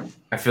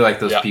 I feel like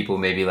those people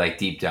maybe like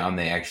deep down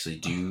they actually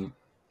do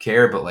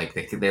care, but like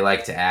they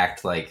like to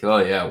act like, oh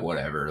yeah,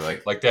 whatever,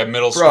 like that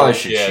middle school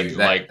kid,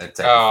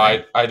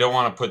 I don't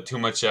want to put too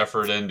much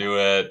effort into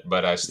it,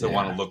 but I still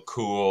want to look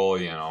cool,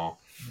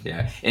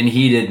 Yeah, and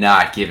he did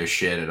not give a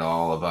shit at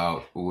all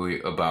about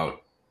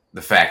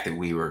the fact that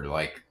we were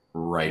like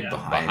right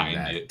behind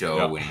that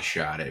doe when he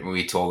shot it. When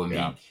we told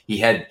him he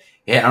had,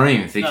 I don't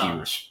even think he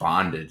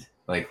responded.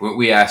 Like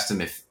we asked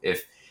him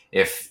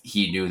if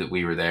he knew that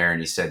we were there, and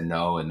he said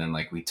no, and then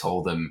like we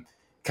told him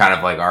kind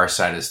of like our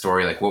side of the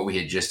story, like what we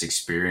had just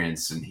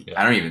experienced, and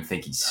I don't even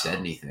think he said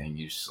anything.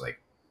 He just like,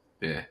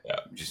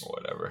 just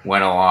whatever,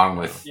 went along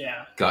with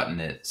gutting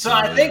it. So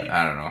I think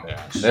I don't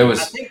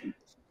know.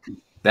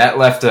 That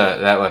left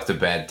a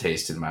bad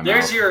taste in my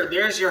mouth.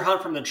 There's your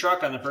hunt from the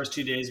truck on the first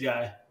 2 days,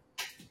 guy.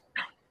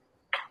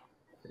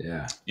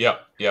 Yeah.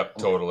 Yep.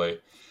 Totally.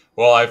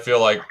 Well, I feel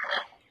like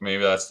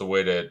maybe that's the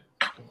way to.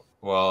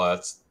 Well,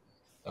 that's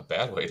a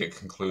bad way to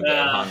conclude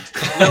that hunt.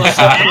 No,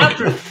 so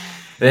after.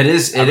 It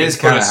is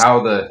kind of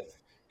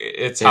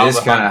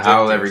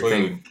how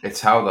everything.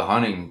 It's how the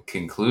hunting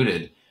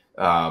concluded.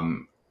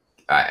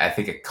 I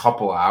think a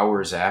couple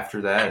hours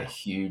after that, a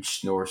huge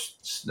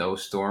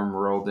snowstorm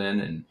rolled in,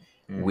 and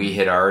we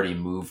had already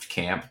moved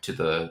camp to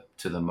the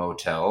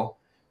motel,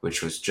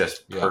 which was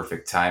just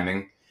perfect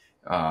timing.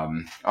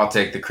 I'll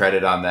take the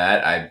credit on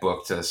that. I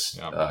booked us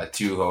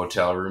 2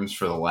 hotel rooms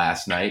for the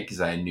last night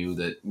because I knew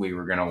that we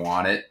were going to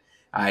want it.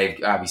 I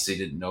obviously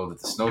didn't know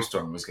that the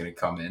snowstorm was going to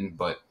come in,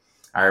 but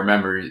I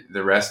remember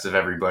the rest of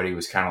everybody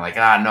was kind of like,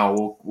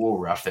 no, we'll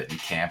rough it and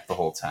camp the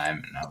whole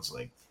time. And I was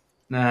like,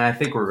 nah, I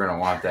think we're going to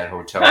want that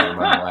hotel room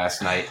on the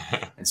last night.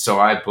 And so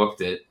I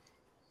booked it.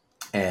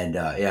 And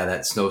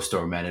that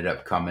snowstorm ended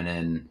up coming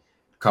in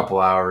a couple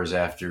hours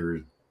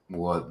after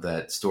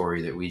that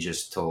story that we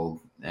just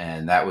told.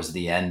 And that was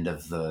the end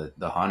of the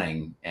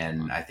hunting.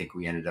 And I think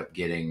we ended up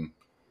getting,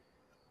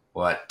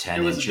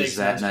 10 inches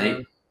that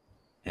night.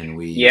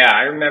 And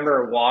I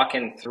remember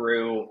walking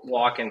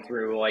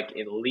through like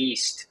at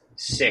least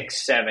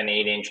 6, 7,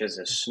 8 inches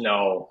of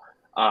snow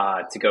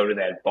to go to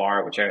that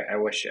bar, which I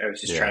wish I was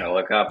just trying to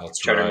look up,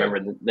 to remember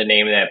the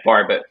name of that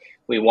bar. But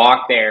we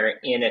walked there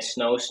in a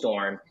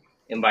snowstorm,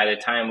 and by the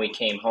time we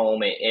came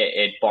home,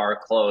 it bar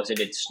closed. It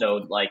had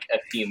snowed like a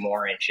few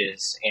more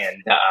inches,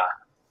 and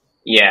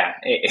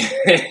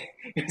it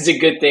was a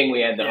good thing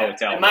we had the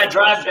hotel. And my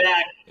drive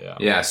back.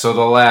 Yeah. So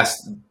the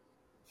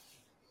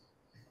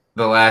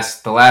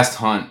last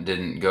hunt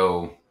didn't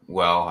go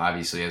well,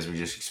 obviously, as we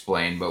just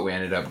explained, but we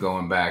ended up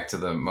going back to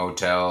the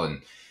motel,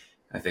 and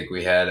I think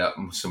we had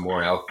some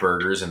more elk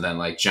burgers, and then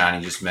like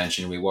Johnny just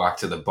mentioned, we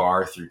walked to the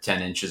bar through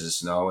 10 inches of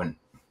snow and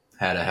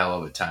had a hell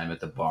of a time at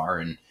the bar,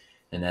 and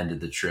ended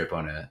the trip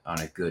on a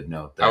good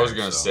note there. I was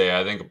going to say,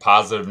 I think a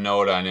positive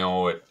note, I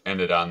know it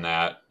ended on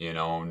that,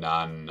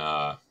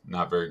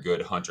 not very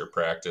good hunter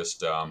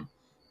practiced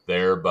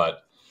there,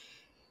 but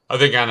I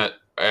think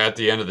at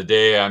the end of the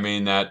day, I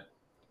mean, that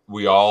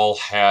we all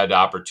had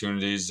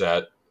opportunities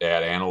at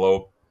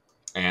Antelope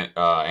and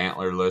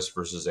antlerless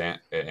versus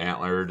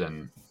antlered,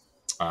 and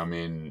I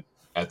mean,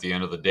 at the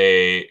end of the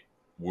day,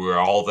 we're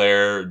all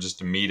there just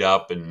to meet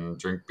up and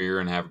drink beer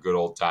and have a good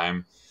old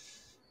time.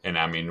 And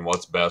I mean,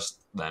 what's best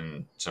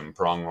than some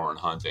pronghorn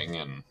hunting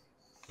in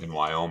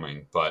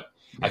Wyoming? But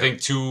I think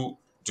to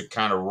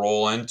kind of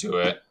roll into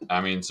it, I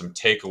mean, some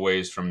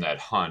takeaways from that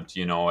hunt,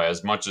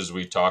 as much as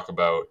we talk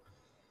about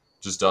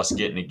just us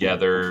getting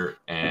together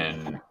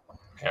and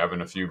having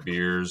a few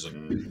beers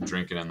and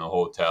drinking in the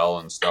hotel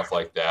and stuff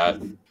like that,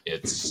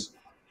 it's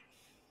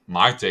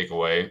my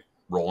takeaway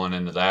rolling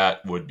into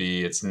that would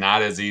be, it's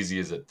not as easy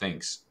as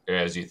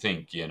you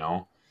think.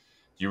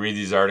 You read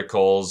these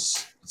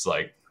articles, it's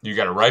like, you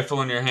got a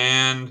rifle in your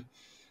hand.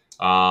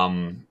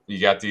 You're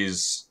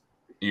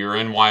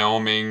in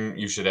Wyoming.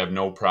 You should have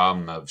no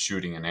problem of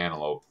shooting an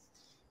antelope.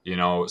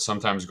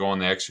 Sometimes going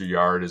the extra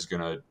yard is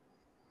going to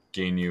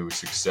gain you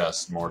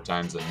success more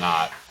times than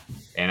not.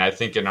 And I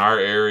think in our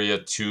area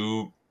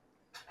too,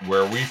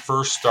 where we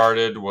first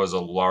started was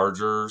a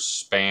larger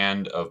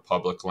span of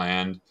public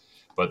land,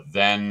 but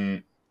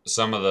then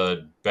some of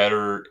the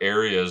better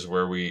areas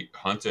where we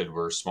hunted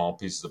were small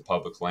pieces of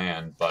public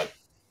land, but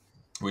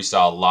we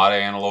saw a lot of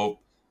antelope,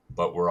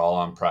 but we're all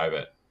on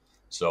private.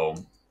 So,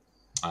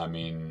 I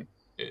mean,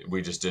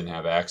 we just didn't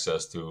have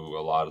access to a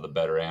lot of the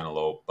better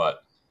antelope.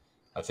 But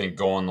I think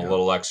going the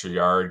little extra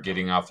yard,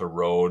 getting off the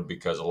road,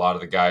 because a lot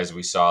of the guys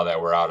we saw that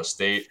were out of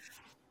state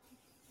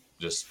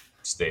just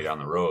stayed on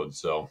the road.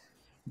 So,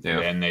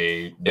 and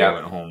they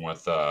went home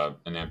with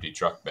an empty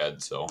truck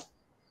bed. So,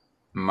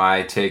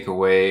 my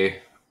takeaway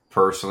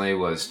personally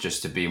was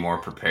just to be more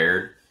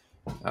prepared.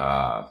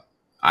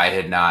 I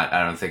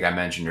don't think I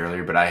mentioned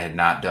earlier, but I had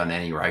not done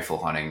any rifle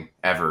hunting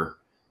ever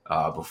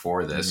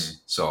before this. Mm-hmm.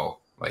 So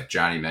like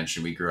Johnny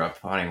mentioned, we grew up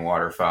hunting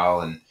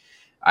waterfowl, and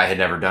I had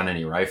never done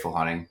any rifle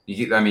hunting.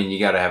 You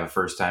got to have a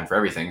first time for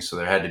everything. So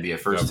there had to be a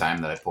first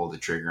time that I pulled the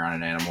trigger on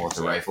an animal with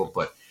a rifle,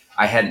 but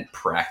I hadn't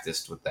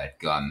practiced with that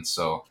gun.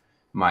 So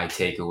my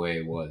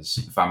takeaway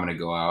was, if I'm going to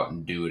go out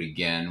and do it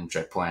again, which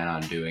I plan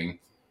on doing,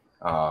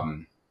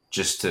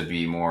 just to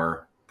be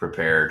more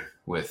prepared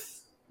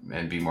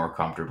and be more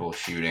comfortable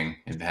shooting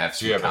and have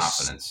some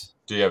confidence.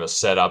 Do you have a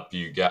setup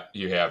you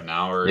have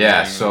now? Or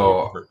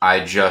so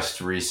I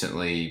just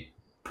recently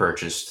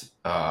purchased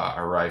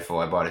a rifle.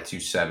 I bought a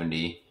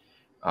 270.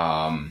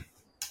 I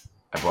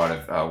bought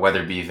a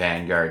Weatherby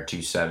Vanguard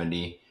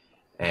 270,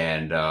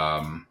 and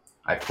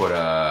I put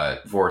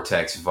a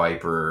Vortex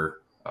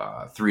Viper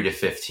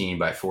 3-15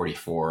 by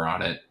 44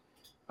 on it,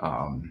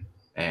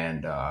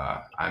 and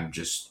I'm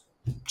just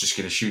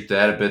gonna shoot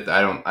that a bit.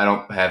 I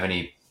don't have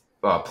any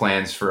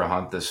plans for a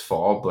hunt this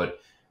fall, but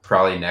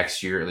probably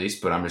next year at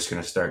least. But I'm just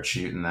going to start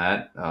shooting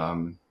that,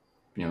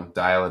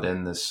 dial it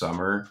in this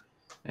summer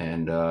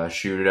and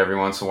shoot it every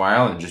once in a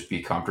while and just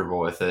be comfortable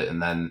with it.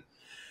 And then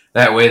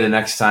that way, the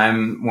next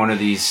time one of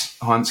these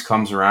hunts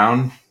comes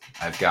around,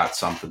 I've got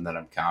something that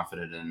I'm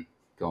confident in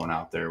going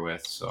out there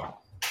with. So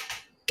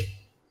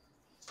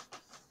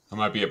that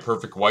might be a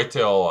perfect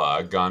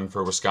whitetail gun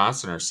for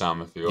Wisconsin or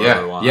something if you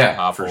ever want to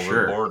hop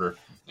over the border.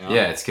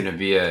 Yeah, it's going to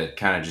be a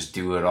kind of just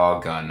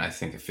do-it-all gun. I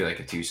feel like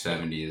a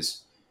 270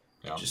 is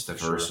just a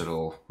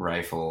versatile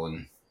rifle.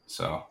 And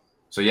so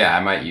I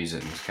might use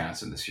it in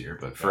Wisconsin this year,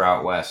 but for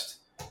out west,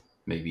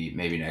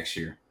 maybe next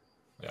year.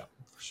 Yeah,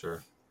 for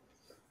sure.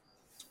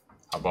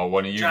 How about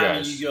one of you Johnny,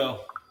 guys? You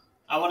go.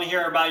 I want to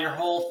hear about your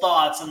whole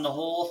thoughts and the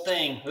whole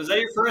thing. Was that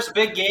your first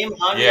big game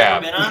hunt you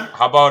ever been on?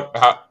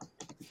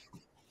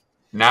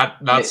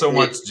 Not so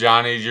much,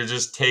 Johnny. You're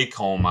just take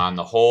home on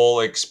the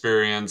whole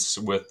experience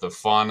with the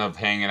fun of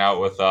hanging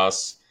out with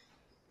us.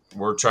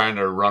 We're trying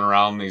to run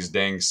around these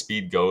dang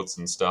speed goats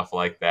and stuff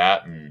like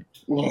that, and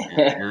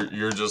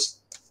you're just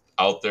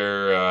out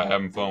there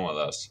having fun with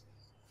us.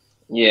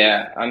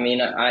 Yeah, I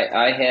mean,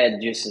 I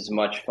had just as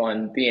much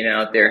fun being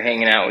out there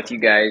hanging out with you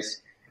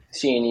guys,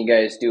 seeing you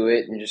guys do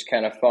it, and just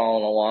kind of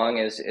following along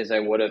as I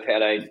would have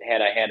had I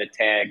had a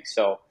tag.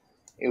 So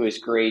it was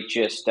great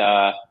just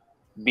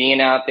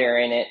being out there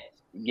in it,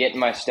 getting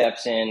my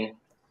steps in,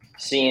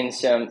 seeing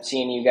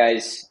you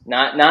guys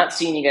not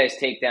seeing you guys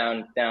take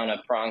down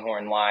a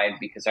pronghorn live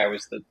because I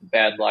was the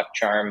bad luck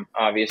charm,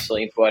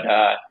 obviously, but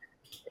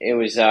it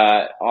was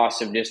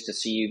awesome just to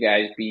see you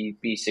guys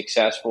be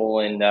successful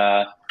and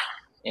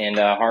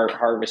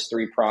harvest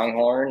 3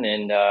 pronghorn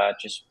and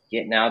just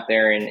getting out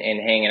there and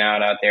hanging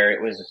out there.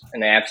 It was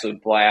an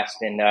absolute blast,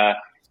 and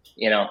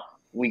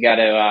we got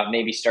to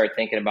maybe start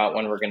thinking about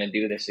when we're going to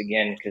do this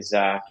again because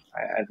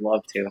I'd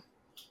love to.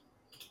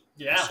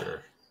 Yeah.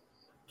 Sure.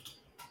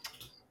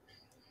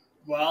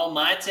 Well,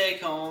 my take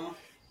home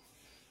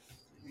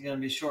is going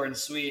to be short and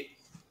sweet.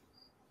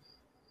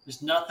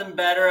 There's nothing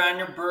better on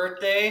your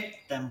birthday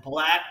than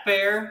black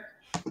bear,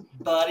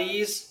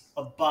 buddies,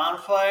 a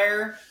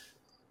bonfire,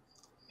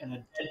 and a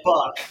dead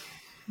buck.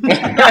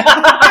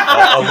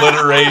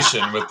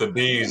 Alliteration with the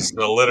bees.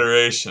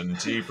 Alliteration.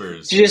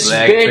 Jeepers. Just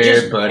Black bear, bear,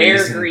 just buddies,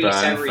 bear and grease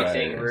bonfires.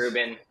 everything,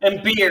 Ruben.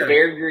 And beer.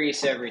 Bear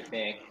grease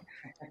everything.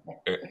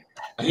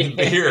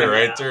 Beer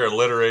right there,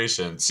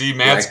 alliteration. See,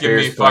 Matt's Black giving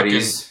me bears,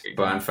 buddies, fucking.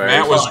 bonfires,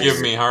 Matt was buddies.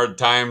 giving me hard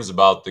times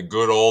about the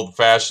good old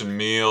fashioned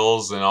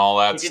meals and all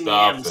that Chicken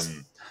stuff, yams.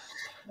 and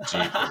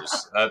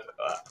jeepers,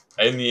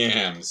 and the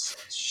yams.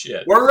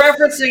 Shit. We're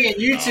referencing a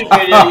YouTube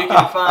video you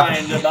can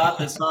find about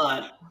this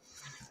hunt.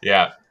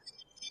 Yeah,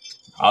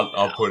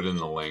 I'll put it in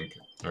the link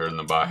or in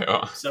the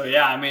bio. So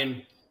yeah, I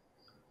mean,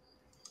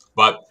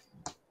 But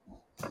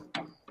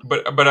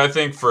I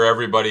think for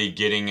everybody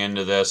getting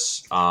into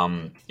this,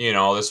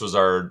 this was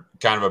our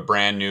kind of a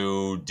brand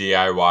new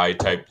DIY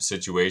type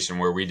situation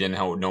where we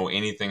didn't know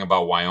anything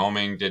about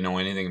Wyoming, didn't know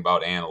anything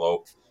about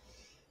antelope,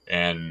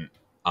 and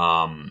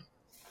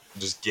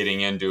just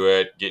getting into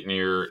it,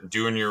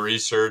 doing your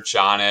research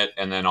on it,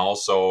 and then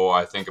also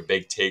I think a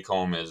big take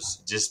home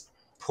is just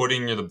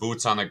putting the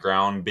boots on the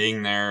ground,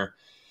 being there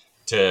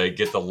to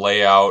get the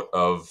layout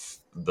of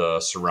the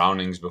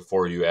surroundings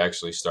before you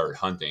actually start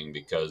hunting,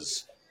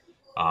 because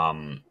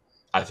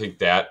I think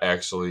that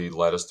actually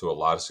led us to a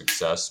lot of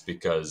success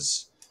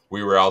because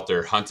we were out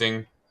there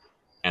hunting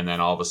and then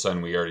all of a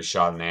sudden we already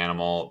shot an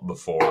animal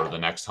before the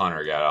next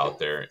hunter got out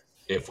there.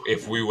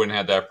 If we wouldn't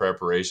have that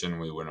preparation,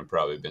 we wouldn't have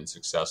probably been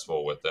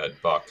successful with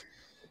that buck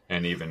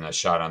and even a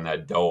shot on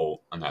that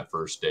doe on that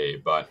first day.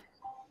 But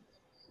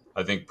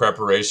I think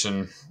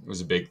preparation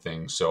was a big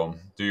thing. So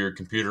do your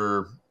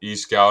computer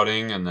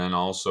e-scouting and then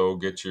also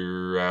get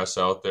your ass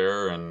out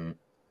there and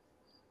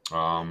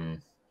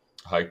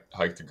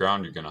hike the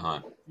ground you're going to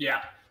hunt.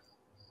 yeah.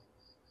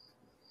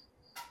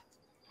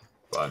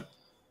 But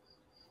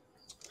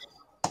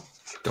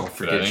Don't I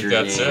forget think your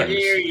that's it. yams.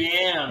 Here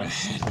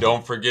yams.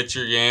 don't forget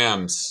your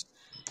yams.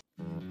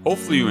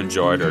 Hopefully you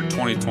enjoyed our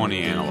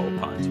 2020 antelope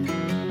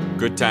hunt.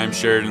 Good time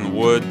shared in the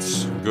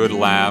woods, good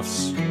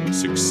laughs,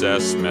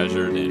 success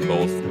measured in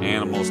both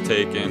animals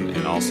taken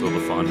and also the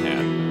fun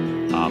had.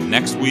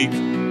 Next week,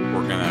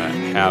 we're going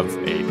to have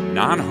a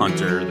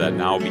non-hunter that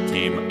now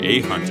became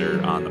a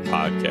hunter on the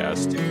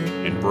podcast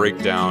and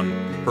break down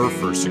her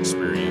first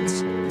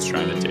experience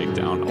trying to take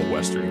down a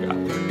western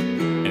gobbler.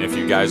 And if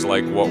you guys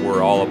like what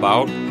we're all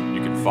about,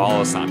 you can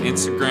follow us on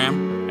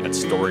Instagram at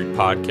Storied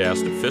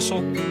Podcast Official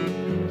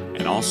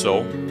and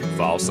also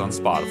follow us on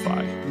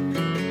Spotify.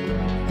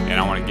 And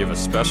I want to give a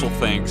special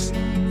thanks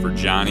for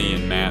Johnny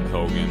and Matt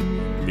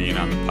Hogan being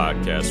on the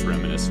podcast,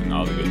 reminiscing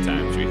all the good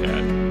times we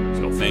had.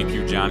 So thank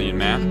you, Johnny and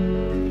Matt.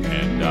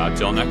 And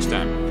till next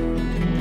time.